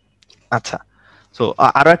 আচ্ছা। সো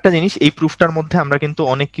আরো একটা জিনিস, এই প্রুফটার মধ্যে আমরা কিন্তু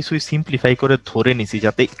অনেক কিছুই সিম্পলিফাই করে ধরে নিছি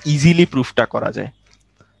যাতে ইজিলি প্রুফটা করা যায়।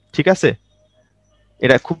 ঠিক আছে,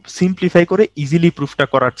 এটা খুব সিম্পলিফাই করে ইজিলি প্রুফটা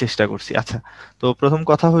করার চেষ্টা করছি। আচ্ছা, তো প্রথম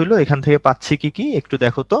কথা হইলো এখান থেকে পাচ্ছি কি কি একটু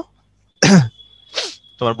দেখো তো।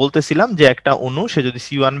 তোমার বলতেছিলাম যে একটা অণু সে যদি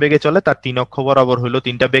C1 বেগে চলে তার 3 অক্ষ বরাবর হইলো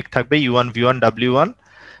 3টা বেগ থাকবে, U1 V1 W1।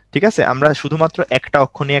 ঠিক আছে, আমরা শুধুমাত্র একটা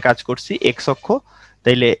অক্ষ নিয়ে কাজ করছি, এক্স অক্ষ।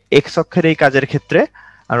 তাইলে এক্স অক্ষের এই কাজের ক্ষেত্রে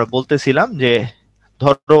আমরা বলতেছিলাম যে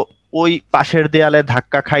ধরো ওই পাশের দেয়ালে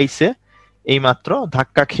ধাক্কা খাইছে, এই মাত্র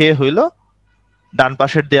ধাক্কা খেয়ে হইলো ডান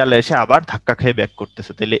পাশের দেয়ালে এসে আবার ধাক্কা খেয়ে ব্যাক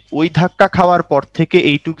করতেছে। তাহলে ওই ধাক্কা খাওয়ার পর থেকে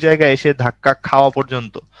এইটুক জায়গায় এসে ধাক্কা খাওয়া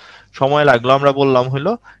পর্যন্ত সময় লাগলো আমরা বললাম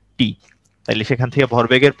হলো টি। তাইলে সেখান থেকে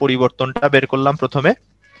ভরবেগের পরিবর্তনটা বের করলাম প্রথমে।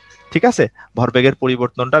 ঠিক আছে, ভরবেগের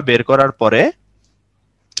পরিবর্তনটা বের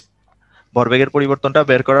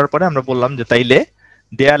করার পরে আমরা বললাম যে তাইলে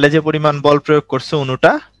দেয়ালে যে পরিমাণ বল প্রয়োগ করছে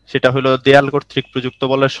অণুটা, সেটা হলো দেয়াল কর্তৃক প্রযুক্ত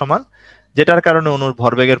বলের সমান, যেটার কারণে অণুর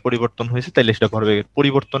ভরবেগের পরিবর্তন হয়েছে, তাইলে সেটা ভরবেগের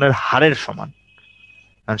পরিবর্তনের হারের সমান।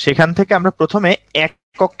 আর সেখান থেকে আমরা প্রথমে এক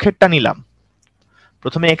অক্ষেরটা নিলাম,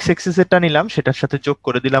 প্রথমে এক্স এক্সিসেরটা নিলাম, সেটার সাথে যোগ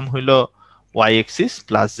করে দিলাম হইলো Y axis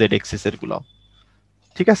plus Z axis এর গুলো।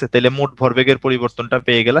 ঠিক আছে, তাহলে মোট ভরবেগের পরিবর্তনটা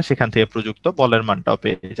পেয়ে গেল, সেখান থেকে প্রযুক্ত বলের মানটাও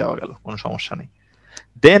পেয়ে যাওয়া গেল, কোনো সমস্যা নেই।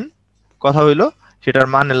 দেন কথা হইলো সেটার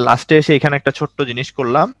মানে লাস্টে এসে এখানে একটা ছোট্ট জিনিস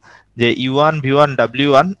করলাম যে U1 V1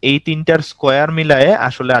 W1 এই তিনটার স্কোয়ার মিলায়ে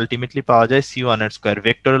আসলে আলটিমেটলি পাওয়া যায় C1 এর স্কোয়ার,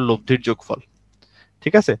 ভেক্টরের লব্ধির যোগফল।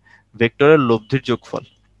 ঠিক আছে, ভেক্টরের লব্ধির যোগফল।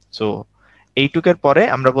 সো এইটুকের পরে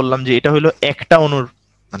আমরা বললাম যে এটা হইলো একটা অণুর,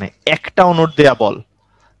 মানে একটা অণুর দেয়া বল।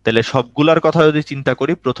 তাহলে সবগুলার কথা যদি চিন্তা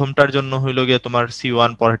করি, প্রথমটার জন্য হইলো গিয়ে তোমার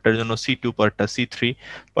C1, পরেরটার জন্য C2, পরেরটা C3,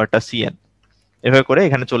 পরেরটা Cn, এভাবে করে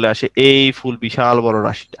এখানে চলে আসে এই ফুল বিশাল বড়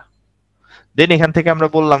রাশিটা। দেন এখান থেকে আমরা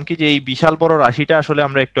বললাম কি যে এই বিশাল বড় রাশিটা আসলে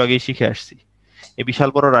আমরা একটু আগেই শিখে আসছি, এই বিশাল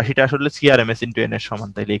বড় রাশিটা আসলে CRMS ইন্টু এন এর সমান।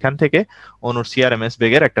 তাইলে এখান থেকে অনুর CRMS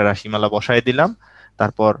বেগের একটা রাশিমালা বসায় দিলাম।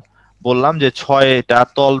 তারপর বললাম যে 6টা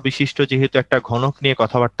তল বিশিষ্ট যেহেতু একটা ঘনক নিয়ে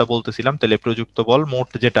কথাবার্তা বলতেছিলাম, তাহলে প্রযুক্ত বল মোট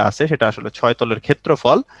যেটা আছে সেটা আসলে 6 তলের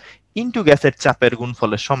ক্ষেত্রফল ইন্টু গ্যাসের চাপের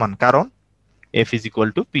গুণফলের সমান, কারণ F is equal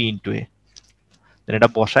to P into A। এটা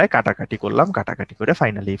বসায় কাটাকাটি করলাম, কাটাকাটি করে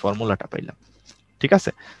ফাইনালি এই ফর্মুলাটা পাইলাম। ঠিক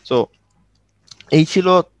আছে, সো এই ছিল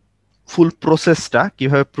ফুল প্রসেসটা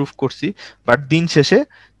কিভাবে প্রুফ করছি। বাট দিন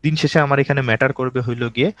শেষে আমার এখানে ম্যাটার করবে হইলো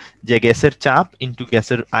গিয়ে যে গ্যাসের চাপ ইন্টু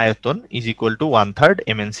গ্যাসের আয়তন is equal to 1/3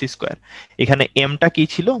 mnc square. এখানে এমটা কি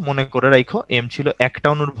ছিল মনে করে রাখো, এম ছিল একটা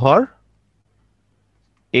অণুর ভর,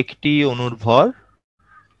 একটি অণুর ভর,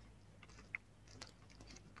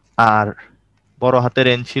 আর বড় হাতের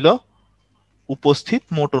এন ছিল উপস্থিত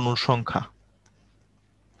মোট অণুর সংখ্যা,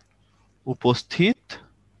 উপস্থিত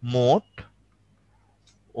মোট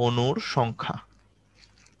অণুর সংখ্যা।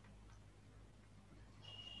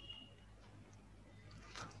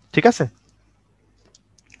 ঠিক আছে,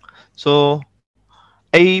 সো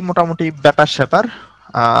এই মোটামুটি ব্যাপার স্যাপার।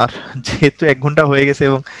 আর যেহেতু 1 ঘন্টা হয়ে গেছে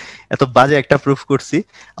এবং এত বাজে একটা প্রুফ করছি,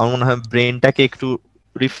 আমার মনে হয় ব্রেনটাকে একটু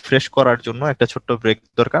রিফ্রেশ করার জন্য একটা ছোট্ট ব্রেক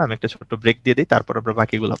দরকার। আমি একটা ছোট্ট ব্রেক দিয়ে দিই, তারপর আমরা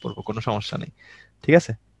বাকিগুলো পড়বো, কোনো সমস্যা নেই। ঠিক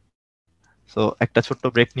আছে, সো একটা ছোট্ট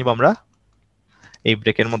ব্রেক নিব আমরা। এই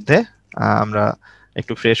ব্রেকের মধ্যে আমরা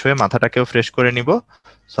একটু ফ্রেশ হয়ে মাথাটাকেও ফ্রেশ করে নিব।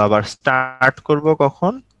 সো আবার স্টার্ট করব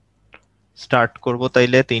কখন? স্টার্ট করব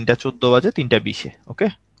তাইলে 3টা 14 বাজে, 3টা 20-এ। ওকে,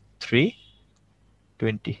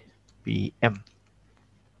 3:20 PM।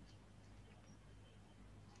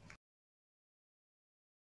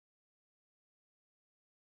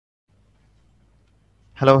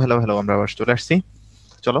 হ্যালো হ্যালো হ্যালো, আমরা আবার চলে আসছি।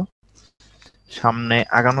 চলো সামনে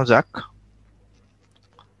আগানো যাক।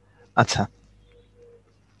 আচ্ছা,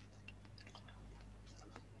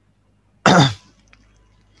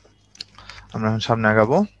 আমরা সামনে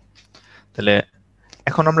আগাবো। তাহলে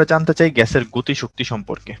এখন আমরা জানতে চাই গ্যাসের গতি শক্তি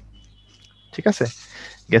সম্পর্কে। ঠিক আছে,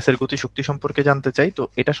 গ্যাসের গতি শক্তি সম্পর্কে জানতে চাই, তো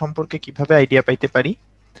এটা সম্পর্কে কিভাবে আইডিয়া পাইতে পারি?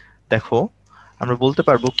 দেখো, আমরা বলতে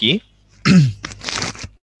পারবো কি,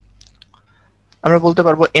 আমরা বলতে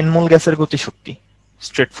পারবো এন মোল গ্যাসের গতি শক্তি।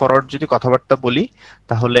 স্ট্রেট ফরওয়ার্ড যদি কথাবার্তা বলি,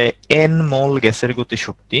 তাহলে এন মোল গ্যাসের গতি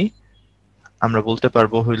শক্তি আমরা বলতে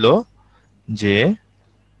পারবো হইলো যে,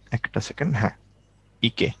 একটা সেকেন্ড, হ্যাঁ,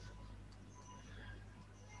 ইকে।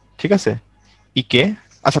 ঠিক আছে, ইকে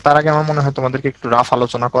আচ্ছা, তার আগে আমার মনে হয় তোমাদেরকে একটু রাফ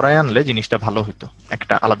আলোচনা করায় আনলে জিনিসটা ভালো হতো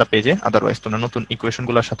একটা আলাদা পেজে, আদারওয়াইজ তোমরা নতুন ইকুয়েশন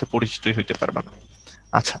গুলোর সাথে পরিচিতই হইতে পারবা না।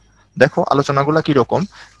 আচ্ছা, দেখো আলোচনাগুলো কিরকম,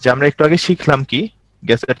 যে আমরা একটু আগে শিখলাম কি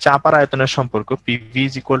গ্যাসের চাপ আর আয়তনের সম্পর্ক, PV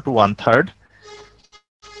is equal to 1/3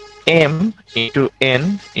 M into N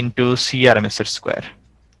into CRMS এর স্কোয়ার।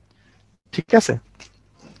 ঠিক আছে?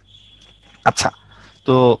 আচ্ছা,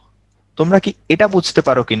 তো তোমরা কি এটা বুঝতে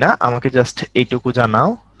পারো কিনা আমাকে জাস্ট এইটুকু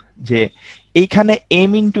জানাও যে এইখানে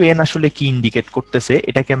এম ইন্টু এন আসলে কি ইন্ডিকেট করতেছে,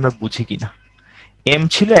 এটাকে আমরা বুঝি কিনা। এম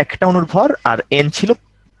ছিল একটা অণুর ভর আর এন ছিল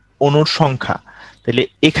অণুর সংখ্যা, তাহলে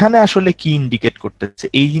এখানে আসলে কি ইন্ডিকেট করতেছে,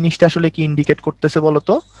 এই জিনিসটা আসলে কি ইন্ডিকেট করতেছে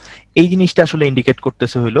বলতো? এই জিনিসটা আসলে ইন্ডিকেট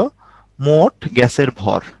করতেছে হইলো মোট গ্যাসের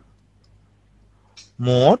ভর,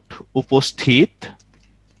 মোট উপস্থিত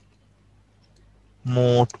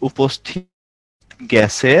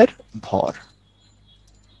গ্যাসের ভর।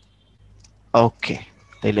 ওকে,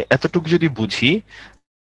 তাইলে এতটুকু যদি বুঝি,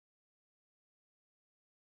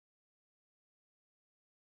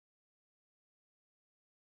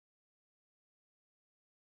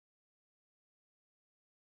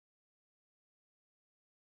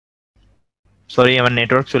 সরি আমার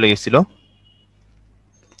নেটওয়ার্ক চলে গেছিল।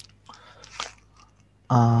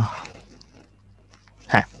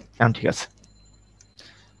 হ্যাঁ, এখন ঠিক আছে।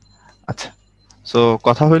 আচ্ছা, সো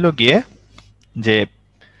কথা হইলো গিয়ে যে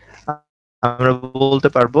আমরা বলতে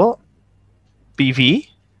পারবো PV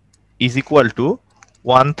is equal to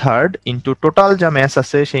 1/3 into total যা ম্যাস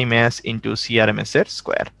আছে সেই ম্যাস ইন্টু সিআরএমএস এর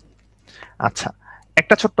স্কোয়ার। আচ্ছা,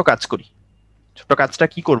 একটা ছোট্ট কাজ করি। ছোট্ট কাজটা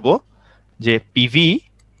কি করব, যে পিভি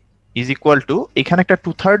ইজ ইকুয়াল টু এখানে একটা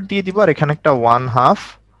 2/3 দিয়ে দিব আর এখানে একটা 1/2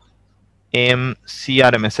 এম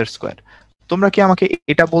সিআরএমএস এর স্কোয়ার। তোমরা কি আমাকে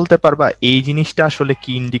এটা বলতে পারবা এই জিনিসটা আসলে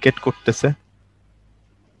কি ইন্ডিকেট করতেছে?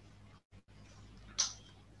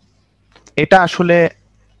 এটা আসলে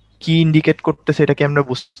কি ইন্ডিকেট করতেছে, এটা কি আমরা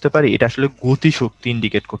বুঝতে পারি? এটা আসলে গতিশক্তি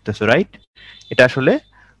ইন্ডিকেট করতেছে, রাইট? এটা আসলে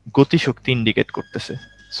গতিশক্তি ইন্ডিকেট করতেছে।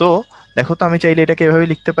 সো দেখো তো, আমি চাইলে এটাকে এভাবে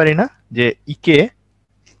লিখতে পারি না যে ইকে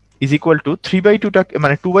ইজ ইকুয়াল টু 3/2টাকে,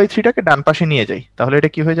 মানে 2/3টাকে ডান পাশে নিয়ে যাই, তাহলে এটা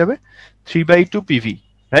কি হয়ে যাবে 3/2 পিভি,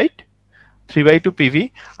 রাইট? 3/2 পিভি।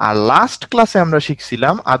 আর লাস্ট ক্লাসে আমরা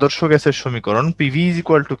শিখছিলাম আদর্শ গ্যাসের সমীকরণ, পিভি ইজ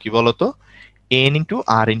ইকুয়াল টু কি বলতো, এন ইন্টু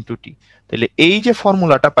আর ইন্টু টি। তাহলে এই যে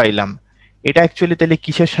ফর্মুলাটা পাইলাম, এটা অ্যাকচুয়ালি তাহলে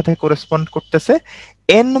কিসের সাথে করেসপন্ড করতেছে?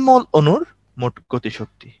 এন মোল অণুর মোট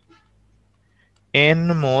গতিশক্তি, এন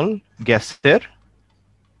মোল গ্যাসের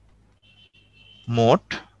মোট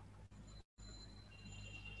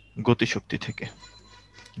গতিশক্তি থেকে,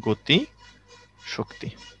 গতি শক্তি।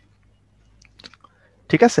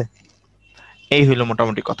 ঠিক আছে, এই হইলো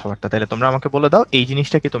মোটামুটি কথাবার্তা। তাহলে তোমরা আমাকে বলে দাও এই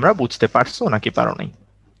জিনিসটা কি তোমরা বুঝতে পারছো নাকি পারো নাই,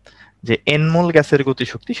 যে এন মোল গ্যাসের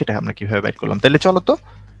গতিশক্তি সেটা আমরা কিভাবে বাইর করলাম। তাহলে চলো তো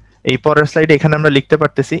এই পরের স্লাইডে এখানে আমরা লিখতে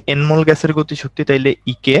পারতেছি এন মোল গ্যাসের গতিশক্তি, তাইলে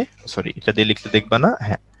ইকে, সরি এটা দিয়ে লিখতে দেখবা না,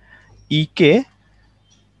 হ্যাঁ, ইকে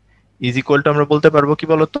ইজ ইকুয়াল টু আমরা বলতে পারবো কি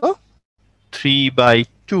বলতো,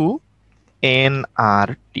 3/2 এন আর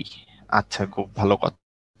টি। আচ্ছা, খুব ভালো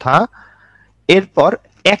কথা। এরপর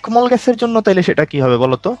এক মোল গ্যাসের জন্য তাইলে সেটা কি হবে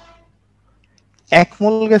বলতো? এক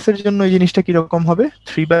মোল গ্যাসের জন্য এই জিনিসটা কিরকম হবে,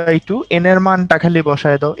 3/2 এন এর মানটা খালি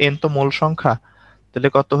বসায় দাও, এন তো মোল সংখ্যা, তাহলে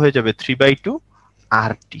কত হয়ে যাবে 3/2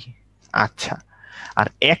 আর টি। আচ্ছা, আর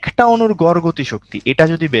একটা অণুর গড় গতি শক্তি এটা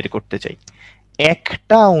যদি বের করতে চাই,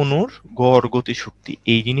 একটা অণুর গড় গতি শক্তি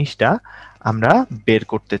এই জিনিসটা আমরা বের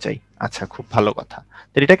করতে চাই। আচ্ছা, খুব ভালো কথা।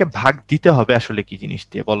 তাহলে এটাকে ভাগ দিতে হবে আসলে কি জিনিস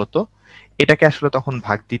দিয়ে বলতো? এটাকে আসলে তখন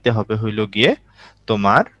ভাগ দিতে হবে হইলো গিয়ে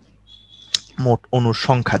তোমার মোট অণুর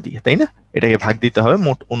সংখ্যা দিয়ে, তাই না? এটাকে ভাগ দিতে হবে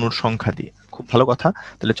মোট অণুর সংখ্যা দিয়ে। খুব ভালো কথা।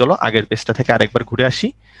 তাহলে চলো আগের পেজটা থেকে আরেকবার ঘুরে আসি।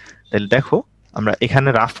 তাহলে দেখো, আমরা এখানে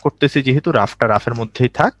রাফ করতেছি, যেহেতু রাফটা রাফের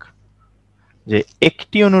মধ্যেই থাক, যে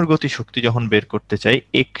একটি অণুর গতি শক্তি যখন বের করতে চাই,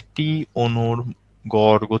 একটি অণুর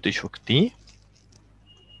গড় গতি শক্তি,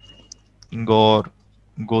 গড়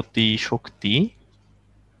গতি শক্তি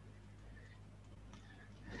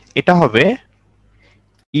এটা হবে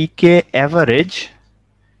ইকে average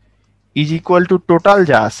is equal to total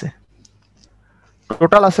যা আছে,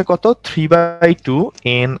 টোটাল আছে কত, 3/2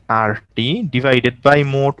 N R T divided by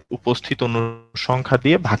মোট উপস্থিত অণুর সংখ্যা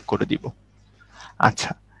দিয়ে ভাগ করে দিব।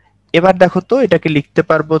 আচ্ছা, এবার দেখো তো এটাকে লিখতে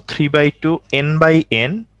পারবো 3/2 এন বাই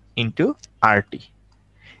এন ইন্টু আর টি।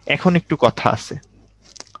 এখন একটু কথা আছে,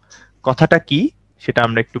 কথাটা কি সেটা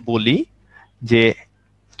আমরা একটু বলি, যে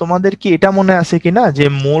তোমাদের কি এটা মনে আছে কিনা যে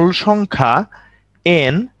মোল সংখ্যা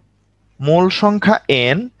এন, মোল সংখ্যা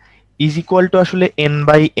এন ইজ ইকুয়াল টু আসলে এন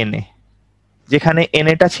বাই এন এ, যেখানে এন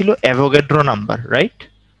এটা ছিল অ্যাভোগাড্রো নাম্বার, রাইট?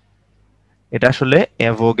 এটা আসলে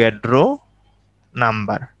অ্যাভোগাড্রো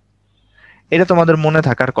নাম্বার, এটা তোমাদের মনে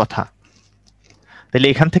থাকার কথা। তাহলে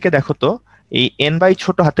এখান থেকে দেখো তো এই n বাই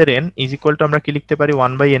ছোট হাতের n ইজ ইকুয়াল টু আমরা কি লিখতে পারি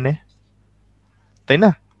 1 বাই n এ, তাই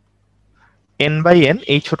না? n বাই n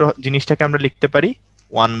এই ছোট জিনিসটাকে আমরা লিখতে পারি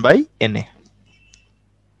 1 বাই n এ।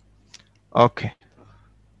 ওকে,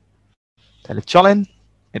 তাহলে চলেন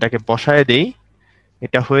এটাকে বসায় দেই।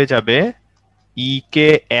 এটা হয়ে যাবে ই কে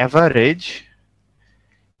average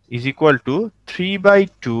is equal to 3 by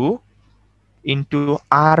 2 into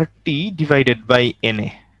R T divided by N A.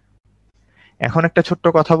 এখন একটা ছোট্ট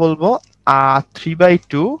কথা বলবো, 3 by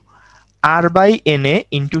 2 R by N A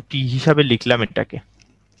into T হিসাবে লিখলাম এটাকে,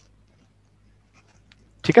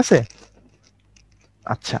 ঠিক আছে?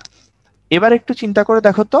 আচ্ছা, এবার একটু চিন্তা করে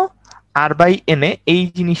দেখো তো, আর বাই এন এ এই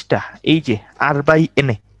জিনিসটা, এই যে আর বাই এন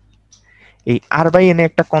এ, এই আর বাই এন এ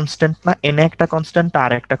একটা কনস্ট্যান্ট না? এন এ একটা কনস্ট্যান্ট,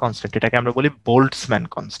 আর একটা কনস্ট্যান্ট, এটাকে আমরা বলি বোল্টজম্যান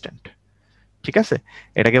কনস্ট্যান্ট, ঠিক আছে?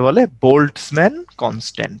 এটাকে বলে বোল্টজম্যান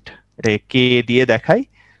কনস্ট্যান্ট, এটাকে কে দিয়ে দেখাই।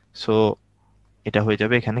 সো এটা হয়ে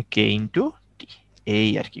যাবে এখানে কে ইন্টু টি, এই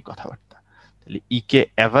আর কি কথাবার্তা। তাহলে ই কে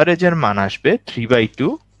অ্যাভারেজের মান আসবে 3 বাই 2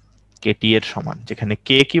 কে টি এর সমান, যেখানে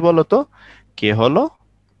কে কি বলতো? কে হলো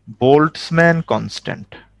বোল্টজম্যান কনস্ট্যান্ট,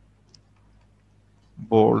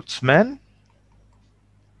 বোল্টজম্যান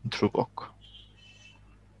ধ্রুবক।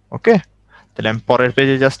 ওকে, তাহলে আমি পরের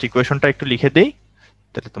পেজে জাস্ট ইকুয়েশনটা একটু লিখে দেই,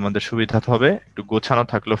 তাহলে তোমাদের সুবিধা হবে, একটু গোছানো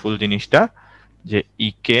থাকলো ফুল জিনিসটা, যে ই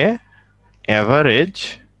কে average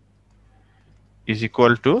is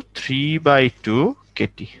equal to 3 by 2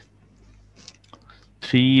 Katie,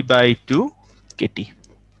 3 by 2 Katie.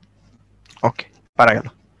 ওকে, পারা গেল,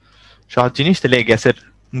 সহজ জিনিস। তাহলে গ্যাসের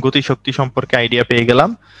গতি শক্তি সম্পর্কে আইডিয়া পেয়ে গেলাম,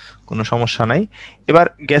 কোনো সমস্যা নাই। এবার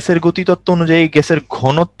গ্যাসের গতিতত্ত্ব অনুযায়ী গ্যাসের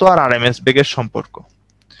ঘনত্ব আর আরএমএস বেগের সম্পর্ক,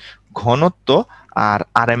 ঘনত্ব আর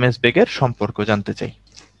আরএমএস বেগের সম্পর্ক জানতে চাই।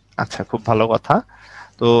 আচ্ছা, খুব ভালো কথা।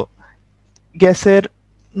 তো গ্যাসের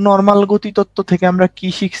নরমাল গতিতত্ত্ব থেকে আমরা কি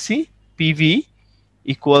শিখছি? PV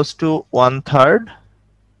equals to 1/3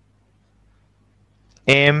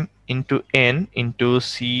 M into N into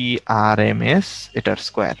C R M S এটার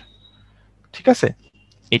স্কোয়ার, ঠিক আছে?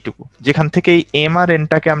 এইটুকু, যেখান থেকে এই এম আর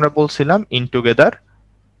এনটাকে আমরা বলছিলাম ইন টুগেদার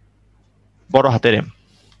বড় হাতের এম,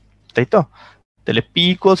 তাই তো? তাহলে পি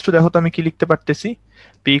ইকুয়ালস টু, দেখো তো আমি কি লিখতে পারতেছি,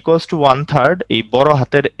 পি ইকুয়ালস টু 1/3 এই বড়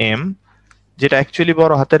হাতের এম, যেটা অ্যাকচুয়ালি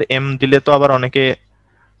বড় হাতের এম দিলে তো আবার অনেকে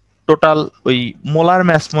টোটাল ওই মোলার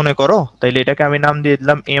ম্যাস মনে করো, তাইলে এটাকে আমি নাম দিয়ে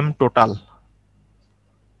দিলাম M total,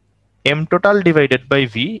 M total divided by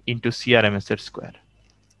V into C R M S এর স্কোয়ার।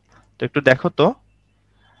 তো একটু দেখো তো,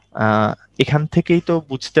 এখান থেকেই তো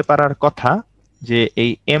বুঝতে পারার কথা যে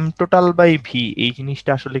এই এম টোটাল বাই ভি এই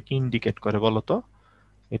জিনিসটা আসলে কি ইন্ডিকেট করে বলো তো?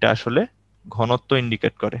 এটা আসলে ঘনত্ব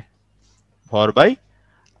ইন্ডিকেট করে, ভর বাই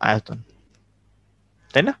আয়তন,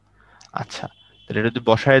 তাই না? আচ্ছা, তাহলে এটা যদি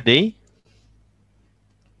বসায় দেই,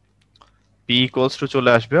 পি ইকুয়ালস টু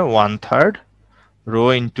চলে আসবে 1/3 রো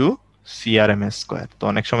ইন্টু সিআরএমএস স্কোয়ার। তো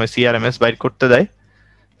অনেক সময় সিআরএমএস বাইর করতে দেয়,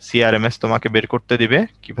 সিআরএমএস তোমাকে বের করতে দিবে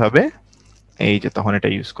কিভাবে? এই যে তখন এটা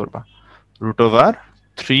ইউজ করবা, root over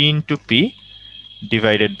 3 into P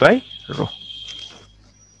divided by rho,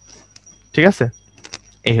 ঠিক আছে?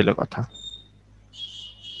 এই হলো কথা।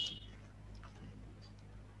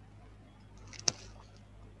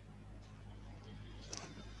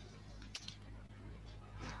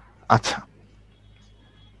 আচ্ছা,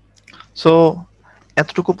 সো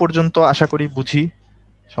এতটুকু পর্যন্ত আশা করি বুঝি,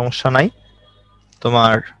 সমস্যা নাই।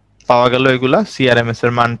 তোমার পাওয়া গেল এগুলা সিআরএমএস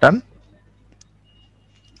এর মান টান।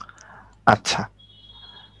 আচ্ছা,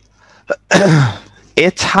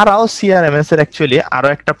 এছাড়াও সিআরএমএস এর অ্যাকচুয়ালি আরো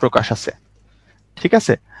একটা প্রকাশ আছে, ঠিক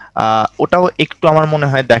আছে? ওটাও একটু আমার মনে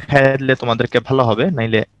হয় দেখায় দিলে তোমাদেরকে ভালো হবে,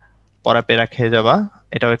 নাইলে পড়া পেরা খেয়ে যাবা।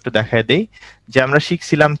 এটাও একটু দেখায় দেই, যে আমরা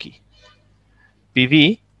শিখছিলাম কি, PV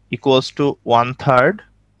equals to 1/3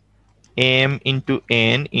 M into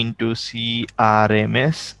N into C R M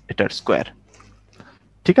S এটার স্কোয়ার,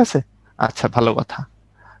 ঠিক আছে? আচ্ছা, ভালো কথা।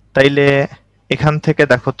 তাইলে এখান থেকে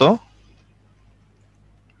দেখো তো,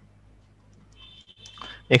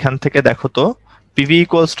 এখান থেকে দেখো তো, পিভি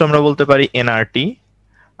ইকুয়ালস টু আমরা বলতে পারি এনআরটি,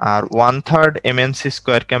 আর 1/3 এমএনসি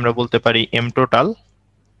স্কোয়ারকে আমরা বলতে পারি এম টোটাল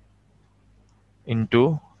ইন্টু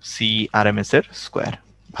সি আর এম এস এর স্কোয়ার।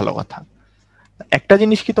 ভালো কথা। একটা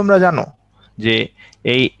জিনিস কি তোমরা জানো, যে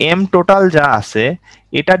এই এম টোটাল যা আছে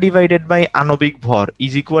এটা ডিভাইডেড বাই আণবিক ভর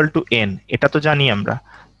ইজ ইকুয়াল টু এন, এটা তো জানি আমরা।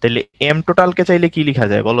 তাহলে এম টোটালকে চাইলে কি লেখা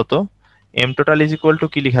যায় বলো তো? M total is equal to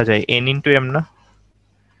কি লেখা যায়? এন ইন্টু এম না?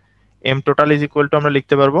 M total is equal to আমরা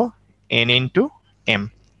লিখতে পারবো এন ইন্টু এম।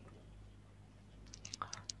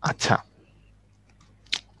 আচ্ছা,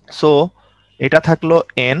 সো এটা থাকলো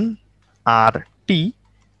N, R T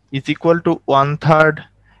is equal to 1/3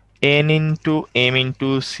 N into M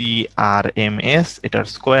into C R M S এটার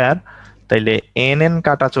স্কোয়ার। তাইলে এন এন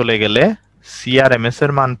কাটা চলে গেলে সিআরএমএস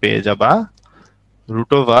এর মান পেয়ে যাবা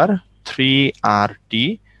 √3RT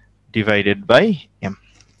ডিভাইডেড বাই এম।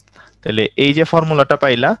 তাহলে এই যে ফর্মুলাটা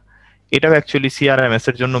পাইলা, এটাও অ্যাকচুয়ালি সিআরএমএস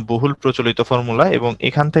এর জন্য বহুল প্রচলিত ফর্মুলা, এবং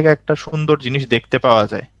এখান থেকে একটা সুন্দর জিনিস দেখতে পাওয়া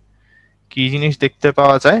যায়। কি জিনিস দেখতে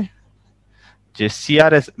পাওয়া যায়? যে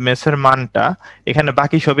সিআরএমএস এর মানটা, এখানে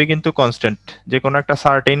বাকি সবই কিন্তু কনস্ট্যান্ট। যে কোনো একটা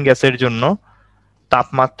সার্টেন গ্যাসের জন্য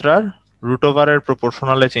তাপমাত্রার √এর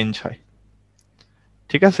প্রপোর্শনালে চেঞ্জ হয়,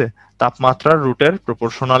 ঠিক আছে? তাপমাত্রার √এর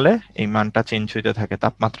প্রপোর্শনালে এই মানটা চেঞ্জ হইতে থাকে।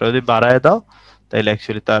 তাপমাত্রা যদি বাড়ায় দাও, তাহলে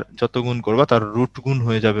অ্যাকচুয়ালি তার যত গুণ করবা তার √গুণ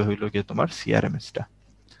হয়ে যাবে হইলো গিয়ে তোমার সিআরএমএসটা।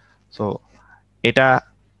 সো এটা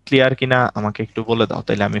ক্লিয়ার কিনা আমাকে একটু বলে দাও,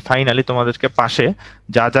 তাহলে আমি ফাইনালি তোমাদেরকে পাশে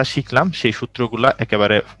যা যা শিখলাম সেই সূত্রগুলা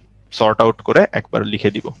একেবারে সর্ট আউট করে একবার লিখে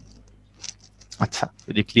দিব। আচ্ছা,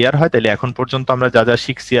 যদি ক্লিয়ার হয় তাহলে এখন পর্যন্ত আমরা যা যা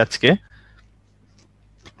শিখছি আজকে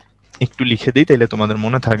একটু লিখে দিই, তাহলে তোমাদের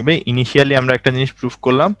মনে থাকবে। ইনিশিয়ালি আমরা একটা জিনিস প্রুফ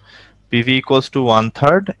করলাম, PV equals to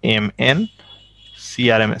 1/3 mn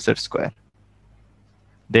CRMS এর স্কয়ার।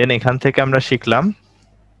 দেন এখান থেকে আমরা শিখলাম,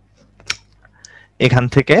 এখান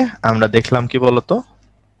থেকে আমরা দেখলাম কি বলতো,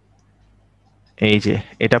 এই যে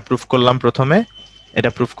এটা প্রুফ করলাম প্রথমে, এটা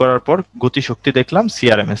প্রুফ করার পর গতিশক্তি দেখলাম,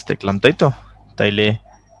 সিআরএমএস দেখলাম, তাই তো? তাইলে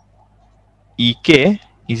ইকে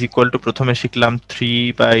ইজ ইকুয়াল টু প্রথমে শিখলাম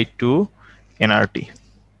 3/2 এনআরটি।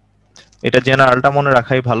 এটা জেনারেলটা মনে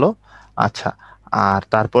রাখাই ভালো। আচ্ছা, আর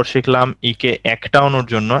তারপর শিখলাম ইকে একটা অণুর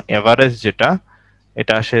জন্য এভারেজ যেটা,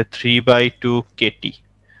 এটা আসে 3/2 কেটি।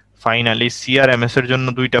 ফাইনালি সিআরএমএস এর জন্য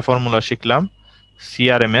দুইটা ফর্মুলা শিখলাম।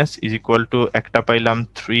 সিআরএমএস ইজ ইকুয়াল টু, একটা পাইলাম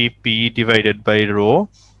 3p ডিভাইডেড বাই রো,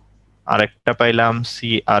 আর একটা পাইলাম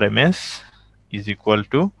CRMS is equal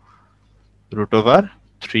to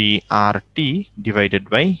 √3RT divided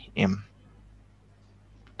by M.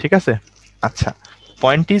 ঠিক আছে? আচ্ছা,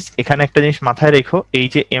 পয়েন্ট ইজ, এখানে একটা জিনিস মাথায় রেখো, এই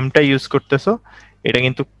যে এমটা ইউজ করতেছো এটা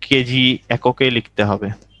কিন্তু কেজি এককে লিখতে হবে,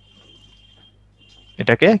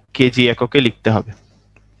 এটাকে কেজি এককে লিখতে হবে।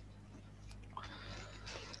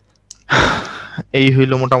 এই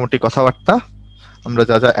হইল মোটামুটি কথাবার্তা। আমরা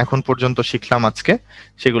যা যা এখন পর্যন্ত শিখলাম আজকে,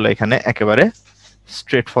 সেগুলো এখানে একেবারে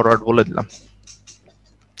স্ট্রেট ফরওয়ার্ড বলে দিলাম।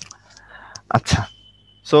 আচ্ছা,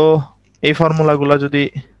 সো এই ফর্মুলাগুলো যদি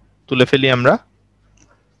তুলে ফেলি আমরা,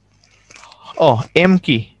 ও এম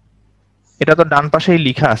কি, এটা তো ডান পাশেই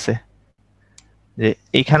লেখা আছে, যে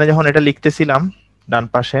এইখানে যখন এটা লিখতেছিলাম ডান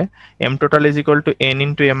পাশে M total is equal to N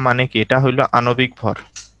into M, মানে কি? এটা হইলো আণবিক ভর।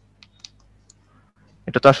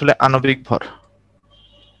 এটা তো আসলে আণবিক ভর,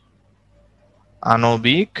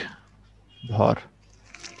 আণবিক ভর,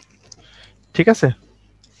 ঠিক আছে?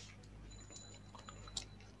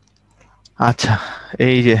 আচ্ছা,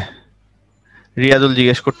 এই যে রিয়াদুল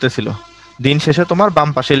জিজ্ঞেস করতেছিল, দিন শেষে তোমার বাম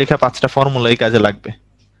পাশে লেখা 5টা ফর্মুলাই কাজে লাগবে,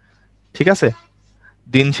 ঠিক আছে?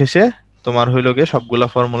 দিন শেষে তোমার হইল গিয়ে সবগুলা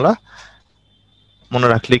ফর্মুলা মনে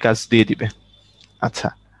রাখলেই কাজ দিয়ে দিবে। আচ্ছা,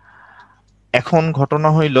 এখন ঘটনা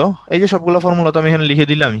হইল, এই যে সবগুলা ফর্মুলা তো আমি এখানে লিখে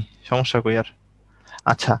দিলামই, সমস্যা কই আর।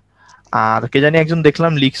 আচ্ছা, আর কে জানি একজন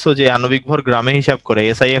দেখলাম লিখছো যে আণবিক ভর গ্রামে হিসাব করে,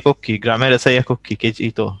 এসআই একক কি? গ্রামের এসআই একক কি? কেজি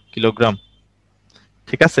তো, কিলোগ্রাম,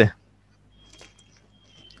 ঠিক আছে?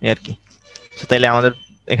 এই আর কি। তাইলে আমাদের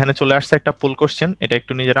এখানে চলে আসছে একটা পোল কোশ্চেন, এটা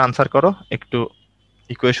একটু নিজেরা আনসার করো। একটু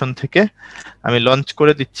ইকুয়েশন থেকে আমি লঞ্চ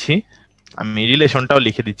করে দিচ্ছি, আমি রিলেশনটাও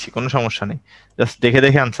লিখে দিচ্ছি, কোনো সমস্যা নেই, জাস্ট দেখে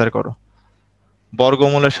দেখে আনসার করো।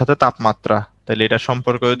 বর্গমূলের সাথে তাপমাত্রা, তাইলে এটা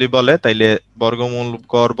সম্পর্ক যদি বলে, তাইলে বর্গমূল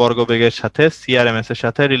গড় বর্গবেগের সাথে সিআরএমএস এর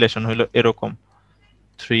সাথে রিলেশন হইলো এরকম,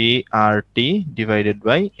 3RT ডিভাইডেড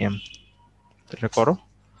বাই এম। এটা করো,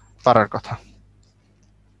 পারার কথা।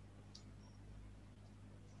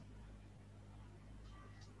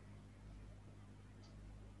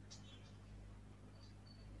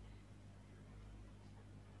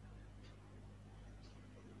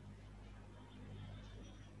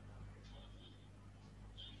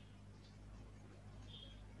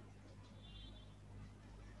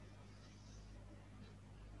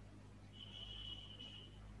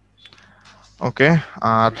 ওকে,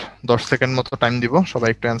 আর 10 সেকেন্ড মতো টাইম দিব, সবাই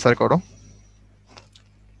একটু অ্যান্সার করো।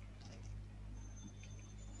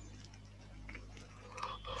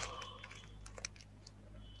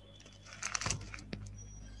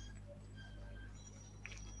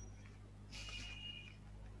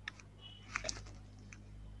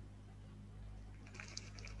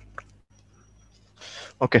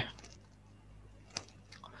 ওকে,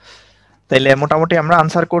 তাইলে মোটামুটি আমরা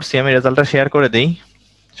আনসার করছি, আমি রেজাল্টটা শেয়ার করে দেই।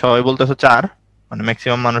 সবাই বলতেছো 4, মানে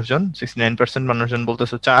ম্যাক্সিমাম মানুষজন, 69% মানুষজন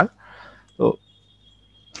বলতেছো 4। তো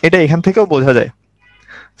এটা এখান থেকেও বোঝা যায়,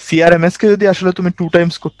 সিআরএমএস কে যদি আসলে তুমি 2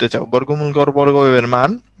 টাইমস করতে চাও, বর্গমূল গড় বর্গবেগের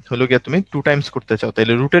মান হলো গিয়ে তুমি 2 টাইমস করতে চাও,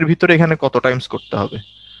 তাহলে রুটের ভিতরে এখানে কত টাইমস করতে হবে?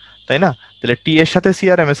 তাই না? তাহলে টি এর সাথে সি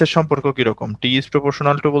আর এম এস এর সম্পর্ক কিরকম? টি ইজ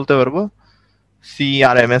প্রপোর্শনাল টু বলতে পারবো সি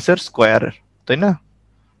আর এম এস এর স্কোয়ার, তাই না?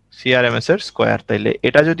 সি আর এম এস এর স্কোয়ার। তাইলে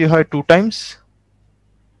এটা যদি হয় 2 টাইমস,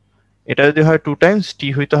 এটা যদি হয় 2 টাইমস, টি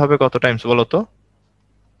হইতে হবে কত টাইমস বলো তো?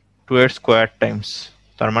 2 এর স্কোয়ার টাইমস,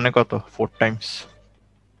 তার মানে কত? 4 টাইমস,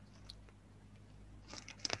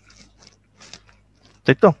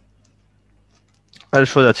 তাই তো? আর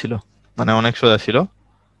সোজা ছিল, মানে অনেক সোজা ছিল।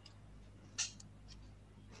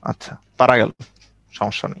 আচ্ছা, পারা গেল,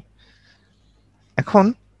 সমস্যা নেই। এখন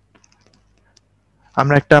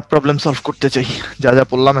আমরা একটা প্রবলেম সলভ করতে চাই, যা যা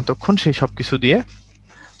বললাম এতক্ষণ সেই সব কিছু দিয়ে।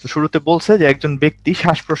 তো শুরুতে বলছে যে একজন ব্যক্তি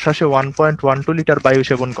শ্বাস প্রশ্বাসে 1.12 লিটার বায়ু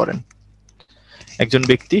সেবন করেন। একজন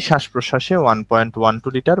ব্যক্তি শ্বাস প্রশ্বাসে 1.12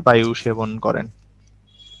 লিটার বায়ু সেবন করেন।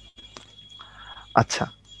 আচ্ছা,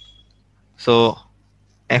 সো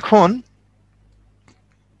এখন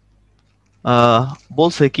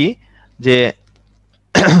বলছে কি যে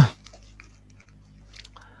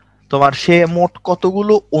তোমার সে মোট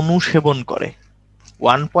কতগুলো অণু সেবন করে।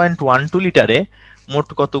 1.12 লিটারে মোট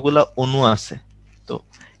কতগুলো অণু আছে। তো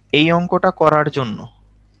এই অঙ্কটা করার জন্য,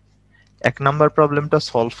 1 নাম্বার প্রবলেমটা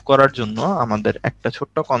সলভ করার জন্য আমাদের একটা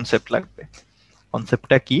ছোট্ট কনসেপ্ট লাগবে।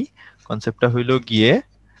 কনসেপ্টটা কি? কনসেপ্টটা হইল গিয়ে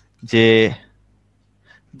যে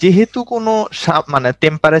যেহেতু কোনো মানে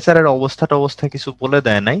টেম্পারেচারের অবস্থা কিছু বলে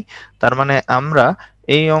দেয় নাই, তার মানে আমরা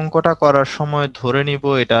এই অঙ্কটা করার সময় ধরে নিব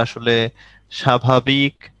এটা আসলে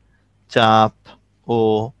স্বাভাবিক চাপ ও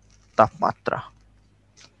তাপমাত্রা,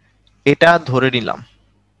 এটা ধরে নিলাম।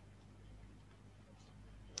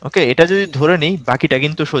 ওকে, এটা যদি ধরে নিই বাকিটা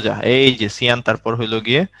কিন্তু সোজা। এই যে সিয়ান, তারপর হইলো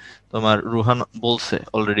গিয়ে তোমার রুহান বলছে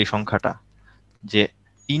অলরেডি সংখ্যাটা, যে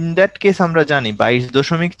ইন দ্যাট কেস আমরা জানি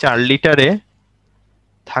 22.4 লিটারে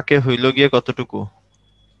থাকে হইল গিয়ে কতটুকু?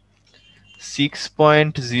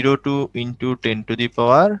 6.02 ইন্টু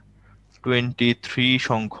 10⁻23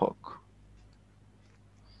 সংখ্যক,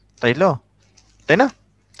 তাইলো? তাই না?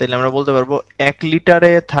 তাইলে আমরা বলতে পারবো 1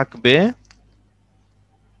 লিটারে থাকবে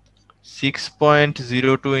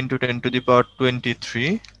 6.02 ইন্টু 10⁻23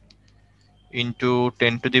 ইন্টু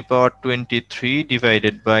 10⁻23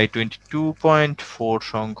 ডিভাইডেড বাই 22.4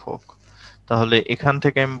 সংখ্যক। তাহলে এখান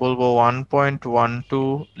থেকে আমি বলবো 1.12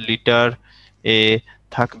 লিটার এ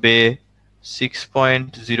থাকবে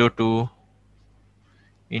 6.02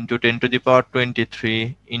 ইন্টু 10⁻23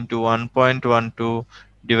 ইন্টু 1.12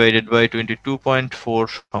 ডিভাইডেড বাই 22.4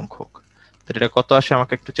 সংখ্যক। তাহলে এটা কত আসে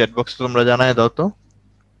আমাকে একটু চ্যাট বক্সে তোমরা জানায় দাও তো,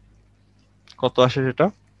 কত আসে সেটা।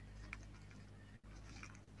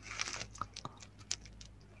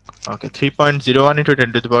 ওকে, 3.01 ইন্টু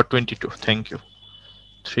 10⁻22, থ্যাংক ইউ।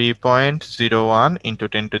 3.01 ইন্টু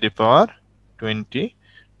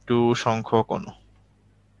 10⁻22 সংখ্যক অণু।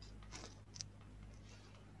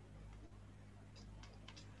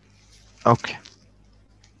 ওকে,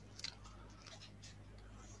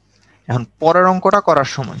 এখন পরের অঙ্কটা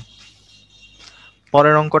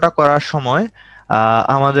করার সময়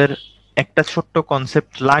আমাদের একটা ছোট্ট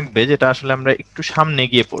কনসেপ্ট লাগবে, যেটা আসলে আমরা একটু সামনে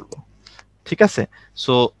গিয়ে পড়বো। ঠিক আছে?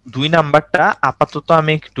 সো 2 নাম্বারটা আপাতত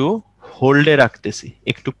আমি একটু হোল্ডে রাখতেছি,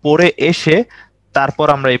 একটু পরে এসে তারপর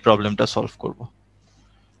আমরা এই প্রবলেমটা সলভ করব।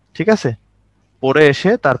 ঠিক আছে? পরে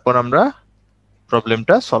এসে তারপর আমরা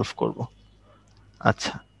প্রবলেমটা সলভ করব।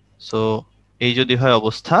 আচ্ছা, সো এই যদি হয়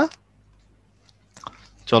অবস্থা,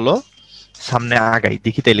 চলো সামনে আগাই,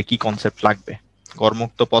 দেখি তাইলে কি কনসেপ্ট লাগবে।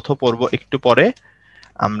 গড়মুক্ত পথ পড়বো একটু পরে।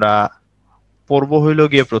 আমরা পড়বো হইলো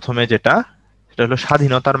গিয়ে প্রথমে যেটা, সেটা হলো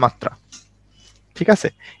স্বাধীনতার মাত্রা। ঠিক আছে?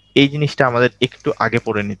 এই জিনিসটা আমাদের একটু আগে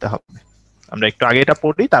পড়ে নিতে হবে। আমরা একটু আগে এটা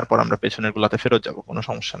পড়ি, তারপর আমরা পেছনের গুলাতে ফেরত যাব, কোনো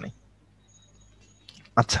সমস্যা নেই।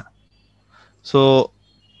 আচ্ছা, সো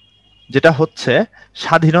যেটা হচ্ছে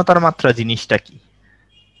স্বাধীনতার মাত্রা জিনিসটা কি,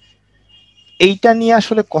 এইটা নিয়ে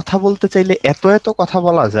আসলে কথা বলতে চাইলে এত এত কথা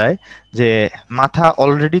বলা যায় যে মাথা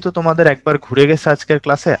অলরেডি তো তোমাদের একবার ঘুরে গেছে আজকের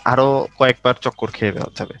ক্লাসে, আরো কয়েকবার চক্কর খেয়ে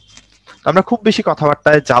যাবে। আমরা খুব বেশি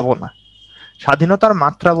কথাবার্তায় যাব না। স্বাধীনতার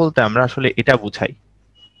মাত্রা বলতে আমরা আসলে এটা বুঝাই,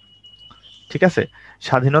 ঠিক আছে?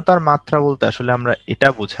 স্বাধীনতার মাত্রা বলতে আসলে আমরা এটা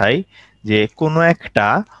বুঝাই যে কোনো একটা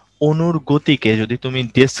অণুর গতিকে যদি তুমি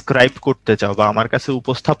ডেসক্রাইব করতে চাও বা আমার কাছে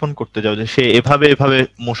উপস্থাপন করতে চাও যে সে এভাবে এভাবে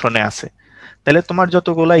মোশনে আছে, তাহলে তোমার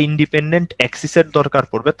যতগুলা ইন্ডিপেন্ডেন্ট অ্যাক্সিসের দরকার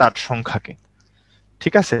পড়বে তার সংখ্যাকে।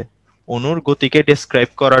 ঠিক আছে? অণুর গতিকে ডেসক্রাইব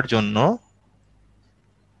করার জন্য,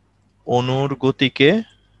 অণুর গতিকে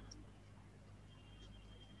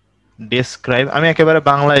ডেসক্রাইব, আমি একেবারে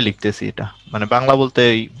বাংলায় লিখতেছি, এটা মানে বাংলা বলতে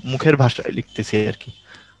এই মুখের ভাষায় লিখতেছি আর কি,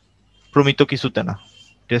 প্রমিত কিছুতে না।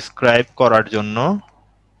 ডেসক্রাইব করার জন্য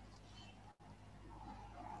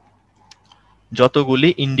যতগুলি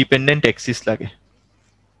ইন্ডিপেন্ডেন্ট অ্যাক্সিস লাগে।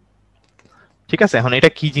 ঠিক আছে? এখন এটা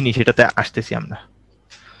কি জিনিস এটাতে আসতেছি আমরা।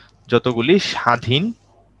 যতগুলি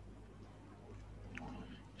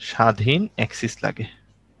স্বাধীন অ্যাক্সিস লাগে।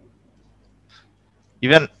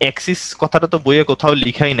 ইভেন অ্যাক্সিস কথাটা তো বইয়ে কোথাও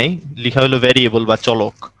লিখাই নাই, লিখা হলো ভ্যারিয়েবল বা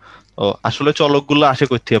চলক। তো আসলে চলকগুলো আসে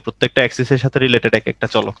কই থেকে? প্রত্যেকটা অ্যাক্সিসের সাথে রিলেটেড এক একটা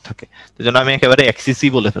চলক থাকে, তো জন্য আমি একেবারে অ্যাক্সিসই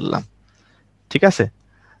বলে ফেললাম। ঠিক আছে,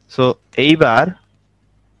 সো এইবার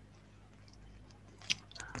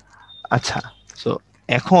আচ্ছা, সো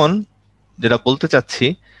এখন যেটা বলতে চাচ্ছি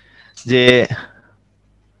যে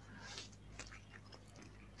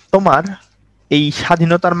তোমার এই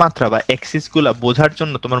স্বাধীনতার মাত্রা বা অ্যাক্সিস গুলা বোঝার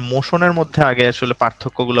জন্য তোমার মোশনের মধ্যে আগে আসলে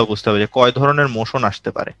পার্থক্য গুলো বুঝতে হবে যে কয় ধরনের মোশন আসতে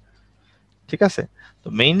পারে। ঠিক আছে, তো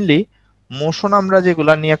মেইনলি মোশন আমরা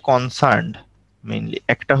যেগুলা নিয়ে কনসার্নড, মেইনলি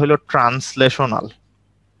একটা হলো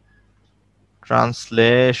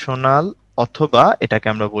ট্রান্সলেশনাল অথবা এটাকে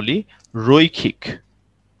আমরা বলি রৈখিক।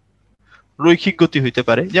 রৈখিক গতি হইতে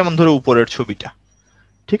পারে, যেমন ধরো উপরের ছবিটা।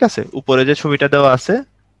 ঠিক আছে, উপরে যে ছবিটা দেওয়া আছে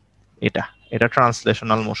এটা এটা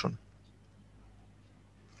ট্রান্সলেশনাল মোশন।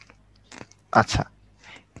 আচ্ছা,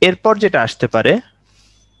 এরপর যেটা আসতে পারে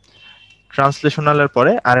ট্রান্সলেশনালের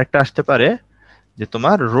পরে আরেকটা আসতে পারে যে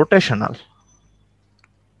তোমার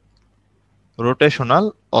রোটেশনাল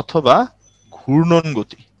অথবা ঘূর্ণন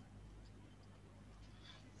গতি।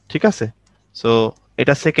 ঠিক আছে, সো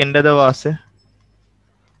এটা সেকেন্ডে দেওয়া আছে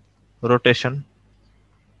রোটেশন।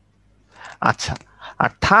 আচ্ছা,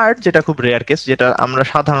 আর থার্ড যেটা খুব রেয়ার কেস, যেটা আমরা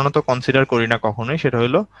সাধারণত কনসিডার করি না কখনোই, সেটা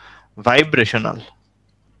হলো ভাইব্রেশনাল।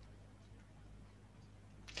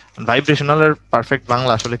 ভাইব্রেশনালের পারফেক্ট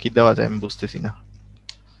বাংলা আসলে কি দেওয়া যায় আমি বুঝতেছি না।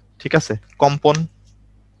 ঠিক আছে, কম্পন,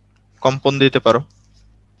 কম্পন দিতে পারো।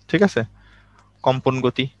 ঠিক আছে, কম্পন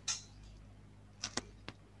গতি।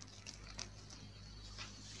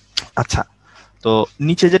 আচ্ছা, তো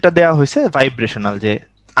নিচে যেটা দেওয়া হয়েছে ভাইব্রেশনাল, যে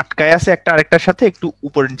আটকায় আছে একটা আরেকটার সাথে, একটু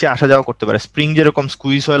উপর নিচে আসা যাওয়া করতে পারে, স্প্রিং যেরকম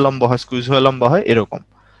স্কুইজ হয়ে লম্বা হয়, স্কুইজ হয়ে লম্বা হয়, এরকম।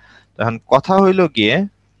 এখন কথা হইলো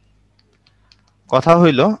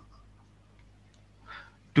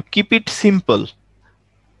টু কিপ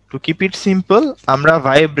ইট সিম্পল আমরা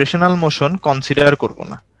ভাইব্রেশনাল মোশন কনসিডার করব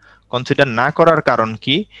না। কনসিডার না করার কারণ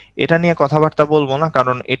কি, এটা নিয়ে কথাবার্তা বলবো না,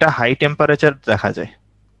 কারণ এটা হাই টেম্পারেচার দেখা যায়।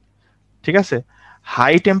 ঠিক আছে,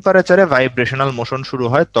 হাই টেম্পারেচারে ভাইব্রেশনাল মোশন শুরু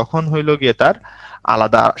হয়, তখন হইল গিয়ে তার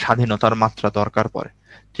আলাদা স্বাধীনতার মাত্রা দরকার পড়ে।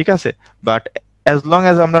 ঠিক আছে, বাট অ্যাজ লং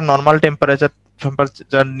অ্যাজ আমরা নর্মাল টেম্পারেচার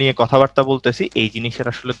নিয়ে কথাবার্তা বলতেছি, এই জিনিসের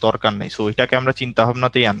আসলে দরকার নেই। সো এটাকে আমরা চিন্তা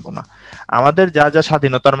ভাবনাতেই আনবো না। আমাদের যা যা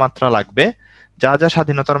স্বাধীনতার মাত্রা লাগবে,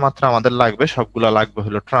 আমাদের লাগবে সবগুলা লাগবে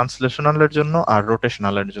হলো ট্রান্সলেশনালের জন্য আর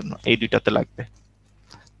রোটেশনালের জন্য, এই দুইটাতে লাগবে।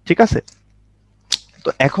 ঠিক আছে, তো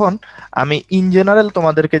এখন আমি ইন জেনারেল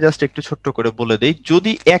তোমাদেরকে জাস্ট একটু ছোট্ট করে বলে দেই,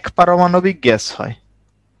 যদি এক পারমাণবিক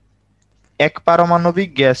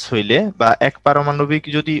গ্যাস হইলে বা এক পারমাণবিক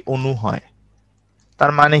যদি অণু হয়,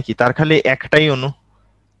 তার মানে কি, তার খালি একটাই অণু,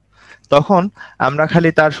 তখন আমরা খালি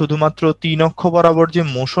তার শুধুমাত্র 3 অক্ষ বরাবর যে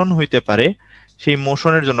মোশন হইতে পারে সেই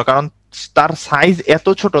মোশনের জন্য, কারণ তার সাইজ এত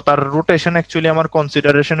ছোট, তার রোটেশন অ্যাকচুয়ালি আমার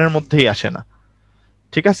কনসিডারেশনের মধ্যেই আসে না।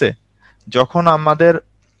 ঠিক আছে, যখন আমাদের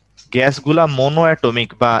গ্যাসগুলা মনো অ্যাটমিক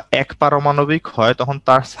বা এক পারমাণবিক হয়, তখন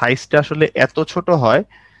তার সাইজটা আসলে এত ছোট হয়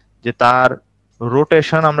যে তার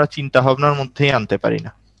রোটেশন আমরা চিন্তা ভাবনার মধ্যেই আনতে পারি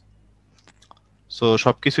না। সো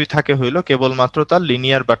সবকিছুই থাকে হইলো কেবলমাত্র তার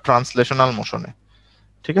লিনিয়ার বা ট্রান্সলেশনাল মোশনে।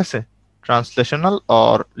 ঠিক আছে, ট্রান্সলেশনাল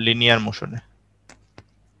অর লিনিয়ার মোশনে।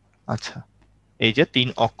 আচ্ছা, এই যে 3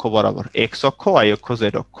 অক্ষ বরাবর, এক্স অক্ষ, ওয়াই অক্ষ,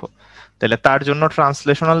 জেড অক্ষ, তাহলে তার জন্য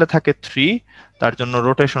ট্রান্সলেশনালে থাকে 3, তার জন্য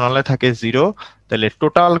রোটেশনালে থাকে 0। তাহলে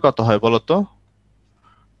টোটাল কত হয় বলতো?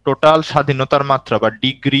 টোটাল স্বাধীনতার মাত্রা বা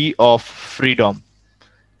degree of freedom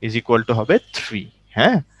is equal to হবে 3।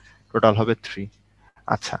 হ্যাঁ, টোটাল হবে 3।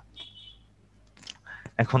 আচ্ছা,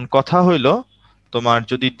 এখন কথা হইল তোমার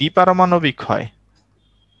যদি দ্বিপারমাণবিক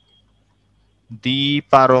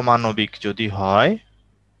যদি হয়,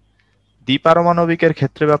 দ্বিপারমাণবিকের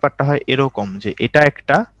ক্ষেত্রে ব্যাপারটা হয় এরকম যে এটা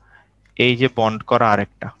একটা, এই যে বন্ড করা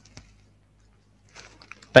আরেকটা,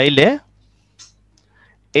 তাইলে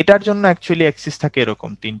এটার জন্য অ্যাকচুয়ালি অ্যাক্সিস থাকে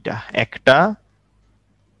এরকম 3টা, একটা,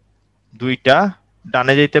 2টা,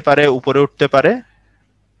 ডানে যেতে পারে, উপরে উঠতে পারে,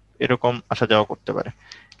 এরকম আসা যাওয়া করতে পারে,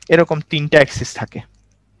 এরকম 3টা অ্যাক্সিস থাকে।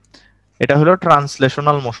 এটা হলো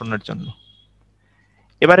ট্রান্সলেশনাল মোশনের জন্য।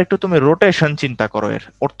 এবার একটু তুমি রোটেশন চিন্তা করো,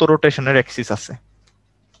 অর্থ রোটেশনের অ্যাক্সিস আছে।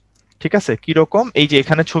 ঠিক আছে, কিরকম, এই যে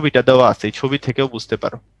এখানে ছবিটা দেওয়া আছে, এই ছবি থেকেও বুঝতে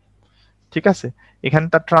পারো। ঠিক আছে, এখানে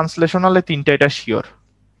তার ট্রান্সলেশনালে 3টা, এটা শিওর।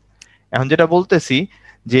 এখন যেটা বলতেছি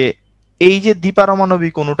যে এই যে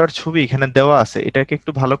দ্বিপারমাণবিক অণুটার ছবি এখানে দেওয়া আছে, এটাকে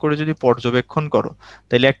একটু ভালো করে যদি পর্যবেক্ষণ করো,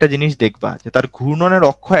 তাহলে একটা জিনিস দেখবা যে তার ঘূর্ণনের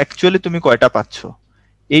অক্ষ অ্যাকচুয়ালি তুমি কয়টা পাচ্ছ।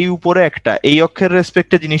 এই উপরে একটা, এই অক্ষের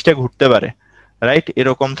রেসপেক্টে জিনিসটা ঘুরতে পারে, রাইট?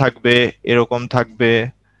 এরকম থাকবে, এরকম থাকবে,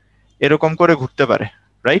 এরকম করে ঘুরতে পারে,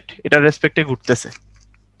 রাইট? এটার রেসপেক্টে ঘুরতেছে।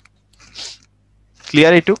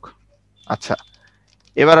 ক্লিয়ার এইটুক? আচ্ছা,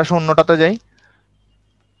 এবার আসো অন্যটাতে যাই।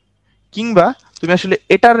 কিংবা তুমি আসলে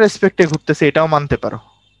এটার রেসপেক্টে ঘুরতেছে এটাও মানতে পারো,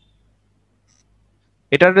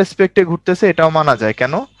 এটার রেসপেক্টে ঘুরতেছে এটাও মানা যায়।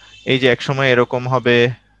 কেন? এই যে একসময় এরকম হবে,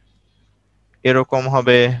 এরকম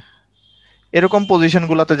হবে, এরকম পজিশন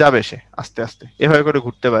গুলাতে যাবে সে আস্তে আস্তে, এভাবে করে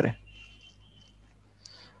ঘুরতে পারে।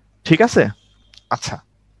 ঠিক আছে? আচ্ছা,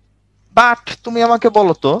 বাট তুমি আমাকে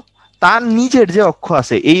বলো তো, তার নিজের যে অক্ষ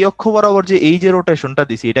আছে, এই অক্ষ বরাবর যে এই যে রোটেশনটা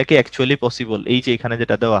দিছি, এটা কি অ্যাকচুয়ালি পসিবল? এই যে এখানে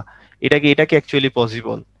যেটা দেওয়া, এটা কি অ্যাকচুয়ালি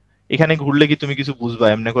পসিবল? এখানে ঘুরলে কি তুমি কিছু বুঝবা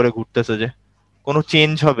এমনি করে ঘুরতেছে যে কোনো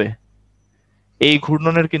চেঞ্জ হবে? এই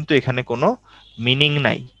ঘূর্ণনের কিন্তু এখানে কোনো মিনিং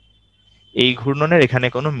নাই, এই ঘূর্ণনের এখানে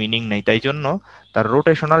কোনো মিনিং নাই। তাই জন্য তার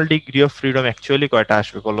rotational degree of freedom actually কয়টা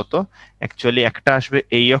আসবে বলতো? অ্যাকচুয়ালি একটা আসবে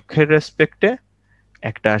এই অক্ষের রেসপেক্টে,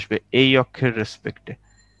 একটা আসবে এই অক্ষের রেসপেক্টে।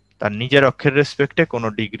 তার নিজের অক্ষের রেসপেক্টে কোনো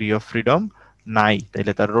ডিগ্রি অফ ফ্রিডম নাই,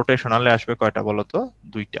 তাইলে তার রোটেশনালে আসবে কয়টা বলতো?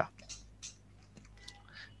 দুইটা।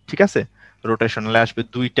 ঠিক আছে, রোটেশনালে আসবে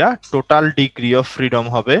দুইটা। টোটাল ডিগ্রি অফ ফ্রিডম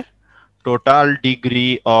হবে, টোটাল ডিগ্রি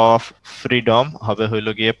অফ ফ্রিডম হবে হইল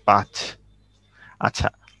গিয়ে 5। আচ্ছা,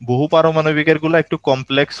 বহু পারমাণবিকের গুলা একটু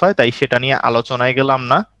কমপ্লেক্স হয়, তাই সেটা নিয়ে আলোচনায় গেলাম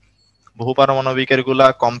না। বহু পারমাণবিকের গুলা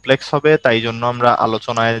কমপ্লেক্স হবে, তাই জন্য আমরা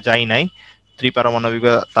আলোচনায় যাই নাই। ত্রিপারমাণবিক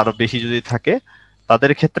তার বেশি যদি থাকে,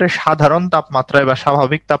 তাদের ক্ষেত্রে সাধারণ তাপমাত্রায় বা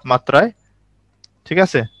স্বাভাবিক তাপমাত্রায়, ঠিক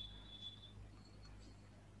আছে,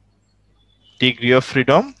 ডিগ্রি অফ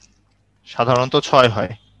ফ্রিডম সাধারণত 6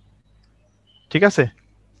 হয়। ঠিক আছে,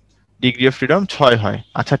 ডিগ্রি অফ ফ্রিডম 6 হয়।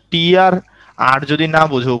 আচ্ছা, টি আর আর যদি না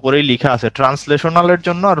বুঝো, উপরেই লেখা আছে ট্রান্সলেশনালের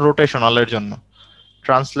জন্য আর রোটেশনালের জন্য।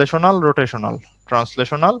 Translational, rotational,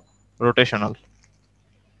 translational, rotational.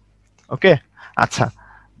 ওকে, আচ্ছা,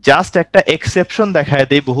 জাস্ট একটা এক্সেপশন দেখায়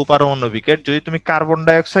দেই বহু পারমাণবিকের। যদি তুমি কার্বন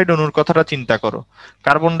ডাই অক্সাইড অণুর কথাটা চিন্তা করো,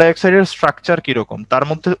 কার্বন ডাই অক্সাইডের স্ট্রাকচার কিরকম? তার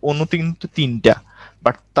মধ্যে অণু কিন্তু 3টা,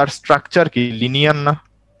 বাট তার স্ট্রাকচার কি লিনিয়ার না?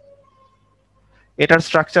 এটার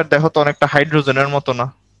স্ট্রাকচার দেখো তো অনেকটা হাইড্রোজেনের মতো না?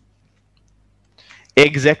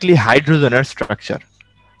 এক্স্যাক্টলি হাইড্রোজেনের স্ট্রাকচার।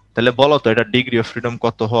 তাহলে বলো তো এটা ডিগ্রি অফ ফ্রিডম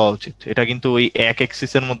কত হওয়া উচিত? এটা কিন্তু ওই এক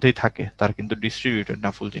এক্সিসের মধ্যেই থাকে, তার কিন্তু ডিস্ট্রিবিউটেড না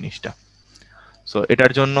ফুল জিনিসটা। সো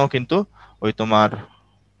এটার জন্য কিন্তু ওই তোমার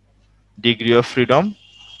ডিগ্রি অফ ফ্রিডম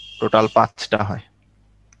টোটাল 5টা হয়।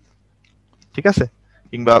 ঠিক আছে,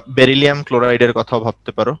 কিংবা বেরিলিয়াম ক্লোরাইডের কথাও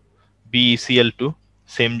ভাবতে পারো, BeCl2,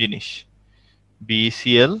 সেম জিনিস,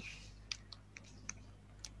 BeCl,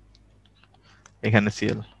 এখানে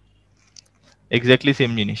Cl, এক্স্যাক্টলি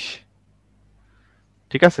সেম জিনিস।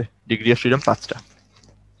 ঠিক আছে, ডিগ্রি অফ ফ্রিডম 5টা।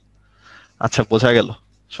 আচ্ছা, বোঝা গেল,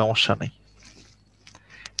 সমস্যা নেই।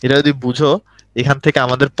 এটা যদি বুঝো, এখান থেকে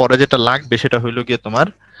আমাদের পরে যেটা লাগবে সেটা হইলো গিয়ে তোমার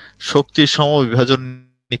শক্তির সমবিভাজন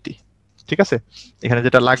নীতি। ঠিক আছে, এখানে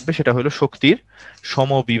যেটা লাগবে সেটা হলো শক্তির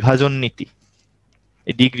সমবিভাজন নীতি,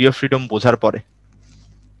 এই ডিগ্রি অফ ফ্রিডম বোঝার পরে।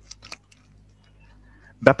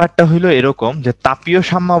 ব্যাপারটা হইলো এরকম যে তাপীয়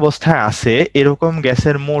সাম্যাবস্থায় আছে এরকম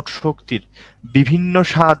গ্যাসের মোট শক্তির বিভিন্ন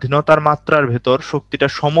স্বাধীনতার মাত্রার ভেতর শক্তিটা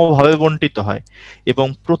সমভাবে বন্টিত হয়, এবং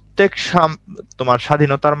প্রত্যেক তোমার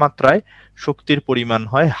স্বাধীনতার মাত্রায় শক্তির পরিমাণ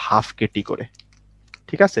হয় হাফ কেটি করে।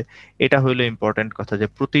 ঠিক আছে, এটা হইলো ইম্পর্টেন্ট কথা, যে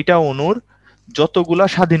প্রতিটা অণুর যতগুলা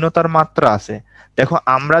স্বাধীনতার মাত্রা আছে। দেখো,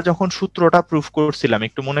 আমরা যখন সূত্রটা প্রুফ করছিলাম,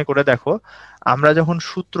 একটু মনে করে দেখো, আমরা যখন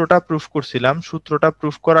সূত্রটা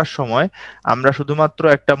প্রুফ করার সময় আমরা শুধুমাত্র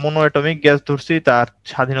একটা মনো অ্যাটমিক গ্যাস ধরছি, তার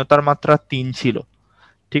স্বাধীনতার মাত্রা 3 ছিল।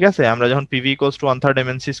 ঠিক আছে, আমরা যখন PV equals to 1/3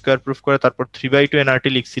 MNC square proof করে তারপর 3/2 এনআরটি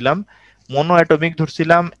লিখছিলাম, মনো অ্যাটমিক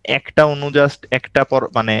ধরছিলাম, একটা অণু জাস্ট একটা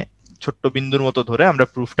মানে ছোট্ট বিন্দুর মতো ধরে আমরা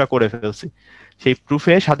প্রুফটা করে ফেলছি। সেই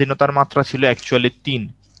প্রুফে স্বাধীনতার মাত্রা ছিল অ্যাকচুয়ালি 3।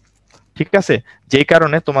 ঠিক আছে, যেই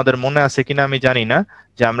কারণে তোমাদের মনে আছে কিনা আমি জানি না,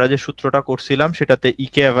 যে আমরা যে সূত্রটা করছিলাম সেটাতে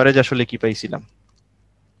ইকে অ্যাভারেজ আসলে কি পাইছিলাম?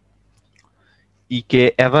 ইকে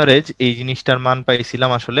অ্যাভারেজ এই জিনিসটার মান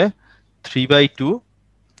পাইছিলাম আসলে 3/2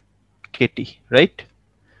 কেটি, রাইট?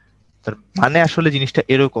 তার মানে আসলে জিনিসটা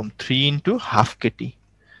এরকম, 3 × ½ কেটি।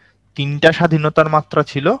 তিনটা স্বাধীনতার মাত্রা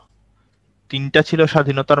ছিল, তিনটা ছিল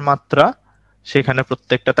স্বাধীনতার মাত্রা, সেখানে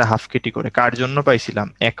প্রত্যেকটাতে হাফ কেটি করে। কার জন্য পাইছিলাম?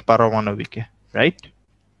 এক পারমাণবিকে, রাইট?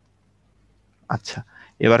 আচ্ছা,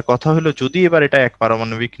 এবার কথা হলো, যদি এবার এটা এক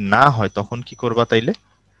পারমাণবিক না হয় তখন কি করবা তাইলে?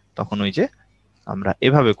 তখন ওই যে আমরা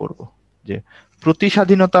এভাবে করব, যে প্রতি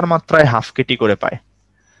স্বাধীনতার মাত্রায় হাফ কেটি করে পায়।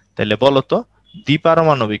 তাইলে বলো তো,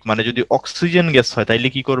 দ্বিপারমাণবিক মানে যদি অক্সিজেন গ্যাস হয় তাইলে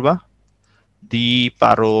কি করবা?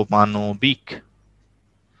 দ্বিপারমাণবিক,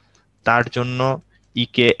 তার জন্য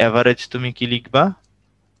ইকে অ্যাভারেজ তুমি কি লিখবা?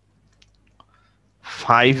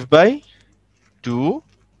 5/2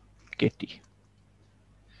 কেটি।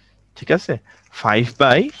 ঠিক আছে,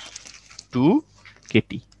 5/2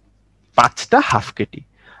 কেটি। 5টা হাফ কেটি।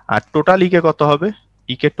 আর টোটাল ইকে কত হবে?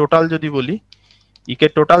 ইকে টোটাল যদি বলি, ইকে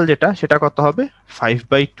টোটাল যেটা সেটা কত হবে?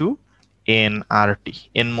 5/2 nRT,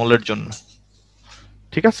 n মোলের জন্য।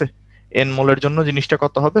 ঠিক আছে, n মোলের জন্য জিনিসটা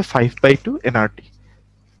কত হবে? 5/2 nRT।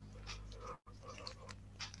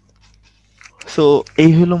 সো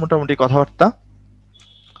এই হলো মোটামুটি কথাবার্তা।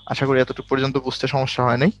 আশা করি এতটুকু পর্যন্ত বুঝতে সমস্যা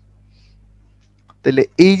হয় নাই। তাহলে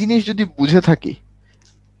এই জিনিস যদি বুঝে থাকি,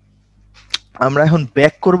 আমরা এখন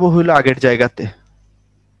ব্যাক করব হইলো আগের জায়গাতে।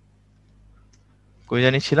 কই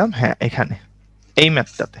জানিছিলাম? হ্যাঁ, এখানে এই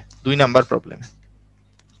ম্যাথটাতে 2 নাম্বার প্রবলেমে।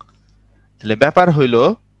 তাহলে ব্যাপার হইলো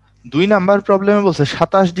 2 নাম্বার প্রবলেমে বলছে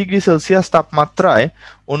 27°C তাপমাত্রায়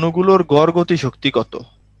অণুগুলোর গড় গতিশক্তি কত?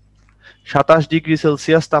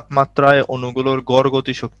 27°C তাপমাত্রায় অণুগুলোর গড়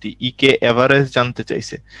গতিশক্তি ইকে এভারেজ জানতে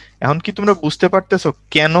চাইছে। এখন কি তোমরা বুঝতে পারতেছো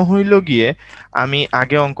কেন হইল গিয়ে আমি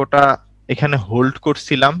আগে অঙ্কটা এখানে হোল্ড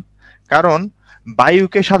করছিলাম? কারণ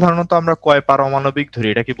বায়ুকে সাধারণত আমরা কয় পারমাণবিক ধরি?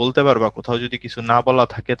 এটা কি বলতে পারবা? কোথাও যদি কিছু না বলা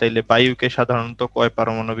থাকে তাইলে বায়ুকে সাধারণত কয়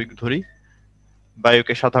পারমাণবিক ধরি?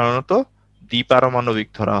 বায়ুকে সাধারণত দ্বিপারমাণবিক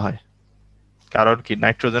ধরা হয়। কারণ কি,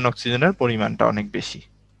 নাইট্রোজেন অক্সিজেনের পরিমাণটা অনেক বেশি।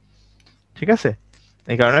 ঠিক আছে,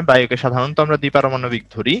 এই কারণে বায়ুকে সাধারণত আমরা দ্বিপারমাণবিক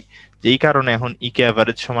ধরি। যেই কারণে এখন ইকে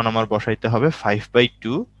অ্যাভারেজ সমান আমার বসাইতে হবে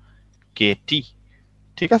 5/2 kT।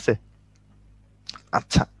 ঠিক আছে,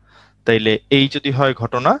 আচ্ছা, তাইলে এই যদি হয়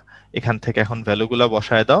ঘটনা, এখান থেকে এখন ভ্যালুগুলা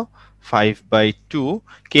বসায় দাও। 5/2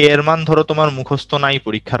 কে এর মান ধরো তোমার মুখস্থ নাই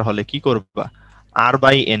পরীক্ষার হলে, কি করবা?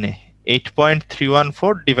 r/n এ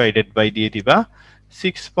 8.314 ডিভাইডেড বাই দিয়ে দিবা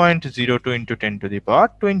 6.02 ইন্টু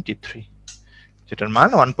 10⁻23, যেটার মান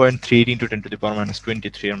 1.38 ইন্টু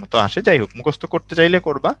 10⁻23 এর মতো আসে। যাই হোক, মুখস্থ করতে চাইলে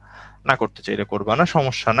করবা, না করতে চাইলে করবা না,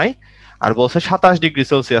 সমস্যা নাই। আর বলছে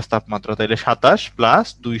 27°C তাপমাত্রা, তাইলে 27 প্লাস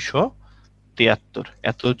 273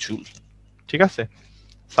 এত জুল। ঠিক আছে,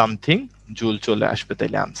 সামথিং জুল চলে আসবে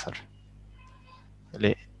তাইলে আনসার।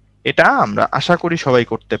 তাহলে এটা আমরা আশা করি সবাই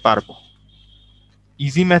করতে পারবো।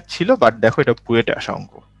 ইজি ম্যাথ ছিল, বাট দেখো এটা বুয়েটে আসা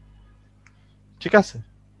অঙ্ক। ঠিক আছে,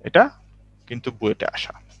 এটা কিন্তু বুয়েটে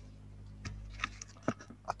আসা।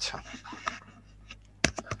 আচ্ছা,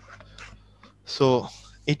 সো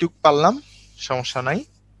এইটুক পারলাম, সমস্যা নাই।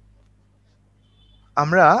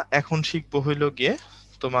 আমরা এখন শিখবো হইল গিয়ে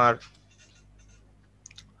তোমার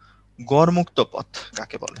গড়মুক্ত পথ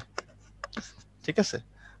কাকে বলে। ঠিক আছে,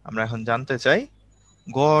 আমরা এখন জানতে চাই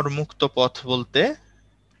গড়মুক্ত পথ বলতে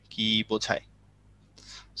কি বোঝায়।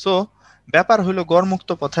 সো ব্যাপার হইলো গড়মুক্ত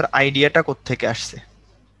পথের আইডিয়াটা কোত্থেকে আসছে।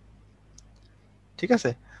 ঠিক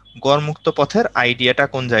আছে, গড়মুক্ত পথের আইডিয়াটা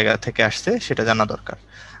কোন জায়গা থেকে আসছে সেটা জানা দরকার।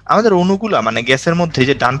 আমাদের অণুগুলা মানে গ্যাসের মধ্যে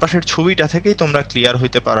যে ডান পাশের ছবিটা থেকেই তোমরা ক্লিয়ার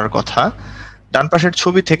হইতে পারার কথা, ডান পাশের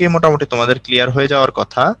ছবি থেকেই মোটামুটি তোমাদের ক্লিয়ার হয়ে যাওয়ার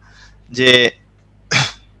কথা যে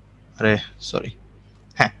আরে সরি,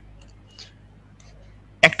 হ্যাঁ,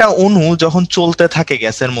 একটা অণু যখন চলতে থাকে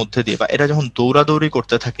গ্যাসের মধ্যে দিয়ে, বা এরা যখন দৌড়াদৌড়ি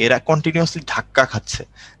করতে থাকে, এরা কন্টিনিউয়াসলি ধাক্কা খাচ্ছে।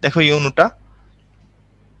 দেখো এই অণুটা,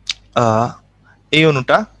 এই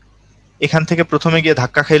অণুটা এখান থেকে প্রথমে গিয়ে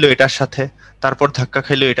ধাক্কা খাইলো এটার সাথে, তারপর ধাক্কা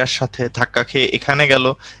খাইলো এটার সাথে, ধাক্কা খেয়ে এখানে গেল,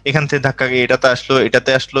 এখান থেকে ধাক্কা খেয়ে এটাতে আসলো,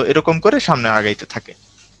 এটাতে আসলো, এরকম করে সামনে আগাইতে থাকে।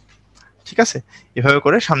 ঠিক আছে, এভাবে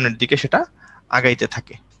করে সামনের দিকে সেটা আগাইতে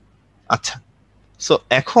থাকে। আচ্ছা, সো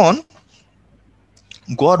এখন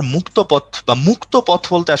গড় মুক্ত পথ বা মুক্ত পথ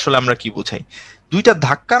বলতে আসলে আমরা কি বোঝাই? দুইটা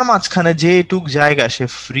ধাক্কার মাঝখানে যেটুক জায়গা সে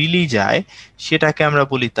ফ্রিলি যায় সেটাকে আমরা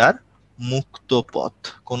বলি তার মুক্ত পথ।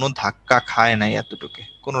 কোনো ধাক্কা খায় নাই, এতটুকু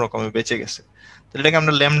কোন রকমে বেঁচে গেছে। তাহলে এটাকে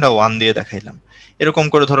আমরা λ1 দিয়ে দেখাইলাম। এরকম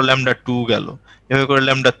করে ধরো λ2 গেল, এভাবে করে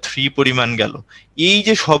λ3 পরিমাণ গেল। এই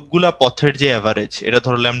যে সবগুলা পথের যে অ্যাভারেজ, এটা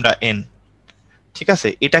ধরো λn। ঠিক আছে,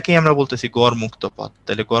 এটাকেই আমরা বলতেছি গড় মুক্ত পথ।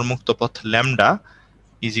 তাহলে গড় মুক্ত পথ lambda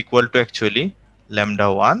is equal to actually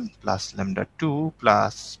λ1 plus λ2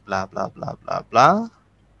 plus blah blah blah blah blah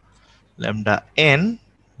λn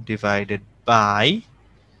divided by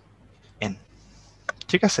n।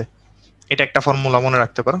 ঠিক আছে, এটা একটা ফর্মুলা মনে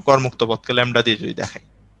রাখতে পারো, গড়মুক্ত পথকে ল্যামডা দিয়ে যদি দেখাই।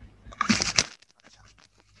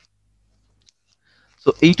 তো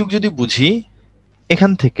এইটুক যদি বুঝি,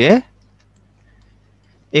 এখান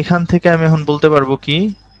থেকে আমি এখন বলতে পারবো কি,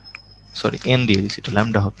 সরি n দিয়ে দিচ্ছি, এটা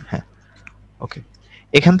ল্যামডা হবে, হ্যাঁ ওকে।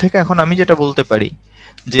 এখান থেকে এখন আমি যেটা বলতে পারি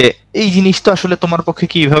যে এই জিনিস তো আসলে তোমার পক্ষে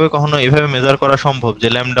কি এইভাবে কখনো এইভাবে মেজার করা সম্ভব যে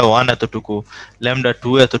λ1 এতটুকু,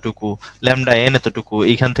 λ2 এতটুকু, λn এতটুকু,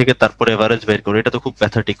 এইখান থেকে তারপর এভারেজ বের করো? এটা তো খুব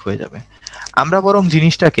প্যাথেটিক হয়ে যাবে। আমরা বরং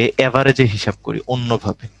জিনিসটাকে এভারেজে হিসাব করি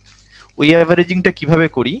অন্যভাবে। ওই এভারেজিংটা কিভাবে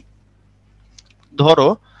করি? ধরো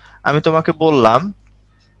আমি তোমাকে বললাম,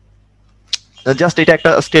 জাস্ট এটা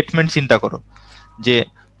একটা স্টেটমেন্ট চিন্তা করো যে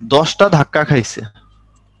 10টা ধাক্কা খাইছে,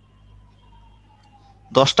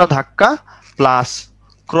 10টা ধাক্কা প্লাস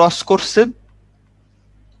ক্রস করছে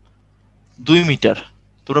 2 মিটার।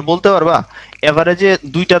 তোমরা বলতে পারবা এভারেজে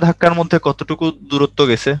দুইটা ধাক্কার মধ্যে কতটুকু দূরত্ব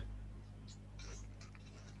গেছে?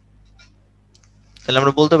 তাহলে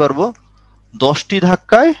আমরা বলতে পারবো 10টি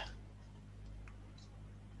ধাক্কায়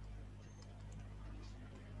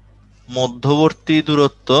মধ্যবর্তী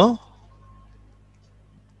দূরত্ব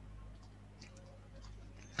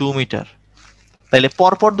 2 মিটার। তাহলে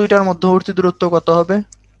পরপর দুইটার মধ্যবর্তী দূরত্ব কত হবে?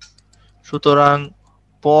 সুতরাং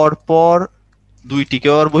পরপর দুইটি,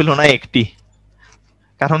 কেউ আর বললো না একটি,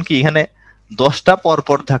 কারণ কি এখানে 10টা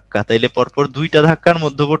পরপর ধাক্কা, তাইলে পরপর দুইটা ধাক্কার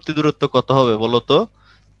মধ্যবর্তী দূরত্ব কত হবে বলতো?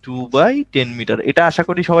 2/10 মিটার। এটা আশা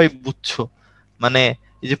করি সবাই বুঝছো, মানে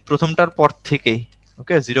এই যে প্রথমটার পর থেকেই।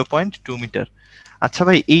 ওকে, 0.2 মিটার। আচ্ছা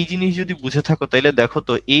ভাই, এই জিনিস যদি বুঝে থাকো তাইলে দেখো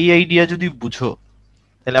তো, এই আইডিয়া যদি বুঝো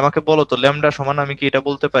তাহলে আমাকে বলো তো, ল্যামডা সমান আমি কি এটা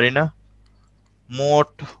বলতে পারি না,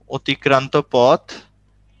 মোট অতিক্রান্ত পথ,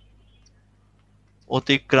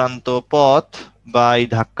 অতিক্রান্ত পথ বাই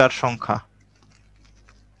ধাক্কার সংখ্যা,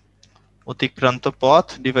 অতিক্রান্ত পথ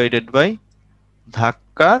ডিভাইডেড বাই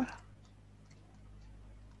ধাক্কার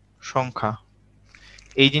সংখ্যা।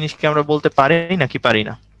 এই জিনিসকে আমরা বলতে পারি নাকি পারি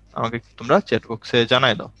না? আমাকে তোমরা চ্যাট বক্সে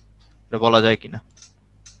জানাই দাও এটা বলা যায় কিনা।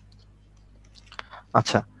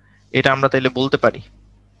 আচ্ছা, এটা আমরা তাইলে বলতে পারি,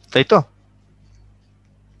 তাই তো?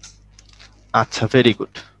 আচ্ছা, ভেরি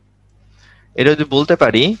গুড। এটা যদি বলতে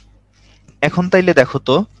পারি, এখন তাইলে দেখো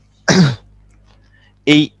তো,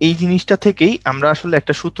 এই এই জিনিসটা থেকেই আমরা আসলে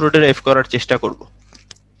একটা সূত্র ডেরাইভ করার চেষ্টা করব।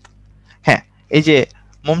 হ্যাঁ, এই যে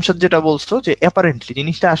মমসাদ যেটা বলছো যে অ্যাপারেন্টলি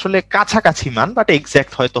জিনিসটা আসলে কাছাকাছি মান, বাট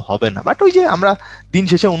এক্সাক্ট হয়তো হবে না, বাট ওই যে আমরা দিন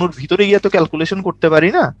শেষে অনুর ভিতরে গিয়ে তো ক্যালকুলেশন করতে পারি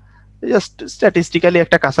না, জাস্ট স্ট্যাটিস্টিক্যালি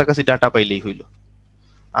একটা কাছাকাছি ডাটা পাইলেই হইলো।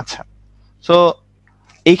 আচ্ছা, সো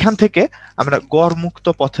এইখান থেকে আমরা গড় মুক্ত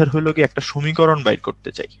পথের হইলো কি একটা সমীকরণ বাইর করতে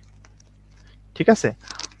চাই। ঠিক আছে,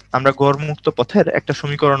 আমরা গড় মুক্ত পথের একটা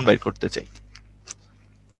সমীকরণ বাইর করতে চাই।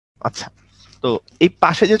 আচ্ছা, তো এই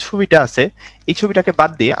পাশে যে ছবিটা আছে, এই ছবিটাকে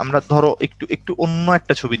বাদ দিয়ে আমরা ধরো একটু একটু অন্য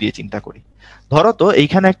একটা ছবি দিয়ে চিন্তা করি। ধরো তো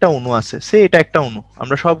এইখানে একটা অণু আছে, সে এটা একটা অণু,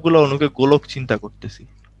 আমরা সবগুলো অণুকে গোলক চিন্তা করতেছি।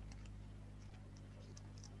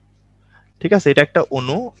 ঠিক আছে, এটা একটা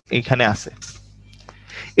অণু এইখানে আছে।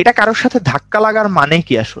 এটা কারোর সাথে ধাক্কা লাগার মানে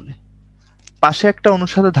কি আসলে? পাশে একটা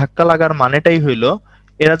অণুর সাথে ধাক্কা লাগার মানেটাই হইলো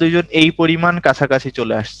এরা দুইজন এই পরিমাণ কাছাকাছি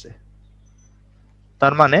চলে আসছে।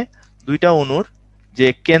 তার মানে দুইটা অণুর যে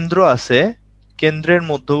কেন্দ্র আছে, কেন্দ্রের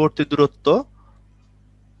মধ্যবর্তী দূরত্ব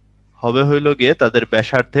হবে হইলো গিয়ে তাদের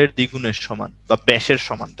ব্যাসার্ধের দ্বিগুণের সমান বা ব্যাসের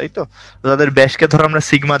সমান, তাই তো? তাদের ব্যাসকে ধরো আমরা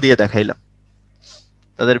সিগমা দিয়ে দেখাইলাম,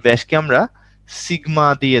 তাদের ব্যাসকে আমরা সিগমা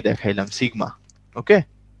দিয়ে দেখাইলাম, সিগমা। ওকে,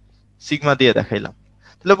 সিগমা দিয়ে দেখাইলাম।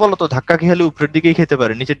 তাহলে বলো তো, ধাক্কা কি হলে উপরের দিকেই খেতে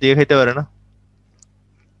পারে, নিচের দিকে খাইতে পারে না?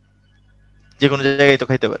 যে কোনো জায়গায় তো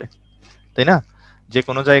খাইতে পারে, তাই না? যে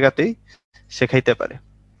কোনো জায়গাতেই সে খাইতে পারে।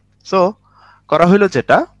 সো করা হইলো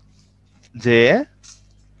যেটা, যে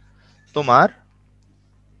তোমার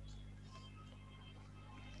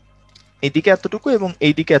এইদিকে এতটুকু এবং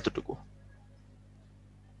এইদিকে এতটুকু,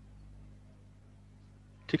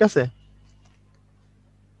 ঠিক আছে?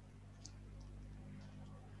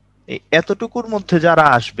 এই এতটুকুর মধ্যে যারা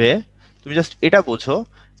আসবে, তুমি জাস্ট এটা বোঝো,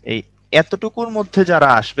 এই এতটুকুর মধ্যে যারা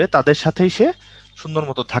আসবে তাদের সাথেই সে সুন্দর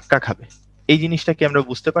মতো ধাক্কা খাবে। এই জিনিসটা কি আমরা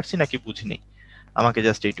বুঝতে পারছি নাকি বুঝিনি? আমাকে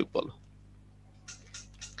জাস্ট এইটুকু বলো।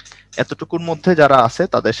 এতটুকুর মধ্যে যারা আছে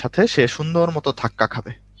তাদের সাথে সে সুন্দর মতো ধাক্কা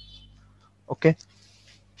খাবে। ওকে,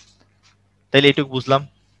 তাইলে এইটুকু বুঝলাম,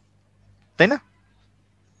 তাই না?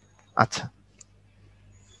 আচ্ছা,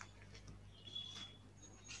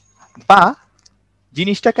 বা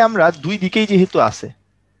জিনিসটাকে আমরা দুই দিকেই যেহেতু আছে,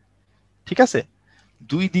 ঠিক আছে,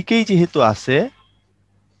 দুই দিকেই যেহেতু আছে,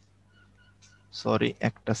 সরি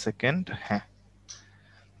একটা সেকেন্ড, হ্যাঁ,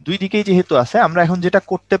 দুই দিকেই যেহেতু আছে, আমরা এখন যেটা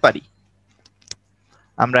করতে পারি,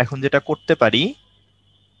 আমরা এখন যেটা করতে পারি,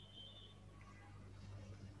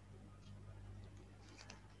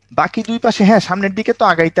 বাকি দুই পাশে, হ্যাঁ, সামনের দিকে তো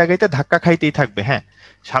আগাইতে আগাইতে ধাক্কা খাইতেই থাকবে। হ্যাঁ,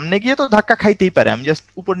 সামনে গিয়ে তো ধাক্কা খাইতেই পারে, আমি জাস্ট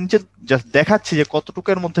উপর নিচে জাস্ট দেখাচ্ছি যে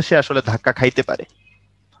কতটুকুর মধ্যে সে আসলে ধাক্কা খাইতে পারে।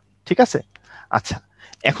 ঠিক আছে, আচ্ছা,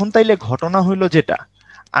 এখন তাইলে ঘটনা হইলো যেটা,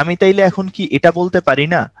 আমি তাইলে এখন কি এটা বলতে পারি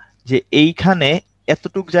না যে এইখানে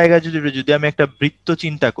এতটুক জায়গা যদি যদি আমি একটা বৃত্ত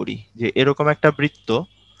চিন্তা করি, যে এরকম একটা বৃত্ত,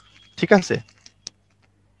 ঠিক আছে,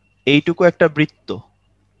 এইটুকু একটা বৃত্ত,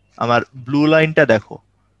 আমার ব্লু লাইনটা দেখো,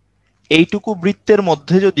 এইটুকু বৃত্তের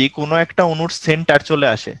মধ্যে যদি কোনো একটা অণুর সেন্টার চলে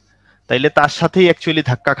আসে, তাইলে তার সাথেই অ্যাকচুয়ালি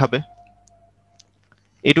ধাক্কা খাবে।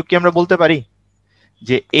 এইটুক কি আমরা বলতে পারি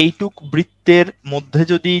যে এইটুক বৃত্তের মধ্যে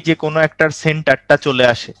যদি যে কোনো একটার সেন্টারটা চলে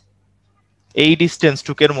আসে, এই ডিস্টেন্স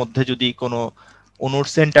টুকের মধ্যে যদি কোনো অণুর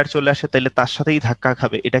সেন্টার চলে আসে, তাহলে তার সাথেই ধাক্কা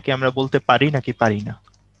খাবে, এটা কি আমরা বলতে পারি নাকি পারি না?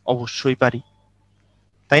 অবশ্যই পারি,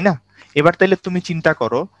 তাই না? এবার তাইলে তুমি চিন্তা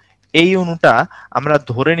করো, এই অণুটা আমরা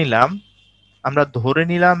ধরে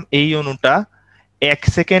নিলাম এই অণুটা 1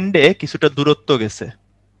 সেকেন্ডে কিছুটা দূরত্ব গেছে।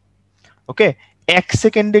 ওকে, 1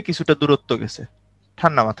 সেকেন্ডে কিছুটা দূরত্ব গেছে,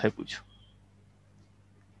 ঠান্ডা মাথায় বুঝো।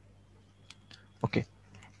 ওকে,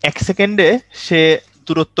 1 সেকেন্ডে সে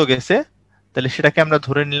দূরত্ব গেছে, তাহলে সেটাকে আমরা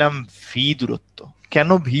ধরে নিলাম ভি দূরত্ব। কেন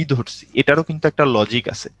ভি ধরছি এটারও কিন্তু একটা লজিক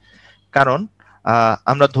আছে। কারণ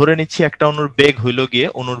আমরা ধরে নিচ্ছি একটা অণুর বেগ হইল গিয়ে,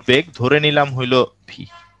 অণুর বেগ ধরে নিলাম হইল ভি।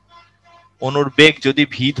 অণুর বেগ যদি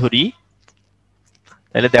ভি ধরি,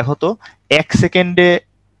 তাহলে দেখো তো 1 সেকেন্ডে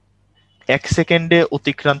 1 সেকেন্ডে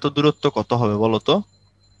অতিক্রান্ত দূরত্ব কত হবে বলো তো?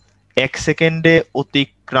 1 সেকেন্ডে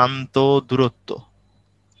অতিক্রান্ত দূরত্ব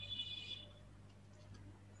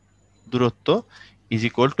is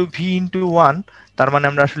equal to V into 1। তার মানে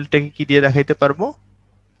আমরা আসলে এটাকে কি দিয়ে দেখাইতে পারবো?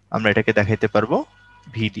 আমরা এটাকে দেখাইতে পারবো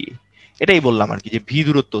ভি দিয়ে। এটাই বললাম আর কি, যে ভি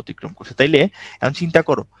দূরত্ব অতিক্রম করছে। তাইলে এখন চিন্তা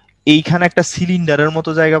করো, এইখানে একটা সিলিন্ডারের মতো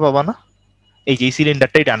জায়গা পাবা না? এই যে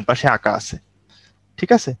সিলিন্ডারটাই ডান পাশে আঁকা আছে, ঠিক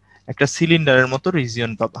আছে, একটা সিলিন্ডারের মতো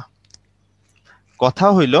রিজিয়ন পাবা। কথা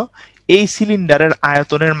হইল এই সিলিন্ডারের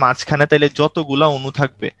আয়তনের মাঝখানে তাইলে যতগুলা অণু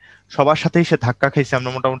থাকবে সবার সাথেই সে ধাক্কা খাইছে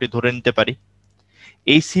আমরা মোটামুটি ধরে নিতে পারি।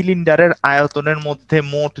 এই সিলিন্ডারের আয়তনের মধ্যে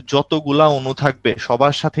মোট যতগুলা অণু থাকবে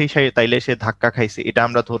সবার সাথেই সে তাইলে সে ধাক্কা খাইছে, এটা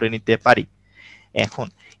আমরা ধরে নিতে পারি। এখন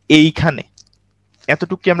এইখানে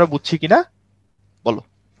এতটুকু কি আমরা বুঝছি কিনা বলো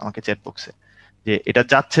আমাকে চ্যাট বক্সে, যে এটা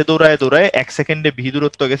যাচ্ছে দৌড়ায় দৌড়ায় 1 সেকেন্ডে ভি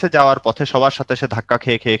দূরত্ব গেছে, যাওয়ার পথে সবার সাথে সে ধাক্কা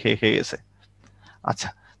খেয়ে খেয়ে খেয়ে খেয়ে গেছে। আচ্ছা,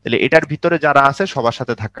 তাহলে এটার ভিতরে যারা আছে সবার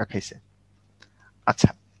সাথে ধাক্কা খাইছে। আচ্ছা,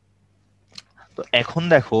 তো এখন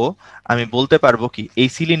দেখো আমি বলতে পারবো কি এই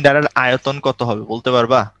সিলিন্ডারের আয়তন কত হবে বলতে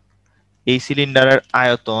পারবা? এই সিলিন্ডারের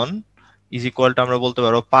আয়তন ইজ ইকুয়াল টু আমরা বলতে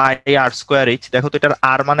পারবো পাই আর স্কোয়ার এইচ। দেখো তো এটার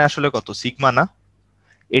আর মানে আসলে কত? সিগমা না?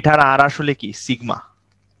 এটার আর আসলে কি? সিগমা।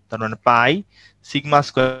 তার মানে পাই সিগমা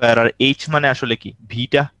স্কোয়ার, আর এইচ মানে আসলে কি?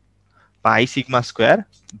 ভিটা। পাই সিগমা স্কোয়ার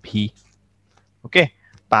ভি। ওকে,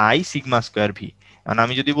 পাই সিগমা স্কোয়ার ভি। এখন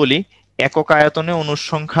আমি যদি বলি একক আয়তনে অণুর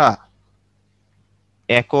সংখ্যা,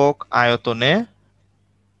 একক আয়তনে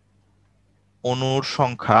অণুর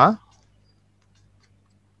সংখ্যা,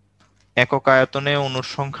 একক আয়তনে অণুর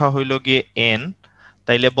সংখ্যা হইল গিয়ে এন,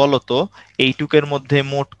 তাইলে বলো তো এইটুকের মধ্যে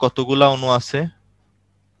মোট কতগুলা অণু আছে?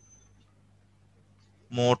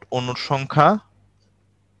 মোট অণুর সংখ্যা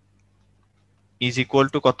ইজ ইকুয়াল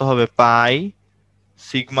টু কত হবে? পাই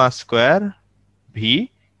sigma square V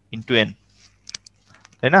into N,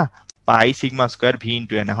 তাই না? পাই sigma square V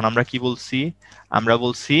into N. এখন আমরা কি বলছি? আমরা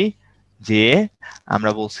বলছি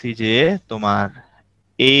যে তোমার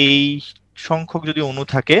এই সংখ্যক যদি অণু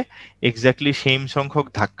থাকে এক্স্যাক্টলি সেম সংখ্যক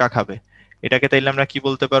ধাক্কা খাবে, এটাকে তাইলে আমরা কি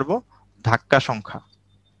বলতে পারবো? ধাক্কা সংখ্যা,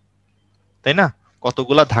 তাই না?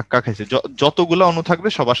 কতগুলা ধাক্কা খাইছে, যতগুলা অণু থাকবে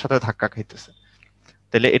সবার সাথে ধাক্কা খাইতেছে,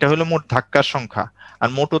 তাহলে এটা হলো মোট ধাক্কার সংখ্যা। আর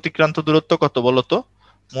মোট অতিক্রান্ত দূরত্ব কত বলতো?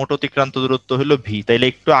 মোট অতিক্রান্ত দূরত্ব হলো ভি। তাইলে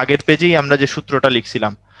একটু আগের পেজেই আমরা যে সূত্রটা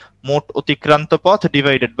লিখছিলাম, মোট অতিক্রান্ত পথ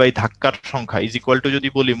ডিভাইডেড বাই ধাক্কার সংখ্যা ইজ ইকুয়াল টু, যদি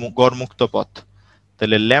বলি গড় মুক্ত পথ,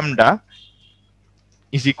 তাহলে ল্যামডা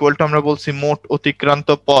ইজ ইকুয়াল টু আমরা বলছি মোট অতিক্রান্ত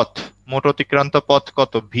পথ। মোট অতিক্রান্ত পথ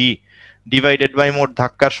কত? ভি ডিভাইডেড বাই মোট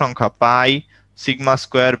ধাক্কার সংখ্যা পাই sigma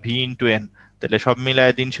square V into N. তাহলে সব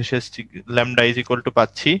মিলায় দিন শেষে ল্যামডা ইজ ইকুয়াল টু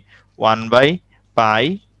পাচ্ছি 1 by pi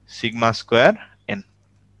sigma square N.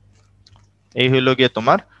 এই হইল গিয়ে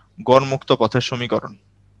তোমার গড় মুক্ত পথের সমীকরণ।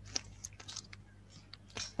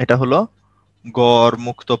 এটা হলো গড়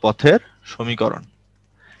মুক্ত পথের সমীকরণ।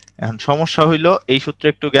 এখন সমস্যা হইল এই সূত্রে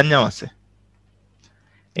একটু গ্যাঞ্জাম আছে।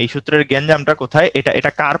 এই সূত্রের গ্যাঞ্জামটা কোথায়?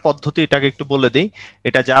 এটা কার পদ্ধতি এটাকে একটু বলে দিই।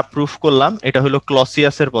 এটা যা প্রুফ করলাম এটা হলো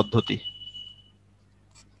ক্লসিয়াসের পদ্ধতি,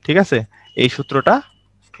 ঠিক আছে? এই সূত্রটা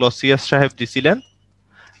ক্লসিয়াস সাহেব দিছিলেন,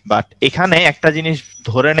 বাট এখানে একটা জিনিস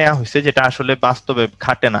ধরে নেওয়া হয়েছে যেটা আসলে বাস্তবে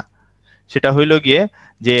খাটে না। সেটা হইলো গিয়ে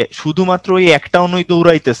যে শুধুমাত্র ওই একটা অণুই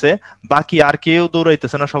দৌড়াইতেছে, বাকি আর কেউ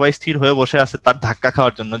দৌড়াইতেছে না, সবাই স্থির হয়ে বসে আছে তার ধাক্কা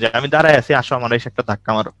খাওয়ার জন্য, যে আমি দাঁড়ায় আছি, আসো আমার এসে একটা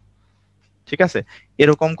ধাক্কা মারো, ঠিক আছে?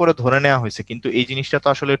 এরকম করে ধরে নেওয়া হয়েছে, কিন্তু এই জিনিসটা তো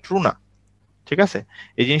আসলে ট্রু না, ঠিক আছে?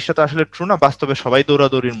 এই জিনিসটা তো আসলে ট্রু না, বাস্তবে সবাই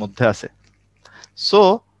দৌড়াদৌড়ির মধ্যে আছে। সো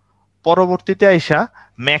পরবর্তীতে আইসা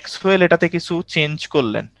ম্যাক্সওয়েল এটাতে কিছু চেঞ্জ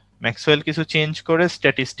করলেন। ম্যাক্সওয়েল কিছু চেঞ্জ করে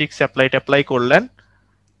স্ট্যাটিস্টিক্স অ্যাপ্লাই করলেন,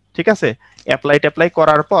 ঠিক আছে? অ্যাপ্লাই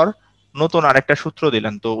করার পর নতুন আরেকটা সূত্র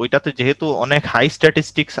দিলেন। তো ওইটাতে যেহেতু অনেক হাই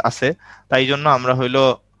স্ট্যাটিস্টিক্স আছে, তাই জন্য আমরা হইলো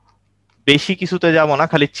বেশি কিছুতে যাব না,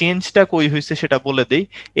 খালি চেঞ্জটা কই হয়েছে সেটা বলে দেই।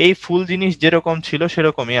 এই ফুল জিনিস যেরকম ছিল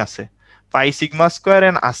সেরকমই আছে, পাই সিগমা স্কোয়ার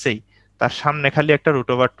এন আছেই, তার সামনে খালি একটা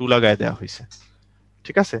 √2 লাগায় দেওয়া হয়েছে,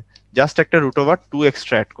 ঠিক আছে? জাস্ট একটা √2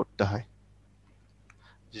 এক্সট্রা অ্যাড করতে হয়।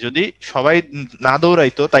 যদি সবাই না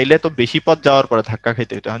দৌড়াইতো তাইলে তো বেশি পথ যাওয়ার পরে ধাক্কা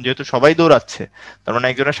খাইতে হতো। এখন যেহেতু সবাই দৌড়াচ্ছে, তার মানে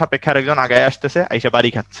একজনের সাপেক্ষে আরেকজন আগায় আসতেছে, আইসা বাড়ি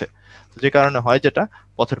খাচ্ছে। যে কারণে হয় যেটা,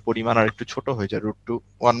 পথের পরিমাণ আর একটু ছোট হয়ে যায়, √2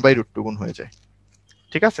 1/√2 গুণ হয়ে যায়।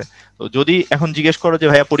 ঠিক আছে? তো যদি এখন জিজ্ঞেস করো যে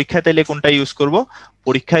ভাইয়া পরীক্ষায় তাইলে কোনটা ইউজ করব,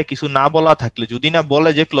 পরীক্ষায় কিছু না বলা থাকলে, যদি না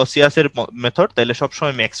বলে যে ক্লসিয়াসের মেথড, তাহলে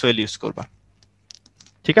সবসময় ম্যাক্সওয়েল ইউজ করবা।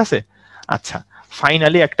 ঠিক আছে? আচ্ছা,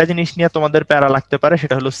 ফাইনালি একটা জিনিস নিয়ে তোমাদের প্যারা লাগতে পারে,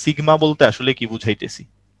 সেটা হলো সিগমা বলতে আসলে কি বুঝাইতেছি।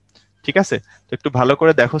 ঠিক আছে? তো একটু ভালো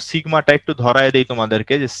করে দেখো, সিগমাটা একটু ধরায় দেই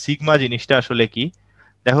তোমাদেরকে যে সিগমা জিনিসটা আসলে কি।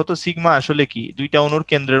 দেখো তো সিগমা আসলে কি, দুইটা অণুর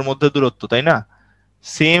কেন্দ্রের মধ্যে দূরত্ব, তাই না?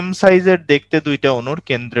 সেম সাইজের দেখতে দুইটা অণুর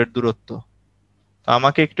কেন্দ্রের দূরত্ব। তো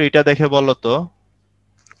আমাকে একটু এটা দেখে বলো তো,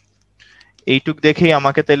 এইটুক দেখেই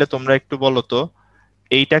আমাকে তাইলে তোমরা একটু বলো তো,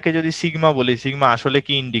 এইটাকে যদি সিগমা বলি, সিগমা আসলে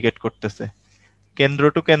কি ইন্ডিকেট করতেছে? কেন্দ্র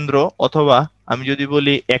টু কেন্দ্র, অথবা আমি যদি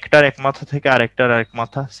বলি একটার এক মাথা থেকে আরেকটার আরেক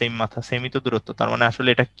মাথা, সেম মাথা, সেমই তো দূরত্ব। তার মানে আসলে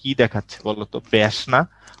এটা কি দেখাচ্ছে বলতো? ব্যাস না,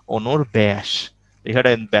 অণুর ব্যাস। এখানে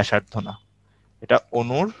ব্যাসার্ধ না, এটা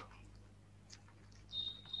অণুর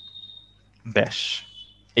ব্যাস।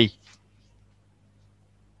 এই,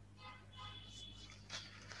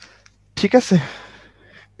 ঠিক আছে,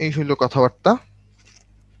 এই হইল কথাবার্তা।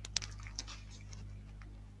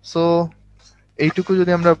 সো এইটুকু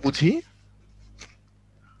যদি আমরা বুঝি,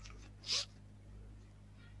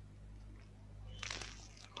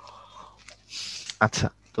 আচ্ছা,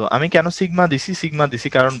 তো আমি কেন সিগমা দিছি? সিগমা দিছি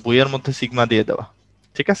কারণ বইয়ের মধ্যে সিগমা দিয়ে দেওয়া।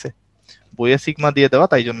 ঠিক আছে, বইয়ে সিগমা দিয়ে দেওয়া,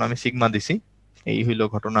 তাই জন্য আমি সিগমা দিছি। এই হইল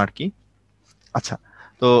ঘটনা আর কি। আচ্ছা,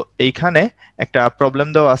 তো এইখানে একটা প্রবলেম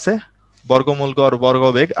দেওয়া আছে, বর্গমূল গড়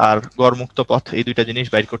বর্গবেগ আর গড় মুক্ত পথ, এই দুইটা জিনিস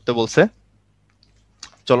বাইর করতে বলছে।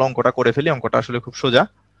 চলো অঙ্কটা করে ফেলি। অঙ্কটা আসলে খুব সোজা,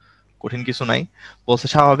 কঠিন কিছু নাই। বলছে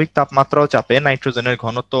স্বাভাবিক তাপমাত্রা ও চাপে নাইট্রোজেনের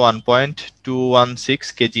ঘনত্ব 1.216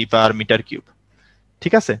 কেজি পার মিটার কিউব।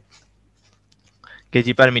 ঠিক আছে,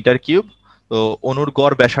 কেজি পার মিটার কিউব। তো অণুর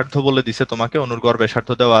গড় ব্যাসার্ধ বলে দিছে তোমাকে, অণুর গড় ব্যাসার্ধ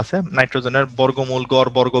দেওয়া আছে। নাইট্রোজেনের বর্গমূল গড়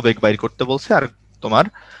বর্গবেগ বাইর করতে বলছে, আর তোমার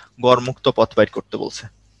গড় মুক্ত পথ বাইর করতে বলছে।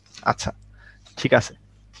 আচ্ছা, ঠিক আছে।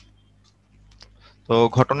 তো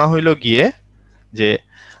ঘটনা হইল গিয়ে যে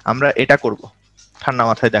আমরা এটা করব, ঠান্ডা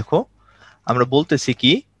মাথায় দেখো। আমরা বলতেছি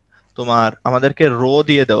কি, তোমার আমাদেরকে রো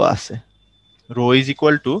দিয়ে দেওয়া আছে। রো ইজ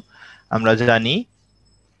ইকুয়াল টু, আমরা জানি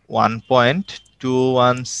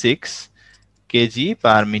 1.216 কেজি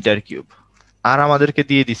পার মিটার কিউব। আর আমাদেরকে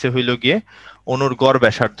দিয়ে দিছে হইল গিয়ে অণুর গড়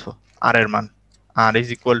ব্যাসার্ধ, আর এর মান। আর ইজ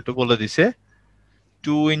ইকুয়াল টু বলে দিছে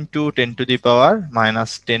 2 ×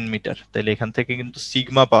 10⁻⁻10 মিটার। তাহলে এখান থেকে কিন্তু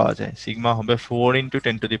সিগমা পাওয়া যায়। সিগমা হবে 4 ×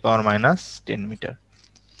 10⁻10 মিটার।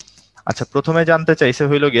 আচ্ছা, প্রথমে জানতে চাইছে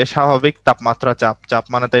হইল গিয়ে স্বাভাবিক তাপমাত্রা চাপ। চাপ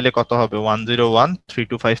মানে তাইলে কত হবে?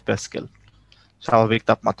 101,325 প্যাসকেল। স্বাভাবিক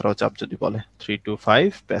তাপমাত্রা ও চাপ যদি বলে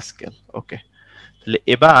 325 প্যাসকেল। ওকে, তাহলে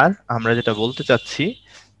এবার আমরা যেটা বলতে চাচ্ছি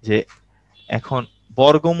যে এখন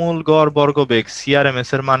বর্গমূল গড় বর্গবেগ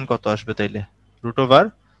সিআরএমএস এর মান কত আসবে? তাইলে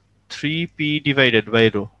 √3p divided by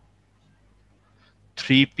rho,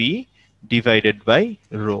 3p divided by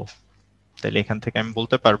rho. তাহলে এখান থেকে আমি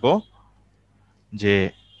বলতে পারবো যে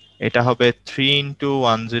এটা হবে 3 ×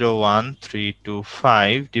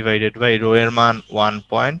 101,325 ডিভাইডেড বাই রো এর মান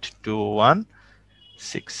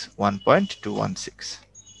 1.216।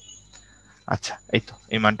 আচ্ছা, এই তো,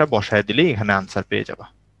 এই মানটা বসায় দিলেই এখানে আনসার পেয়ে যাবা।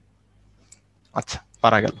 আচ্ছা,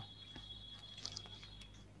 পারা গেল।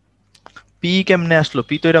 পি কেমনে আসলো?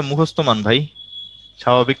 পি তো এটা মুখস্থ মান ভাই,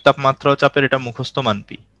 স্বাভাবিক তাপমাত্রা ও চাপের এটা মুখস্থ মান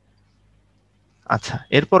পি। আচ্ছা,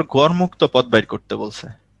 এরপর গড় মুক্ত পথ বাইর করতে বলছে।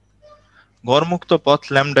 গড় মুক্ত পথ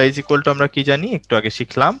ল্যামডা ইজ ইকুয়াল টু আমরা কি জানি? একটু আগে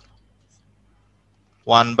শিখলাম,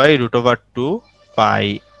 1/√2 পাই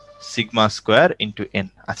সিগমা স্কোয়ার ইন্টু এন।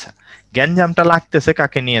 আচ্ছা, গ্যাঞ্জামটা লাগতেছে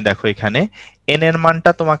কাকে নিয়ে? দেখো এখানে এন এর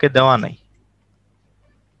মানটা তোমাকে দেওয়া নাই।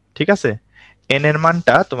 ঠিক আছে, এন এর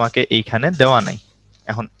মানটা তোমাকে এইখানে দেওয়া নাই।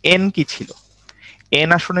 এখন এন কি ছিল? এন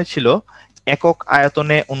আসলে ছিল একক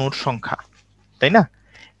আয়তনে অণুর সংখ্যা, তাই না?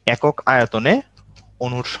 একক আয়তনে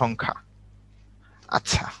অণুর সংখ্যা।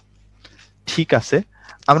 আচ্ছা, ঠিক আছে,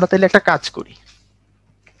 আমরা তাহলে একটা কাজ করি।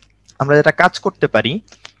 আমরা যেটা কাজ করতে পারি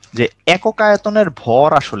যে একক আয়তনের ভর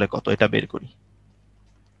আসলে কত এটা বের করি।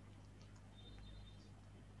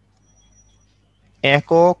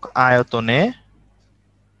 একক আয়তনে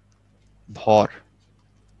ভর,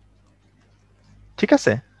 ঠিক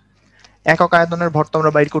আছে, একক আয়তনের ভর তো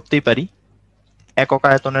আমরা বাইর করতেই পারি। একক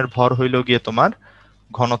আয়তনের ভর হইল গিয়ে তোমার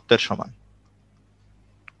ঘনত্বের সমান।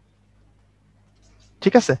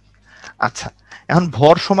 ঠিক আছে, আচ্ছা, এখন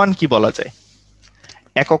ভর সমান কি বলা যায়?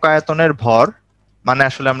 একক আয়তনের ভর মানে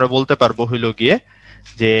আসলে আমরা বলতে পারবো হইল গিয়ে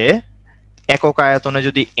যে একক আয়তনে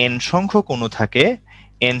যদি n সংখ্যক অণু থাকে,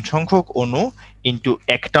 n সংখ্যক অণু ইন্টু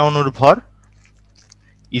একটা অণুর ভর,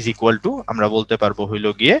 ইজ ইকুয়াল টু আমরা বলতে পারবো হইল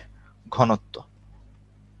গিয়ে ঘনত্ব।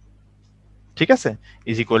 ঠিক আছে,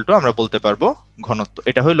 ইজ ইকুয়াল টু আমরা বলতে পারবো ঘনত্ব।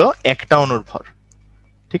 এটা হইলো একটা অণুর ভর।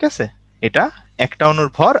 ঠিক আছে, এটা একটা অণুর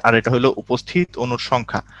ভর, আর এটা হলো উপস্থিত অণুর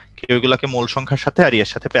সংখ্যা। কেউ এগুলাকে মোল সংখ্যার সাথে আর এর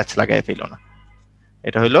সাথে প্যাচ লাগাই ফেলো না।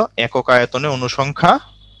 এটা হইলো একক আয়তনে অণু সংখ্যা,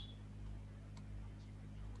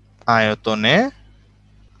 আয়তনে,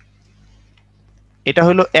 এটা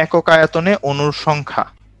হলো একক আয়তনে অণুর সংখ্যা।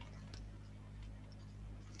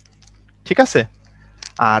 ঠিক আছে,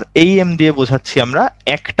 আর এই এম দিয়ে বোঝাচ্ছি আমরা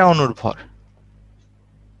একটা অণুর ভর।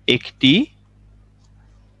 একটি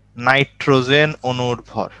নাইট্রোজেন অণুর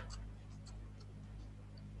ভর।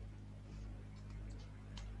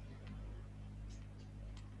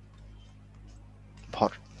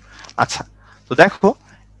 ভর আচ্ছা, তো দেখো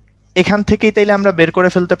এখান থেকেই তাইলে আমরা বের করে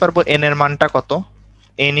ফেলতে পারবো এন এর মানটা কত।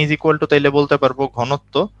 এন ইজ ইকুয়াল টু তাইলে বলতে পারবো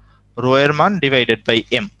ঘনত্ব রো এর মান ডিভাইডেড বাই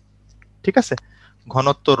এম। ঠিক আছে,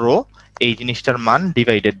 ঘনত্ব রো এই জিনিসটার মান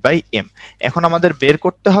ডিভাইডেড বাই এম। এখন আমাদের বের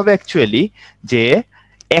করতে হবে অ্যাকচুয়ালি যে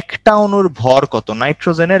একটা অণুর ভর কত,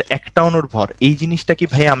 নাইট্রোজেনের একটা অণুর ভর। এই জিনিসটা কি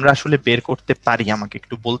ভাই আমরা আসলে বের করতে পারি? আমাকে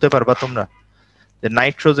একটু বলতে পারবা তোমরা যে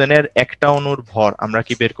নাইট্রোজেনের একটা অণুর ভর আমরা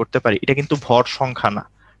কি বের করতে পারি? এটা কিন্তু ভর সংখ্যা না,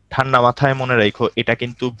 ঠান্ডা মাথায় মনে রাখো, এটা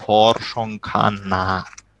কিন্তু ভর সংখ্যা না।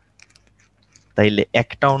 তাইলে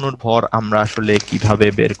একটা অণুর ভর আমরা আসলে কিভাবে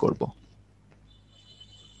বের করব?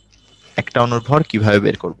 একটা অণুর ভর কিভাবে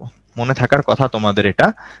বের করব? মনে থাকার কথা তোমাদের এটা,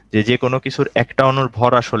 যে যে কোনো কিছুর একটা অণুর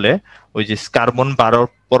ভর আসলে ওই যে কার্বন 12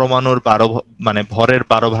 পরমাণুর 12 মানে ভরের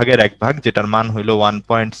 12 ভাগের 1 ভাগ, যেটার মান হইলো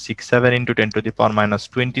 1.67 ইন্টু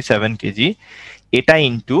 10⁻27 কেজি, এটা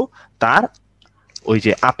ইন্টু তার ওই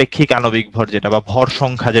যে আপেক্ষিক আণবিক ভর যেটা বা ভর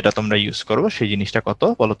সংখ্যা যেটা তোমরা ইউজ করবো, সেই জিনিসটা কত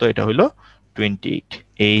বলতো? এটা হইলো 28।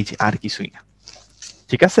 এই যে আর কিছুই না।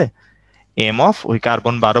 ঠিক আছে, এম অফ ওই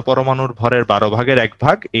কার্বন 12 পরমাণুর ভরের 12 ভাগের 1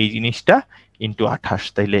 ভাগ এই জিনিসটা ইন্টু 28।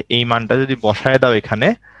 তাইলে এই মানটা যদি বসায় দাও এখানে,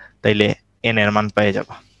 তাইলে এন এর মান পেয়ে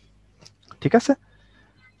যাবা। ঠিক আছে,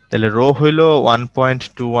 তাহলে রো হইলো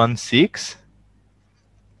 1.216,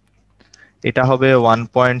 এটা হবে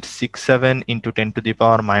 1.67 ইন্টু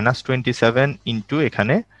 10⁻27 ইন্টু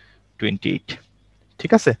এখানে 28।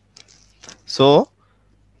 ঠিক আছে, সো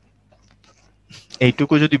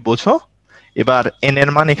এইটুকু যদি বোঝো, এবার এন এর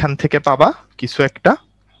মান এখান থেকে পাবা কিছু একটা,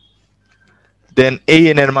 দেন এই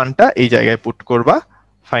এন এর মানটা এই জায়গায় পুট করবা,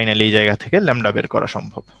 ফাইনালি এই জায়গা থেকে ল্যামডা বের করা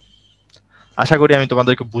সম্ভব। আশা করি আমি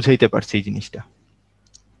তোমাদেরকে বুঝাইতে পারছি এই জিনিসটা।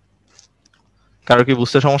 কারো কি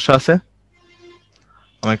বুঝতে সমস্যা আছে?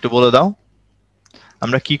 আমি একটু বলে দাও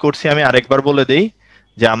আমরা কি করছি। আমি আরেকবার বলে দেই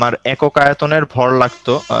যে আমার একক আয়তনের ভর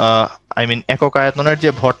লাগতো, একক আয়তনের যে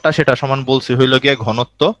ভরটা সেটা সমান বলছি হইল গিয়ে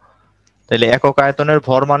ঘনত্ব। তাহলে একক আয়তনের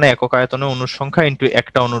ভর মানে একক আয়তনে অণুর সংখ্যা ইন্টু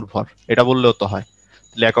একটা অণুর ভর, এটা বললেও তো হয়।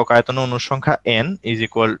 তাহলে একক আয়তনে অণুর সংখ্যা এন ইজ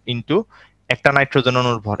ইকুয়াল ইন্টু একটা নাইট্রোজেন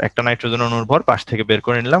অণুর ভর। একটা নাইট্রোজেন অণুর ভর পাশ থেকে বের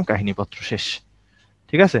করে নিলাম, কাহিনীপত্র শেষ।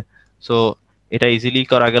 ঠিক আছে, সো এটা ইজিলি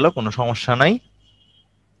করা গেল, কোনো সমস্যা নাই।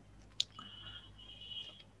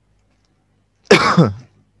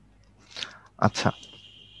 আচ্ছা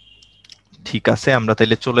ঠিক আছে, আমরা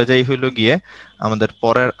তাইলে চলে যাই হইলো গিয়ে আমাদের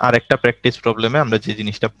পরের আরেকটা প্র্যাকটিস প্রবলেমে। আমরা যে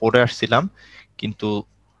জিনিসটা পড়ে আসছিলাম কিন্তু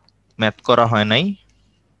ম্যাথ করা হয় নাই।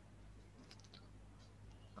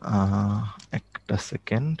 একটা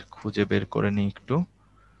সেকেন্ড খুঁজে বের করে নিই একটু।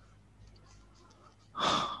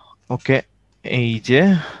 ওকে, এই যে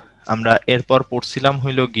আমরা এরপর পড়ছিলাম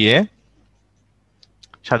হইলো গিয়ে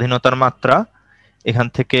স্বাধীনতার মাত্রা, এখান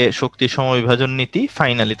থেকে শক্তি সমবিভাজন নীতি,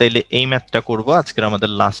 ফাইনালি তাইলে এই ম্যাথটা করব আজকের আমাদের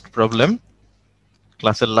লাস্ট প্রবলেম,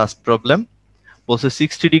 ক্লাসের লাস্ট প্রবলেম। বলছে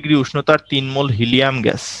 60 ডিগ্রি উষ্ণতার 3 মোল হিলিয়াম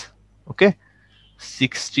গ্যাস। ওকে,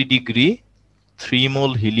 60 ডিগ্রি 3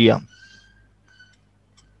 মোল হিলিয়াম,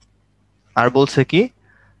 আর বলছে কি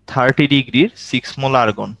 30 ডিগ্রির 6 মোল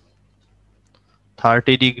আর্গন।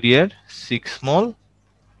 30 ডিগ্রি এর 6 মোল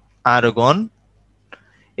আর্গন,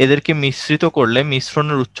 এদেরকে মিশ্রিত করলে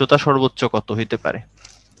মিশ্রণের উচ্চতা সর্বোচ্চ কত হইতে পারে?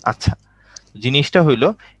 আচ্ছা, জিনিসটা হইলো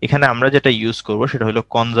এখানে আমরা যেটা ইউজ করব সেটা হইলো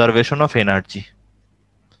conservation of energy.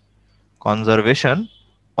 Conservation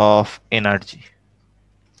of energy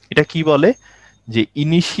এটা কি বলে? যে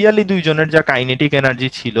ইনিশিয়ালি দুইজনের যা কাইনেটিক এনার্জি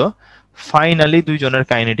ছিল, ফাইনালি দুইজনের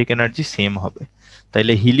কাইনেটিক এনার্জি সেম হবে।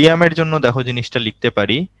 তাইলে হিলিয়ামের জন্য দেখো জিনিসটা লিখতে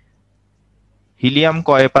পারি, হিলিয়াম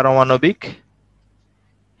কয় পারমাণবিক?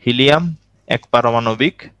 হিলিয়াম 1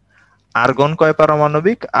 পারমাণবিক। আর্গন কয়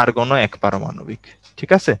পারমাণবিক? আর্গনও 1 পারমাণবিক।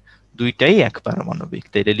 ঠিক আছে, দুইটাই 1 পারমাণবিক।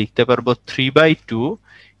 তাইলে লিখতে পারবো 3/2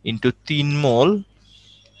 ইন্টু 3 মোল,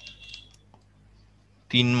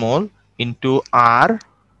 3 মোল ইন্টু আর,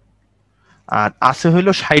 আর আছে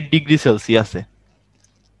হইলো 60 ডিগ্রি সেলসিয়াসে।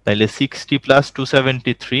 তাইলে 60 প্লাস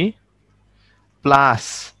 273 প্লাস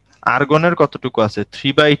আর্গনের কতটুকু আছে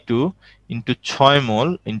 3/2 ইন্টু 6 মোল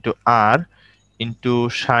ইন্টু আর ইন্টু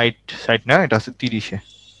 60 না, এটা আছে 30-এ,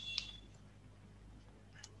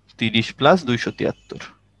 30 প্লাস 273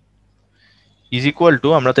 ইজ ইকুয়াল টু,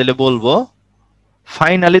 আমরা তাহলে বলবো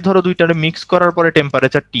ফাইনালি ধরো দুইটারে মিক্স করার পরে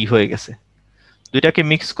টেম্পারেচার টি হয়ে গেছে, দুইটাকে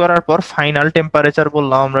মিক্স করার পর ফাইনাল টেম্পারেচার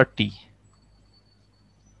বললাম আমরা টি।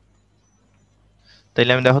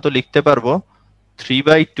 তাইলে আমি দেখো তো লিখতে পারবো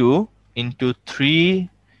 3/2 ইন্টু 3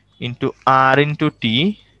 ইন্টু আর into T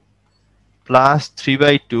plus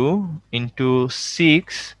 3/2 into 6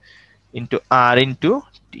 into আর ইন্টু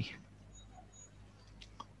টি।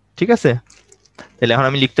 ঠিক আছে, তাহলে এখন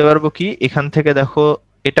আমি লিখতে পারবো কি, এখান থেকে দেখো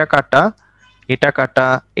এটা কাটা, এটা কাটা,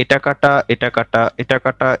 এটা কাটা, এটা কাটা, এটা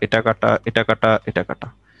কাটা, এটা কাটা, এটা কাটা, এটা কাটা,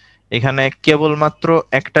 এখানে কেবলমাত্র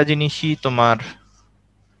একটা জিনিসই তোমার,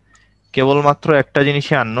 কেবলমাত্র একটা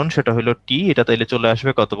জিনিসই আননোন, সেটা হলো টি। এটা তাইলে চলে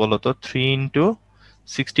আসবে কত বলতো, 3 into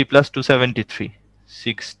 60 plus 273,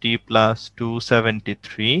 60 plus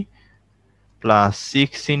 273 plus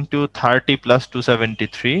 6 into 30 plus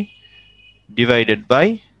 273 divided by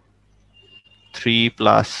 3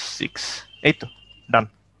 plus 6। এই তো ডান,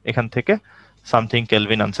 এখান থেকে সামথিং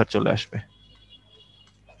কেলভিন আনসার চলে আসবে।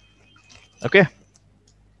 ওকে,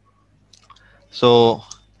 সো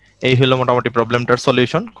এই হলো মোটামুটি প্রবলেমটার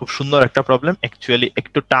সলিউশন। খুব সুন্দর একটা প্রবলেম, অ্যাকচুয়ালি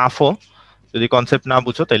একটু টাফও, যদি কনসেপ্ট না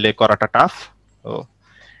বুঝো তাহলে করাটা টাফ। তো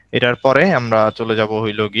এটার পরে আমরা চলে যাব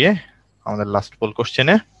হইলো গিয়ে আমাদের লাস্ট পোল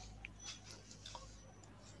কোশ্চেনে।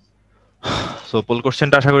 সো পোল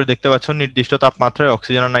কোশ্চেনটা আশা করি দেখতে পাচ্ছ, নির্দিষ্ট তাপমাত্রায়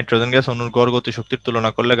অক্সিজেন আর নাইট্রোজেন গ্যাস অণুর গড় গতিশক্তির তুলনা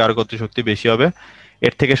করলে গাঢ় গতিশক্তি বেশি হবে।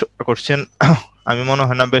 এর থেকে কোশ্চেন আমি মনে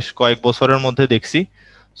হয় না বেশ কয়েক বছরের মধ্যে দেখছি।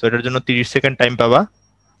 সো এটার জন্য 30 সেকেন্ড টাইম পাবা,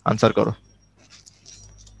 আনসার করো।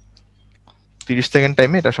 30 সেকেন্ড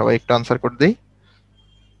টাইমে এটা সবাই একটু আনসার করে দেই।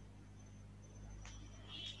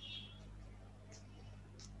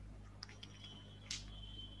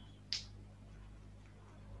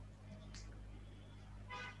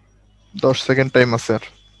 দশ সেকেন্ড টাইম আছে আর।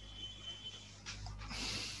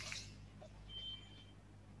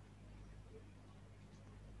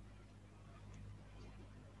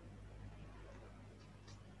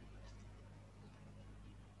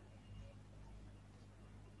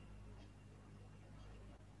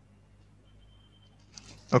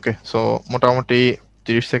 ওকে, সো মোটামুটি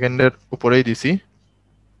 30 সেকেন্ডের উপরেই দিছি।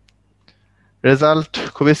 রেজাল্ট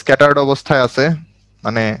খুবই স্ক্যাটার্ড অবস্থায় আছে,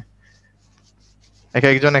 মানে এক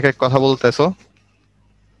একজন এক এক কথা বলতেছো।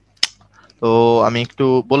 তো আমি একটু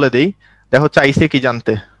বলে দেই, দেখো চাইছে কি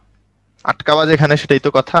জানতে, আটকাবা যেখানে সেটাই তো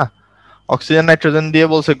কথা। অক্সিজেন নাইট্রোজেন দিয়ে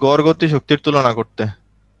বলছে গড় গতি শক্তির তুলনা করতে।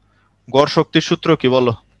 গড় শক্তির সূত্র কি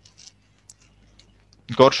বলো?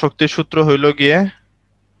 গড় শক্তির সূত্র হইল গিয়ে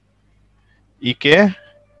ইকে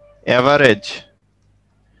average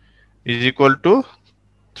is equal to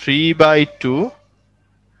 3/2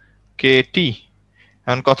 KT।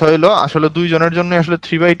 এখন কথা হইলো আসলে দুইজনের জন্য আসলে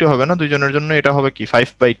 3/2 হবে না, দুইজনের জন্য এটা হবে কি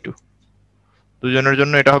 5/2, দুইজনের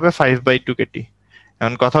জন্য এটা হবে 5/2 KT।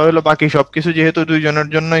 এখন কথা হইলো বাকি সবকিছু যেহেতু দুইজনের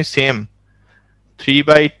জন্যই সেম,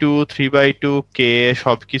 3/2 3/2 কে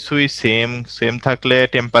সবকিছুই সেম, সেম থাকলে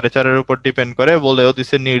টেম্পারেচারের উপর ডিপেন্ড করে, বলেও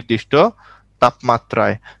দিছে নির্দিষ্ট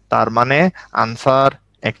তাপমাত্রায়, তার মানে আনসার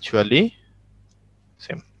অ্যাকচুয়ালি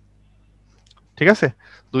সেম। ঠিক আছে,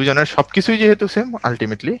 দুইজনের সবকিছুই যেহেতু সেম,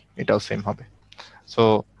 আলটিমেটলি এটাও সেম হবে। সো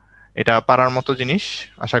এটা পারার মতো জিনিস,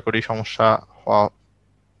 আশা করি সমস্যা হওয়া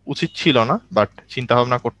উচিত ছিল না, বাট চিন্তা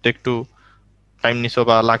ভাবনা করতে একটু টাইম নিছো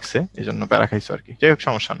বা লাগছে, এই জন্য প্যারা খাইছো আর কি। যাই হোক,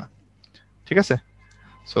 সমস্যা না, ঠিক আছে।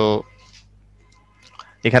 সো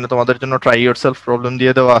এখানে তোমাদের জন্য ট্রাই ইয়োরসেলফ প্রবলেম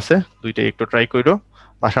দিয়ে দেওয়া আছে, দুইটাই একটু ট্রাই করো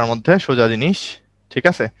বাসার মধ্যে, সোজা জিনিস। ঠিক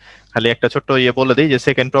আছে, খালি একটা ছোট্ট ইয়ে বলে দিই যে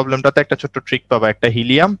সেকেন্ড প্রবলেমটাতে একটা ছোট্ট ট্রিক পাবা, একটা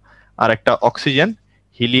হিলিয়াম আর একটা অক্সিজেন।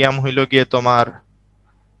 হিলিয়াম হইল গিয়ে তোমার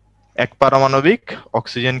এক পারমাণবিক,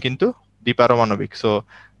 অক্সিজেন কিন্তু দ্বিপারমাণবিক। সো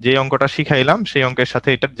যে অঙ্কটা শিখাইলাম সেই অঙ্কের সাথে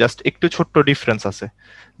এটার জাস্ট একটু ছোট্ট ডিফারেন্স আছে।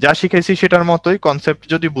 যা শিখাইছি সেটার মতোই, কনসেপ্ট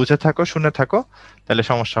যদি বুঝে থাকো, শুনে থাকো, তাহলে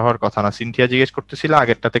সমস্যা হওয়ার কথা না। সিনথিয়া জিজ্ঞেস করতেছিল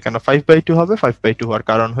আগেরটাতে কেন 5/2 হবে, 5/2 হওয়ার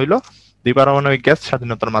কারণ হইলো দ্বিপারমাণবিক গ্যাস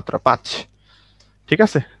স্বাধীনতার মাত্রা 5। ঠিক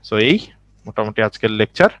আছে, সো এই মোটামুটি আজকের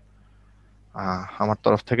লেকচার। আমার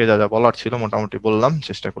তরফ থেকে যা যা বলার ছিল মোটামুটি বললাম,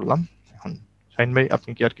 চেষ্টা করলাম। এখন শাহিন ভাই, আপনি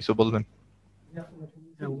কি আর কিছু বলবেন?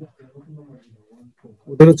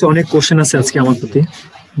 ওদের হচ্ছে অনেক কোশ্চেন আছে আজকে আমার প্রতি,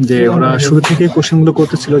 যে ওরা শুরু থেকে কোশ্চেন গুলো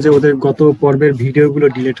করতেছিল যে ওদের গত পর্বের ভিডিও গুলো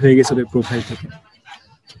ডিলিট হয়ে গেছে ওদের প্রোফাইল থেকে।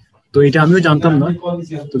 তো এটা আমিও জানতাম না,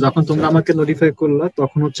 তো যখন তোমরা আমাকে নোটিফাই করলা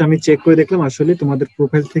তখন হচ্ছে আমি চেক করে দেখলাম আসলে তোমাদের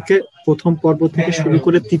প্রোফাইল থেকে প্রথম পর্ব থেকে শুরু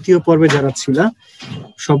করে তৃতীয় পর্বে যারা ছিল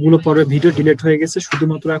সবগুলো পর্বের ভিডিও ডিলিট হয়ে গেছে,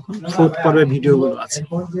 শুধুমাত্র এখন ফোর্থ পর্বের ভিডিও গুলো আছে।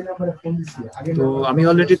 তো আমি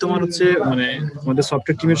অলরেডি তোমার হচ্ছে মানে আমাদের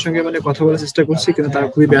সফটওয়্যার টিমের সঙ্গে মানে কথা বলার চেষ্টা করছি, কিন্তু তারা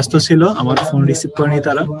খুবই ব্যস্ত ছিল, আমার ফোন রিসিভ করেনি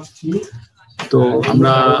তারা। তো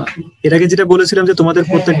আমরা এর আগে যেটা বলেছিলাম যে তোমাদের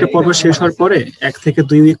প্রত্যেকটা পর্ব শেষ হওয়ার পরে 1 থেকে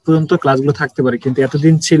 2 উইক পর্যন্ত ক্লাসগুলো থাকতে পারে, কিন্তু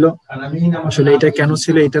এতদিন ছিল আসলে এটা কেন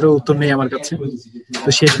ছিল এটারও উত্তর নেই আমার কাছে। তো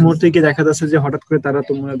শেষ মুহূর্তে গিয়ে দেখা যাচ্ছে যে হঠাৎ করে তারা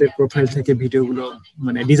তোমাদের প্রোফাইল থেকে ভিডিওগুলো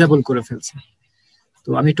মানে ডিসেবল করে ফেলছে। তো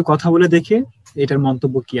আমি একটু কথা বলে দেখে এটার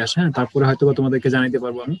মন্তব্য কি আসে, হ্যাঁ, তারপরে হয়তো বা তোমাদেরকে জানাতে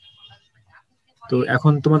পারবো আমি। তো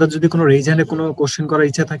এখন তোমাদের যদি কোনো রিজনে কোনো কোশ্চেন করার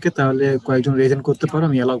ইচ্ছা থাকে তাহলে কয়েকজন রিজন করতে পারো,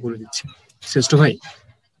 আমি অ্যালাউ করে দিচ্ছি। শ্রেষ্ঠ ভাই,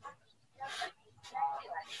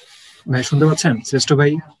 ভাই শুনতে পাচ্ছেন? শ্রেষ্ঠ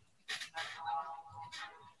ভাই,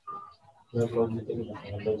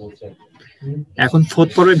 এখন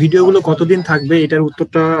ফোর্থ পর্বের ভিডিওগুলো কতদিন থাকবে এটার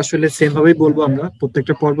উত্তরটা আসলে সেম ভাবেই বলবো আমরা।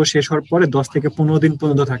 প্রত্যেকটা পর্ব শেষ হওয়ার পরে 10 থেকে 15 দিন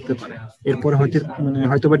পর্যন্ত থাকতে পারে, এরপর হয়তো মানে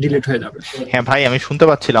হয়তো বা ডিলিট হয়ে যাবে। হ্যাঁ ভাই, আমি শুনতে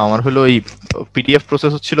পাচ্ছিলাম, আমার হলো ওই পিডিএফ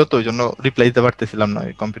প্রসেস হচ্ছিল, তো ওই জন্য রিপ্লাই দিতে পারতেছিলাম না,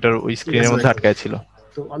 কম্পিউটার ওই ঠিক স্ক্রিনের আছে ভাই। মধ্যে আটকায় ছিল।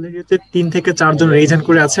 তো অলরেডি 3 থেকে 4 জন রেইজান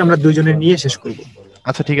করে আছে, আমরা 2 জনের নিয়ে শেষ করব।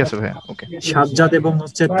 আচ্ছা ঠিক আছে ভাইয়া, ওকে। সাজ্জাদ এবং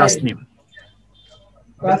হচ্ছে তাসনিম।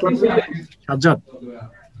 সাজ্জাদ,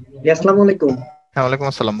 আসসালামু আলাইকুম। হ্যাঁ ওয়ালাইকুম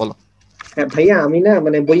আসসালাম, বলো। হ্যাঁ ভাইয়া, আমি না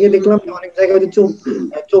মানে বইয়ে দেখলাম যে অনেক জায়গায় ওই যে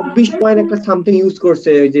 24 পয়েন্ট একটা সামথিং ইউজ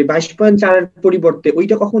করছে, ওই যে 22.4 এর পরিবর্তে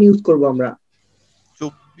ওইটা কখন ইউজ করব আমরা?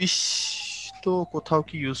 24 তো কোথাও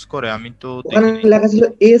কি ইউজ করে আমি তো ওখানে দেখিনি। লেখা ছিল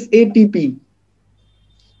SATP।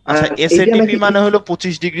 আচ্ছা, এইটা এসএটিপি নাকি? মানে হলো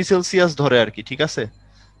 25 ডিগ্রি সেলসিয়াস ধরে আর কি, ঠিক আছে।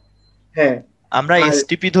 হ্যাঁ। আমরা আর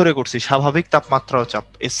এসটিপি ধরে করছি, স্বাভাবিক তাপমাত্রা ও চাপ,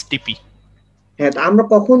 এসটিপি। হ্যাঁ, তা আমরা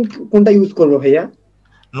কখন কোনটা ইউজ করব ভাইয়া?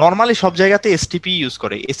 নরমালি সব জায়গাতে এসটিপি ইউজ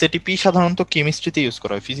করে, এসএটিপি সাধারণত কেমিস্ট্রিতে ইউজ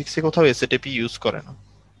করা হয়, ফিজিক্সে কোথাও এসএটিপি ইউজ করে না।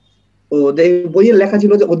 বইয়ে লেখা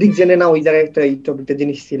ছিল যে অধিক জেনে না, ওই জায়গায় একটা এই টপিকটা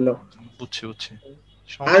জিনিস ছিল। বুঝছি বুঝছি, আর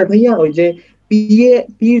সমস্যা নেই। ভাইয়া ওই যে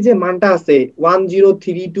পি এর যে মানটা আছে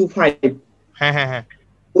 10325, হ্যাঁ হ্যাঁ হ্যাঁ,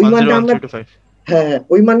 ওই ওয়ান জিরো মানটা ওয়ান আমরা, থ্রি টু ফাইভ হ্যাঁ হ্যাঁ,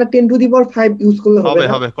 ওই মানটা 10 টু দি পাওয়ার 5 ইউজ করলে হবে হবে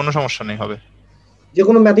না? হবে, কোনো সমস্যা নেই, হবে। যে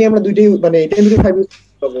কোনো ম্যাথে আমরা দুইটাই মানে 10 টু দি 5 ইউজ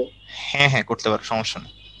করবো। হ্যাঁ হ্যাঁ, করতে পারো, সমস্যা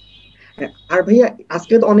নেই। হ্যাঁ, আর ভাইয়া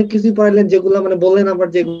আজকে তো অনেক কিছুই পড়াইলেন, যেগুলা মানে বললেন আবার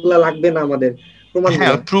যেগুলা লাগবে না আমাদের হ্যাঁ,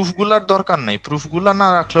 প্রমাণগুলা। প্রুফ গুলার দরকার নাই, প্রুফ গুলা না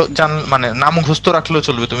রাখলেও মানে না মুখস্থ রাখলেও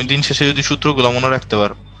চলবে, তুমি দিন শেষে যদি সূত্রগুলো মনে রাখতে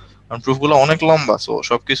পারো। কারণ প্রুফ গুলো অনেক লম্বা, সো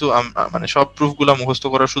সবকিছু মানে সব প্রুফ গুলা মুখস্থ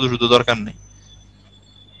করার শুধু শুধু দরকার নেই।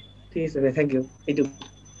 ঠিক আছে ভাই, থ্যাংক ইউ। এইটুকু।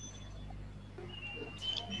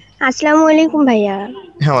 আসসালামু আলাইকুম ভাইয়া।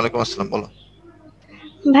 হ্যাঁ ওয়ালাইকুম আসসালাম, বলো।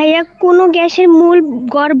 ভাইয়া, কোন গ্যাসের মূল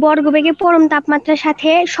গড় বর্গবেগের পরম তাপমাত্রার সাথে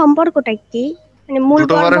সম্পর্কটা কি? মানে মূল রুট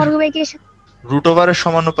গড় ওভারের বর্গবেগের রুট ওভারের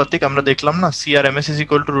সমানুপাতিক আমরা দেখলাম না, CRMS is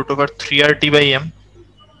equal to √3RT/m।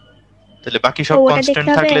 তাহলে বাকি সব ওটা কনস্ট্যান্ট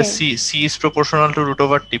দেখতে হবে। থাকলে C is proportional to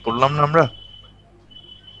 √T বললাম না আমরা।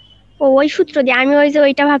 ওই সূত্র দিয়ে আমি ওই যে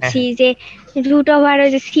ওইটা হ্যাঁ ভাবছি হ্যাঁ। যে রুট ওভার ওই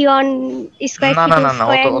যে সিঅন স্কয়ার না না থিটা না না,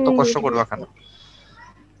 অত স্কয়ার। অত কষ্ট করবা কেন।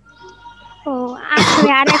 ও আচ্ছা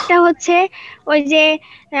ভাই, আর একটা হচ্ছে ওই যে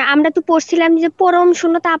আমরা তো পড়ছিলাম যে পরম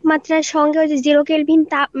শূন্য তাপমাত্রার সঙ্গে ওই যে 0 কেলভিন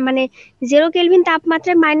তাপ মানে 0 কেলভিন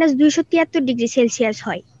তাপমাত্রায় -273 ডিগ্রি সেলসিয়াস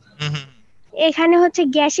হয়। হুম হুম। এখানে হচ্ছে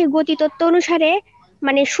গ্যাসের গতিতত্ত্ব অনুসারে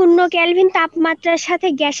মানে 0 কেলভিন তাপমাত্রার সাথে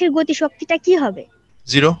গ্যাসের গতিশক্তিটা কি হবে?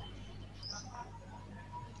 0।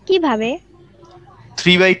 কিভাবে?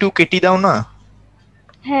 3/2 কেটি দাও না,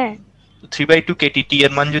 হ্যাঁ, 3/2 কেটি, টি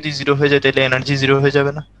এর মান যদি 0 হয়ে যায় তাহলে এনার্জি 0 হয়ে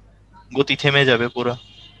যাবে না, গতি থেমে যাবে পুরো,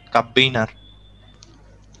 কাঁপবেই না আর।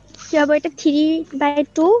 কি হবে এটা?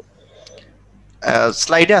 3/2।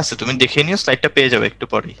 স্লাইডে আছে, তুমি দেখে নিও, স্লাইডটা পেয়ে যাবে একটু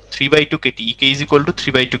পরেই। 3/2 Katie, E K is equal to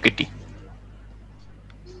 3/2 Katie.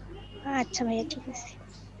 আচ্ছা ভাইয়া, ঠিক আছে।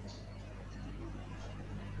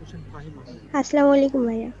 আসসালামু আলাইকুম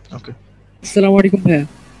ভাইয়া। ওকে। আসসালামু আলাইকুম ভাইয়া।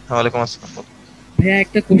 ওয়ালাইকুম আসসালাম, বলো। ভাইয়া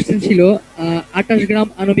একটা কোশ্চেন ছিল, 28 গ্রাম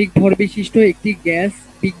আণবিক ভর বিশিষ্ট একটি গ্যাস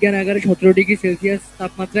বিজ্ঞানাগারে 17 ডিগ্রি সেলসিয়াস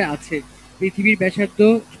তাপমাত্রায় আছে। পৃথিবীর ব্যাসার্ধ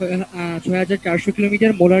 6400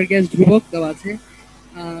 কিলোমিটার, মোলার গ্যাস ধ্রুবক দেওয়া আছে।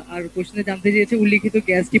 আর কোশ্চেনে জানতে চেয়েছে উল্লিখিত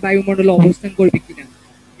গ্যাসটি বায়ুমণ্ডলে অবস্থান করবে কিনা।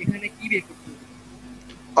 এখানে কি বের করতে হবে?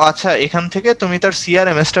 আচ্ছা, এখান থেকে তুমি তার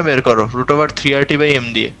CRMS টা বের করো √3RT/m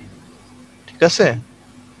দিয়ে, ঠিক আছে।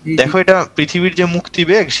 জি জি। দেখো এটা পৃথিবীর যে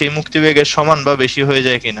মুক্তিবেগ, সেই মুক্তিবেগের সমান বা বেশি হয়ে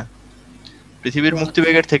যায় কিনা। পৃথিবীর তো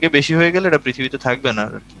মুক্তিবেগের থেকে বেশি হয়ে গেলে এটা পৃথিবীতে থাকবে না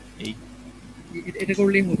আর কি। এই এটা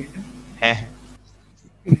করলেই হবে না? হ্যাঁ হ্যাঁ,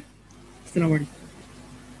 আসসালামু আলাইকুম।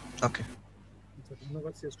 ওকে। আচ্ছা,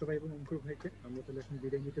 ধন্যবাদ শ্রেষ্ঠ ভাই এবং অঙ্কুর ভাইকে। আমরা তাহলে এখন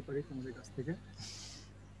বিদায় নিতে পারি তোমাদের কাছ থেকে।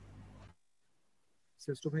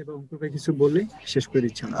 শ্রেষ্ঠ ভাই বা অঙ্কুর ভাই কিছু বললেই শেষ করে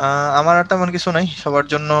দিচ্ছি আমরা। আমার আর তেমন কিছু নাই, সবার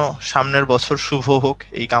জন্য সামনের বছর শুভ হোক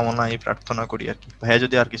এই কামনা, এই প্রার্থনা করি আর কি। ভাইয়া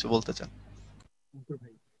যদি আর কিছু বলতে চান। অঙ্কুর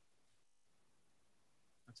ভাই।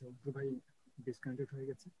 আচ্ছা অন্তর ভাই ডিসকানেক্টেড হয়ে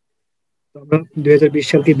গেছে। তো আমরা 2020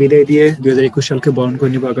 সালকে বিদায় দিয়ে 2021 সালকে বরণ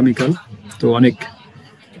করে নিব আগামীকাল। তো অনেক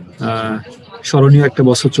স্মরণীয় একটা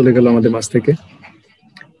বছর চলে গেল আমাদের মাঝ থেকে।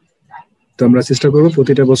 তো আমরা চেষ্টা করব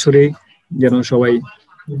প্রতিটা বছরেই যেন সবাই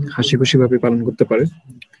হাসি খুশি ভাবে পালন করতে পারে।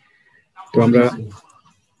 তো আমরা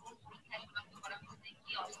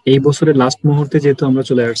এই বছরের লাস্ট মুহূর্তে যেহেতু আমরা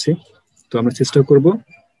চলে আসছি, তো আমরা চেষ্টা করব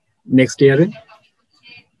নেক্সট ইয়ারে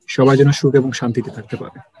সবাই যেন সুখ এবং শান্তিতে থাকতে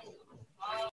পারে।